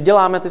momentě, že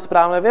děláme ty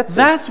správné věci.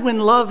 That's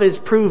when love is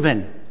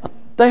proven. A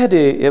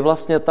tehdy je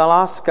vlastně ta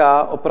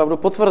láska opravdu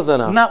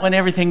potvrzena. Not when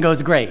everything goes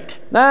great.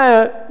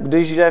 Ne,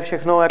 když jde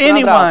všechno jako na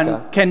Anyone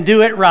drátka. can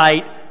do it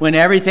right when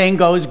everything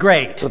goes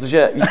great.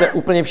 Protože víte,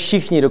 úplně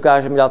všichni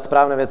dokážeme dělat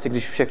správné věci,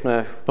 když všechno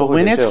je v But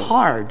pohodě, when že it's jo?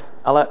 hard,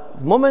 Ale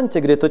v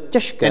momentě, kdy je to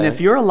těžké, and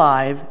if you're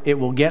alive, it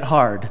will get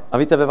hard. a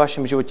víte, ve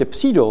vašem životě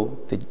přijdou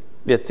ty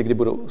věci, kdy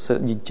budou se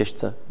dít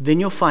těžce, Then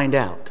you'll find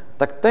out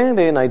tak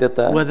tehdy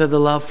najdete whether the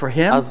love for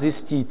him a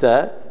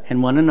zjistíte,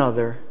 and one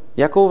another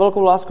jakou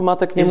velkou lásku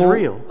máte k němu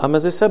real. a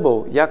mezi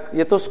sebou. Jak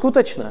je to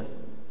skutečné.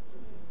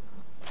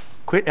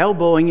 Quit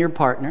elbowing your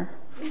partner.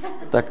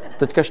 Tak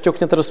teďka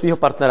šťokněte do svého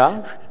partnera,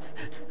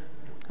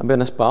 aby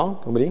nespal.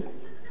 Dobrý.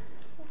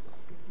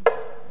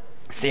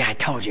 See, I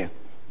told you.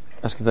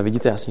 A říkáte,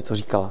 vidíte, já jsem ti to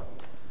říkala.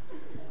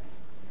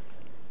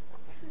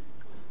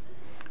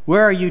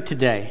 Where are you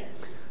today?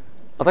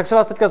 A tak se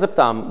vás teďka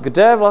zeptám,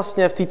 kde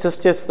vlastně v té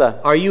cestě jste?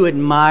 Are you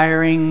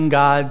admiring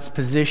God's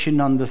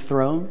position on the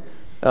throne?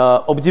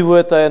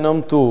 Obdivujete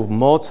jenom tu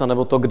moc,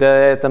 anebo to, kde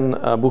je ten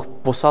Bůh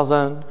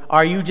posazen?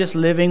 Are you just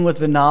living with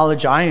the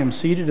knowledge I am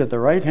seated at the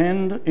right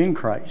hand in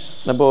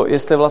Christ? Nebo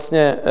jestli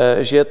vlastně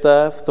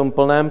žijete v tom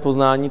plném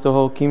poznání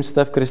toho, kým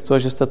jste v Kristu a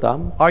že jste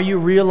tam? Are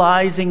you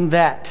realizing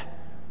that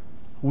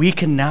we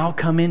can now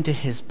come into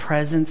his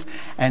presence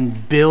and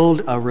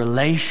build a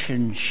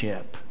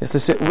relationship? Jestli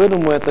si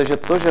uvědomujete, že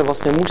to, že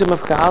vlastně můžeme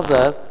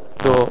vcházet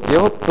do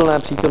jeho plné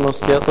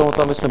přítomnosti a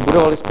tomu, aby jsme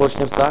budovali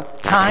společně vztah.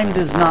 Time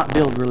does not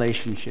build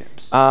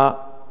relationships.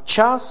 A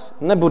čas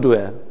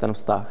nebuduje ten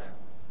vztah.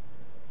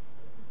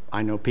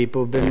 I know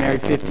people who've been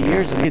married 50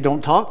 years and they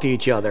don't talk to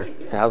each other.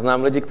 Já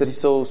znám lidi, kteří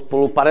jsou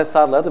spolu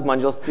 50 let v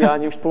manželství a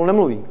ani už spolu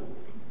nemluví.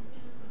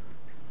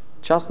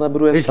 Čas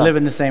nebuduje They just vztah. live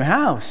in the same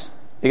house.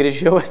 I když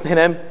žijou ve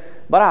stejném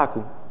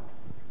baráku.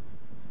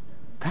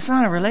 That's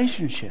not a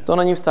relationship. To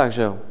není vztah,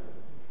 že jo?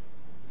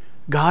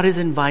 God is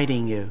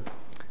inviting you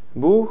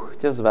Bůh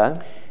tě zve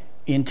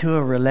into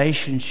a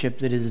relationship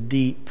that is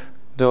deep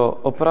do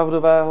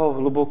opravdového,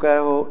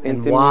 hlubokého,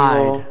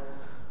 intimního, wide.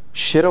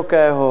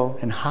 širokého,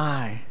 and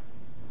high.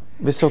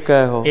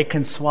 vysokého It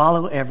can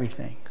swallow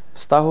everything.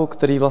 vztahu,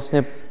 který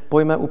vlastně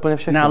pojme úplně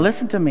všechno. Now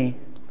listen to me.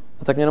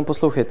 A tak mě jenom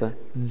poslouchejte.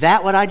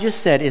 That what I just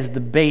said is the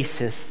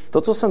basis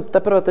To, co jsem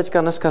teprve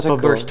teďka dneska for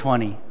řekl, verse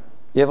 20.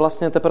 je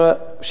vlastně teprve,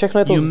 všechno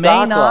je to You may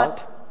základ.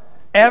 not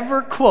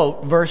ever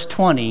quote verse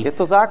 20 Je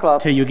to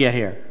základ till you get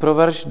here. pro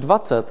verš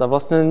 20 a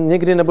vlastně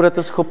nikdy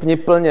nebudete schopni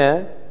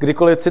plně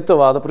kdykoliv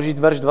citovat a prožít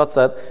verš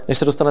 20, než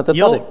se dostanete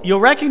tady.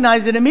 You'll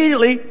recognize it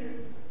immediately.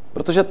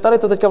 Protože tady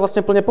to teďka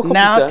vlastně plně Now to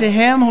pochopíte.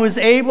 him who is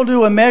able to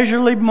do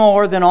immeasurably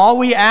more than all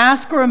we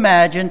ask or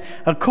imagine,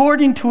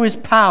 according to his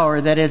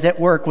power that is at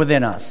work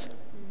within us.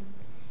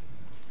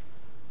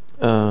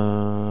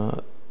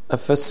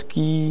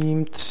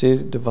 Efeským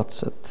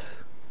 3:20.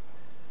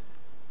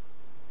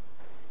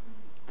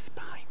 It's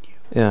behind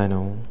you. Já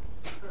know.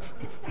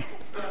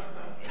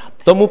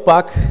 Tomu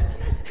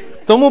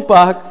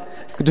pak,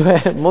 kdo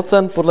je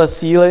mocen podle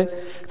síly,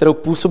 kterou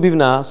působí v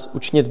nás,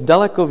 učinit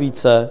daleko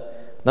více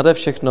nade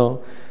všechno,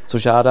 co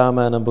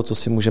žádáme, nebo co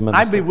si můžeme I'd be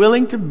myslet.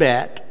 willing to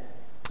bet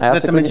A já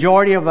that se the klidně,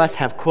 majority of us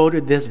have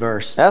quoted this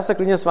verse. já se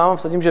klidně s vámi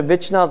vsadím, že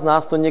většina z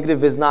nás to někdy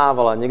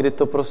vyznávala, někdy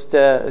to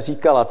prostě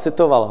říkala,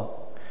 citovala.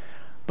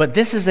 But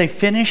this is a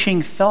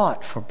finishing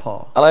thought for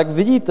Paul. Ale jak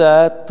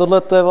vidíte,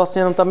 tohle to je vlastně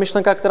jenom ta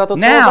myšlenka, která to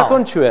celé Now.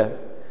 zakončuje.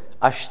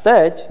 Až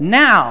teď,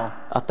 Now,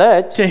 a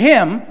teď, to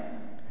him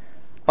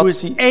who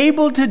is patří,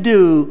 able to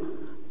do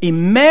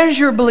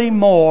immeasurably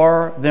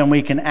more than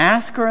we can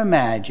ask or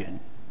imagine,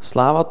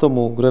 sláva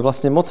tomu, kdo je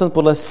vlastně mocen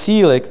podle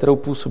síly, kterou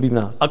působí v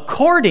nás.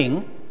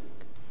 according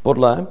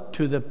Podle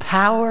to the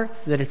power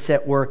that it's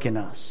at work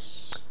in us.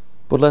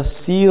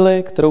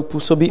 síly, kterou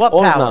působí What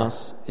on v power?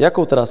 nás.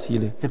 Jakou teda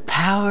síly? The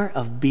power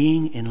of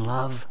being in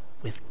love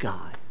with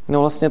God. No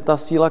vlastně ta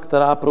síla,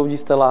 která proudí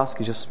z té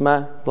lásky, že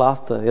jsme v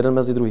lásce jeden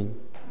mezi druhým.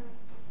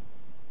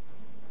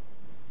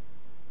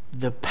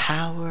 The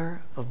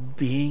power of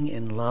being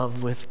in love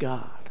with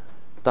God.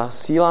 Ta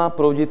síla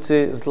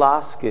proudící z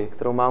lásky,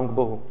 kterou mám k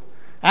Bohu.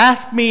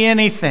 Ask me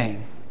anything.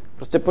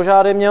 Prostě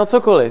požádej mě o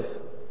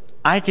cokoliv,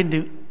 I can do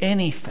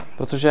anything.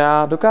 protože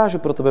já dokážu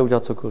pro tebe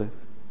udělat cokoliv.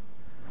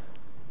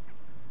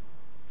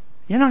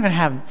 You're not going to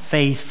have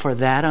faith for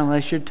that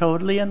unless you're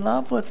totally in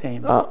love with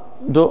him. A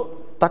do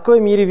takové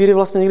míry víry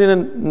vlastně nikdy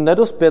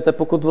nedospějete,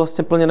 pokud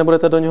vlastně plně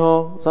nebudete do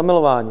něho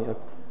zamilováni,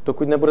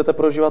 dokud nebudete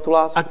prožívat tu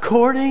lásku.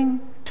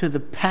 According to the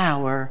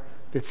power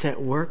that's at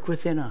work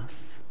within us.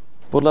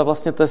 Podle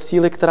vlastně té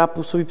síly, která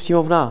působí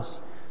přímo v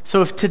nás.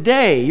 So if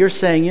today you're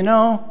saying, you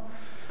know,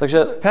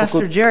 Takže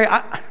Pastor pokud Jerry,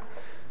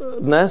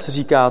 dnes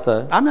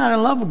říkáte, I'm not in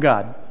love with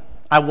God.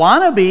 I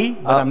want to be,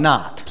 but I'm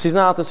not.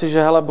 přiznáte si,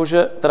 že hele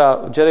Bože, teda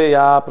Jerry,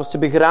 já prostě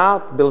bych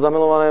rád byl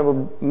zamilovaný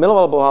nebo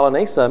miloval Boha, ale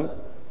nejsem,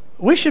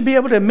 We should be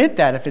able to admit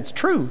that if it's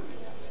true.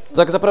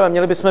 tak zaprvé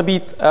měli bychom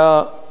být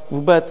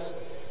vůbec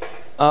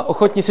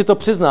ochotní si to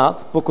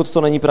přiznat, pokud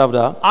to není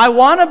pravda. I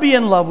want to be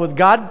in love with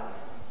God,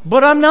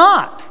 but I'm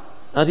not.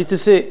 A říci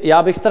si,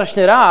 já bych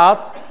strašně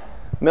rád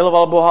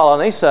miloval Boha, ale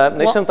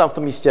nejsem tam v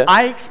tom místě.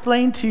 I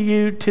explained to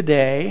you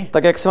today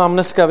Tak jak jsem vám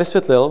dneska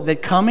vysvětlil, that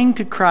coming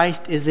to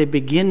Christ is a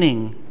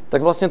beginning.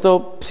 tak vlastně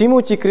to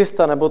přijmutí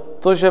Krista, nebo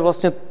to, že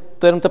vlastně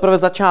to je jenom teprve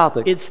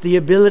začátek. It's the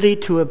ability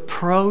to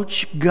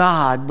approach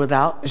God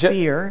without Že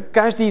fear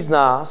každý z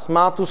nás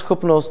má tu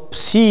schopnost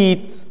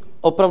přijít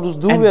opravdu s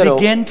and důvěrou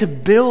begin to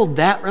build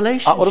that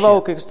a odvahu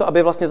relationship. ke Kristu,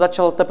 aby vlastně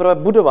začal teprve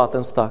budovat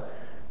ten vztah.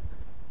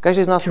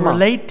 Každý z nás To má.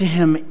 relate to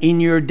him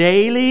in your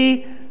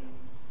daily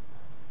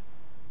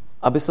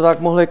Abyste tak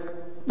mohli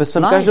ve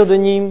svém life.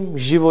 každodenním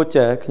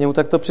životě k němu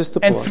takto And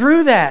přistupovat.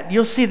 through that,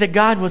 you'll see that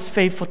God was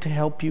faithful to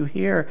help you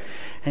here.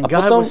 And A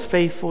God potom was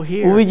faithful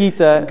here.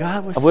 uvidíte And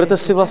God was a budete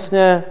si faithful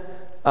vlastně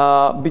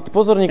být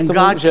pozorní k And tomu,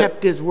 God že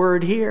kept his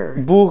word here.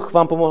 Bůh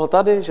vám pomohl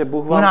tady, že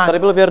Bůh When vám I- tady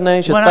byl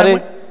věrný, že when I tady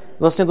went-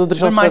 vlastně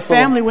dodržel When my své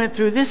slovo. family went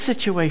through this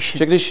situation,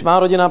 Že když má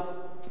rodina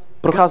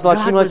procházela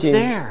God tímhletím,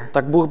 was there.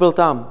 tak Bůh byl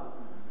tam.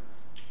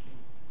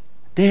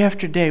 day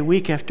after day,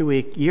 week after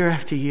week, year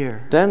after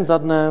year, Den za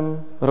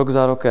dnem, rok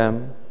za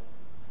rokem.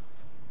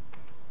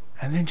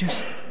 and then just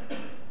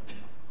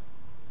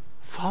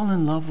fall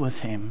in love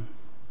with him.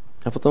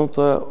 A potom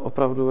to je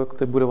opravdu jako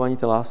to budování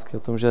té lásky, o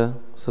tom, že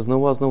se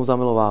znovu a znovu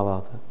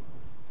zamilováváte.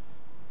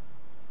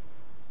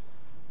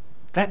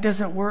 That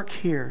doesn't work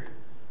here.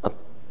 A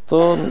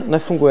to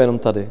nefunguje jenom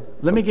tady.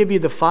 Let me give you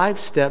the 5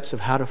 steps of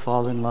how to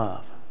fall in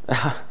love.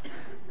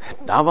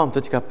 Dávám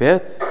teďka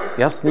 5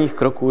 jasných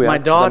kroků, My jak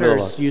se zamilovat.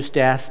 daughters used to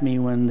ask me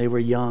when they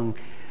were young,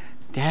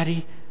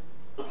 Daddy,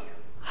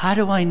 how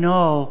do I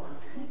know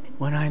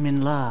when I'm in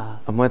love?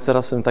 A moje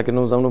dcera jsem tak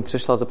jednou za mnou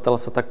přišla a zeptala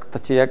se, tak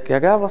tati, jak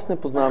já vlastně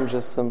poznám,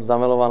 že jsem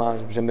zamilovaná,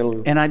 že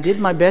miluju? And I did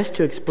my best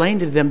to explain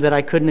to them that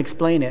I couldn't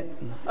explain it.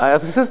 A já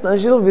jsem se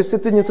snažil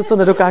vysvětlit něco, co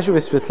nedokážu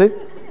vysvětlit.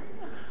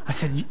 I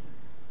said,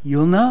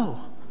 You'll know.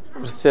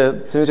 Prostě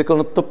jsem mi řekl,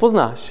 no to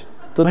poznáš.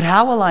 But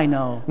how will I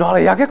know? No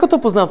ale jak jako to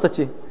poznám,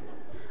 tati?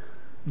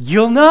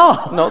 You'll know.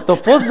 No to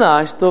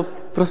poznáš, to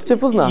prostě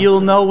poznáš. You'll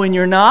know when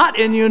you're not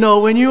and you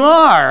know when you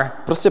are.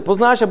 Prostě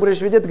poznáš a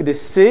budeš vědět, kdy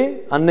jsi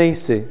a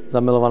nejsi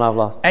zamilovaná v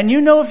lásce. And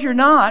you know if you're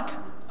not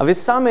A vy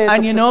sami to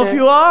and you know if přesně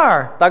you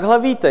are. takhle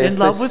víte, in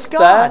jestli love with jste,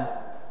 God.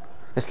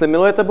 jestli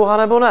milujete Boha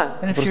nebo ne.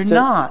 And if Prostě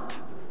you're not,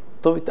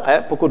 to víte.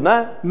 A pokud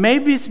ne,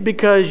 maybe it's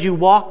because you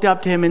walked up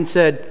to him and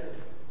said,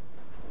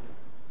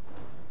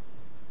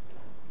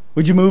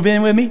 Would you move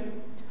in with me?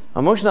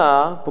 a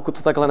možná, pokud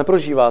to takhle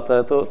neprožíváte,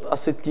 je to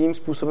asi tím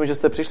způsobem, že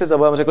jste přišli za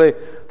Bohem a řekli,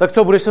 tak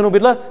co, budeš se mnou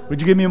bydlet?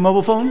 Would you give me a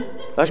mobile phone?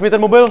 Dáš mi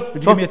ten mobil? Would you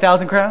give me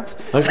 1,000 crowns?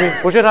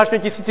 Požehnáš mě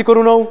 1000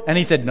 korunou? And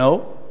he said,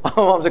 No, A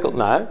on vám řekl,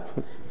 ne,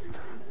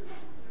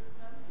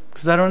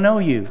 because I don't know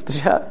you.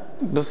 protože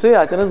kdo jsi,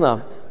 já tě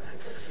neznám.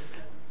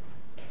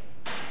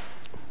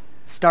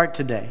 Start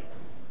today.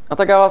 A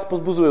tak já vás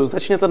pozbuzuju,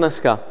 začněte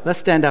dneska. Let's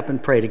stand up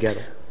and pray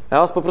together. Já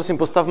vás poprosím,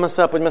 postavme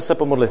se a pojďme se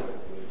pomodlit.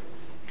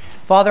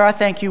 Father, I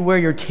thank you where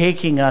you're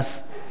taking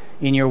us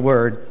in your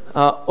word.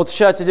 A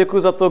Otče, já ti děkuji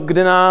za to,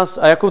 kde nás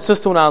a jakou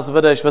cestou nás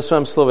vedeš ve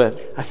svém slově.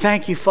 I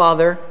thank you,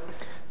 Father,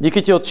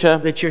 Díky ti, Otče,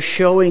 that you're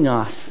showing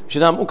us že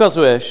nám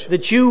ukazuješ,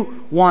 that you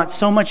want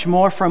so much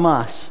more from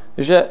us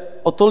že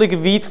o tolik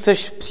víc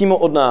chceš přímo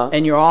od nás,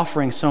 and you're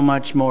offering so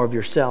much more of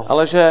yourself.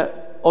 ale že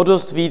o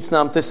dost víc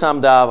nám ty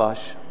sám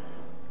dáváš.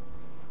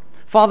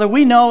 Father,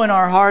 we know in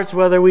our hearts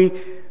whether we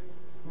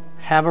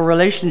have a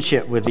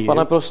relationship with you.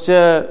 Pane,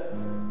 prostě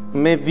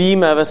my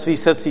víme ve svých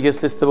srdcích,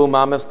 jestli s tebou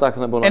máme vztah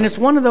nebo And ne. it's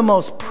one of the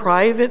most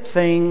private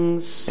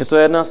things Je to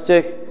jedna z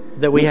těch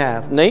that we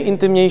have.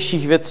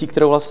 nejintimnějších věcí,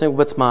 kterou vlastně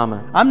vůbec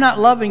máme. I'm not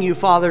loving you,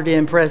 Father, to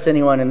impress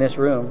anyone in this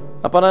room.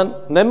 A Pane,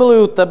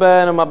 nemiluju tebe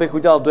jenom, abych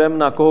udělal dojem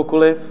na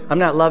kohokoliv. I'm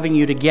not loving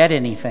you to get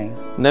anything.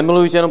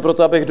 Nemiluju tě jenom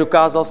proto, abych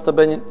dokázal z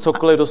tebe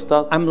cokoliv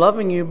dostat. I'm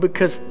loving you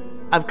because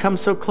I've come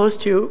so close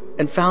to you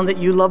and found that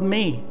you love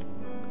me.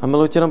 A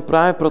miluji tě jenom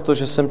právě proto,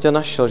 že jsem tě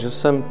našel, že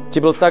jsem ti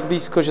byl tak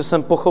blízko, že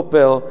jsem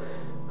pochopil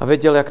a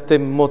věděl, jak ty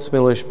moc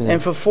miluješ mě. And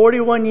for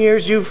 41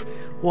 years you've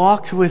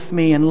walked with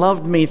me and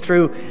loved me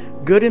through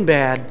good and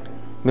bad.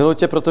 Miluji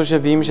tě, protože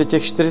vím, že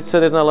těch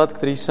 41 let,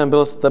 který jsem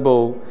byl s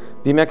tebou,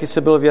 vím, jaký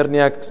jsi byl věrný,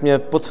 jak jsi mě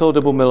po celou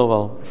dobu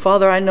miloval.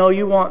 Father, I know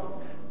you want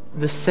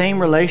the same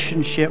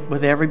relationship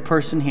with every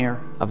person here.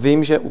 A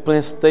vím, že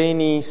úplně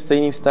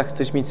stejný vztah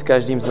chceš mít s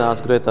každým z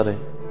nás, kdo je tady.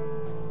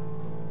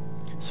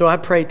 So I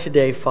pray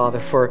today, Father,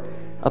 for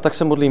A tak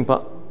se modlím,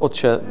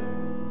 Otče,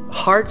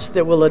 hearts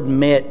that will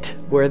admit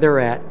where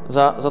they're at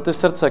za ty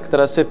srdce,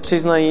 které si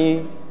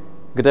přiznají,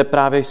 kde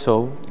právě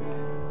jsou.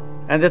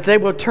 and that they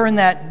will turn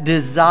that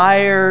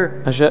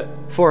desire A že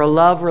for a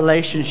love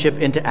relationship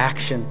into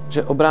action.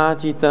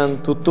 obrátí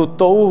tu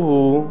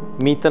touhu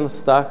mít ten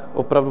vztah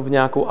opravdu v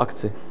nějakou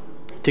akci.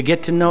 To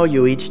get to know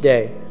you each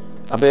day.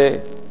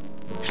 Aby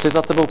šli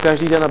za tebou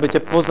každý den, aby tě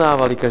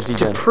poznávali každý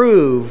To den.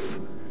 prove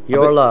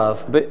your love.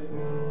 Aby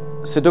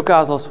si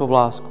dokázal svou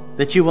lásku.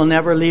 That you will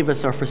never leave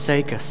us or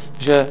forsake us.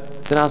 Že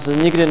ty nás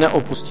nikdy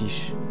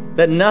neopustíš.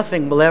 That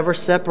nothing will ever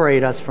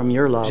separate us from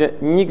your love. Že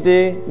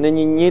nikdy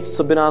není nic,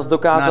 co by nás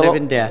dokázalo Not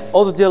even death.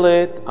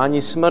 oddělit,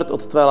 ani smrt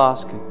od tvé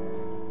lásky.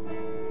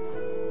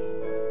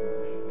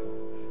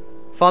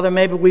 Father,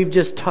 maybe we've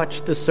just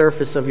touched the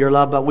surface of your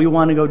love, but we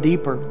want to go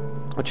deeper.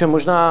 Oče,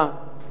 možná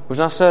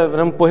se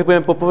jenom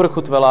pohybujeme po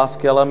povrchu tvé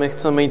lásky, ale my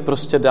chceme jít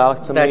prostě dál,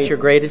 chceme That's jít your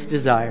greatest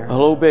desire.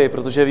 hlouběji,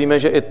 protože víme,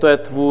 že i to je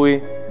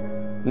tvůj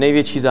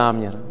největší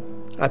záměr.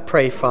 I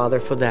pray, Father,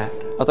 for that.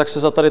 A tak se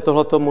za tady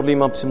tohleto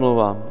modlím a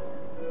přimlouvám.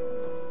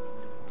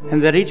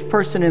 And that each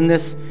person in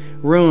this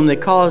room that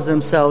calls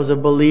themselves a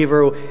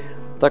believer,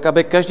 Tak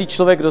aby každý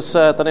člověk, kdo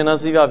se tady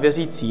nazývá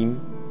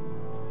věřícím,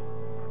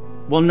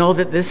 will know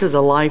that this is a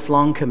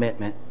lifelong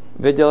commitment.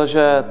 věděl,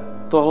 že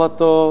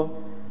tohleto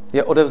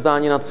je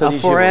odevzdání na A celý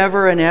život.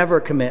 forever and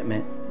ever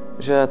commitment.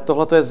 Že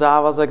tohleto je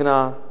závazek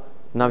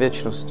na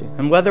věčnosti.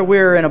 And whether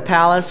we're in a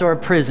palace or a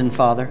prison,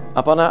 Father,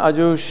 A Pane, ať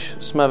už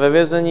jsme ve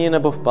vězení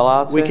nebo v we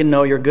paláci, can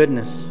know your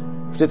goodness.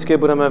 vždycky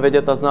budeme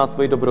vědět a znát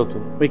tvoji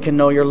dobrotu. We can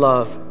know your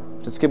love.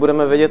 Vždycky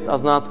budeme vědět a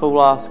znát tvou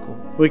lásku.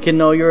 We can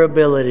know your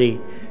ability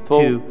to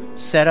Tvou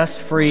set us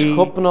free,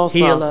 schopnost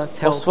heal nás us,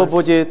 help us.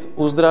 osvobodit,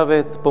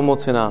 uzdravit,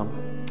 pomoci nám.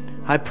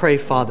 I pray,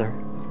 Father,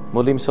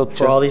 Modlím se, Otče,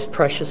 for all these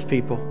precious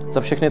people,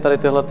 za všechny tady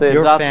tyhle ty Your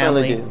vzácné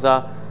family. lidi,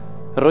 za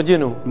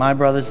rodinu, my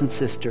brothers and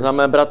sisters, za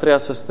mé bratry a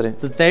sestry,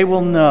 that they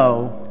will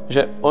know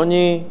že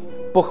oni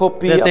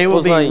pochopí that they a will be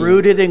poznají,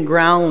 rooted and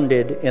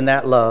grounded in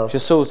that love. že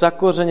jsou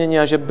zakořeněni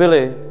a že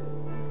byli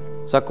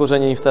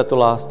zakořeněni v této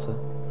lásce.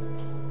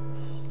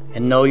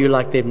 And know you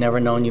like they've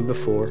never known you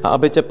before. A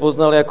aby tě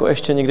poznali jako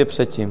ještě nikdy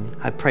předtím.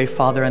 I pray,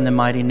 Father, in the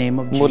mighty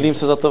name of Modlím Jesus.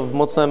 se za to v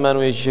mocném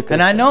jménu Ježíše And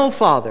I Krista. know,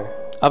 Father,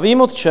 A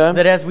vím, Otče,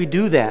 that as we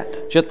do that,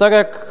 že tak,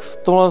 jak v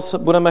tomhle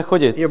budeme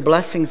chodit, your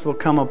blessings will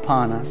come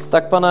upon us.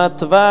 tak, Pane,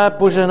 tvé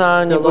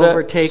požehnání They'll bude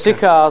overtake us.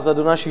 přicházet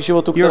do našich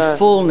životů, Your které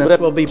fullness bude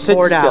will be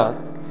poured přetíkat. out.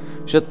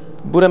 Že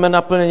budeme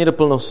naplněni do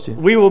plnosti.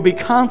 We will be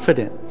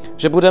confident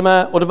Že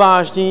budeme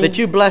odvážní that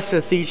you bless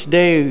us each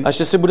day, a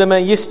že si budeme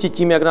jistí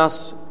tím, jak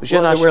nás whether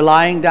ženáš, we're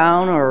lying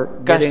down or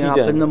každý getting up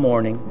den. in the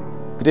morning.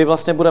 kdy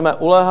vlastně budeme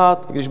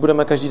ulehat, když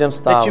budeme každý den That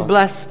vstávat. you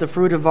bless the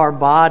fruit of our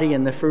body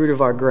and the fruit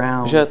of our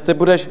ground. Že ty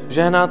budeš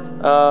žehnat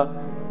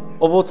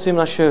ovocím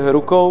našich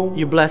rukou,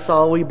 You bless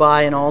all we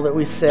buy and all that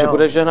we že sell.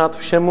 budeš žehnat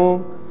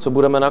všemu, co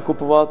budeme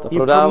nakupovat a You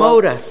prodávat,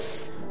 promote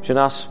us že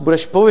nás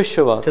budeš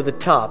povyšovat, to the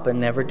top and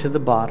never to the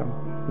bottom.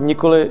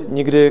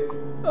 nikdy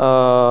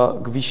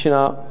k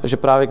výšinám, že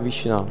právě k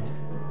výšinám.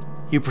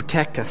 You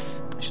protect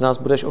us. Že nás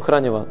budeš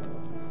ochraňovat.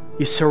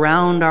 You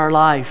surround our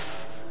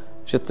life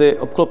Že ty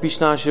obklopíš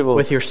náš život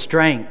with your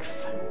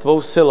strength,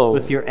 tvou silou,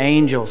 with your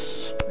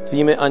angels,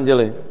 tvými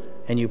anděli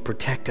and you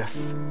protect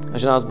us. a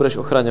že nás budeš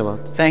ochraňovat.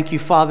 Thank you,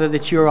 Father,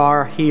 that you're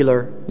our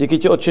healer. Díky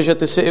ti, Otče, že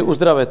ty jsi i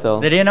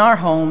uzdravitel. That in our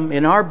home,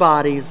 in our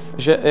bodies,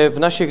 Že i v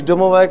našich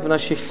domovech, v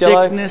našich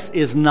tělech sickness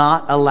is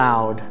not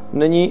allowed.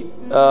 není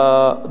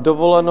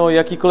dovoleno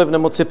jakýkoliv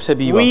nemoci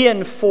přebývat. We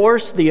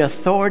enforce the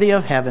authority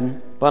of heaven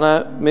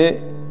Pane,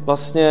 my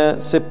vlastně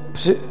si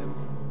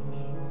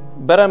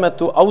bereme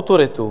tu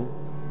autoritu,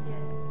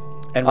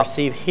 and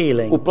receive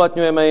healing.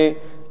 uplatňujeme ji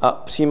a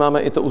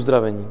přijímáme i to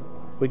uzdravení.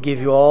 We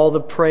give you all the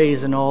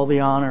praise and all the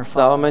honor, Father.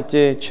 Vzdáváme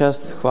ti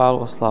čest,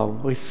 chválu a slávu.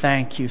 We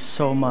thank you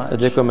so much. A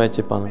děkujeme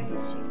ti, Pane.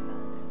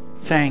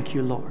 Thank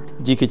you, Lord.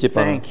 Díky ti,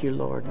 Pane. Thank you,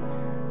 Lord.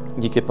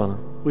 Díky, Pane.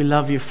 We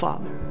love you,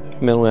 Father.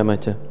 Milujeme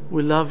tě.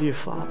 We love you,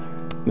 Father.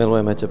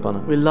 Milujeme tě, Pane.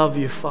 We love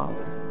you,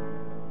 Father.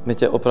 My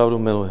tě opravdu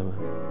milujeme.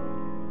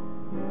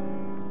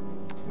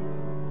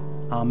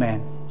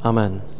 Amen. Amen.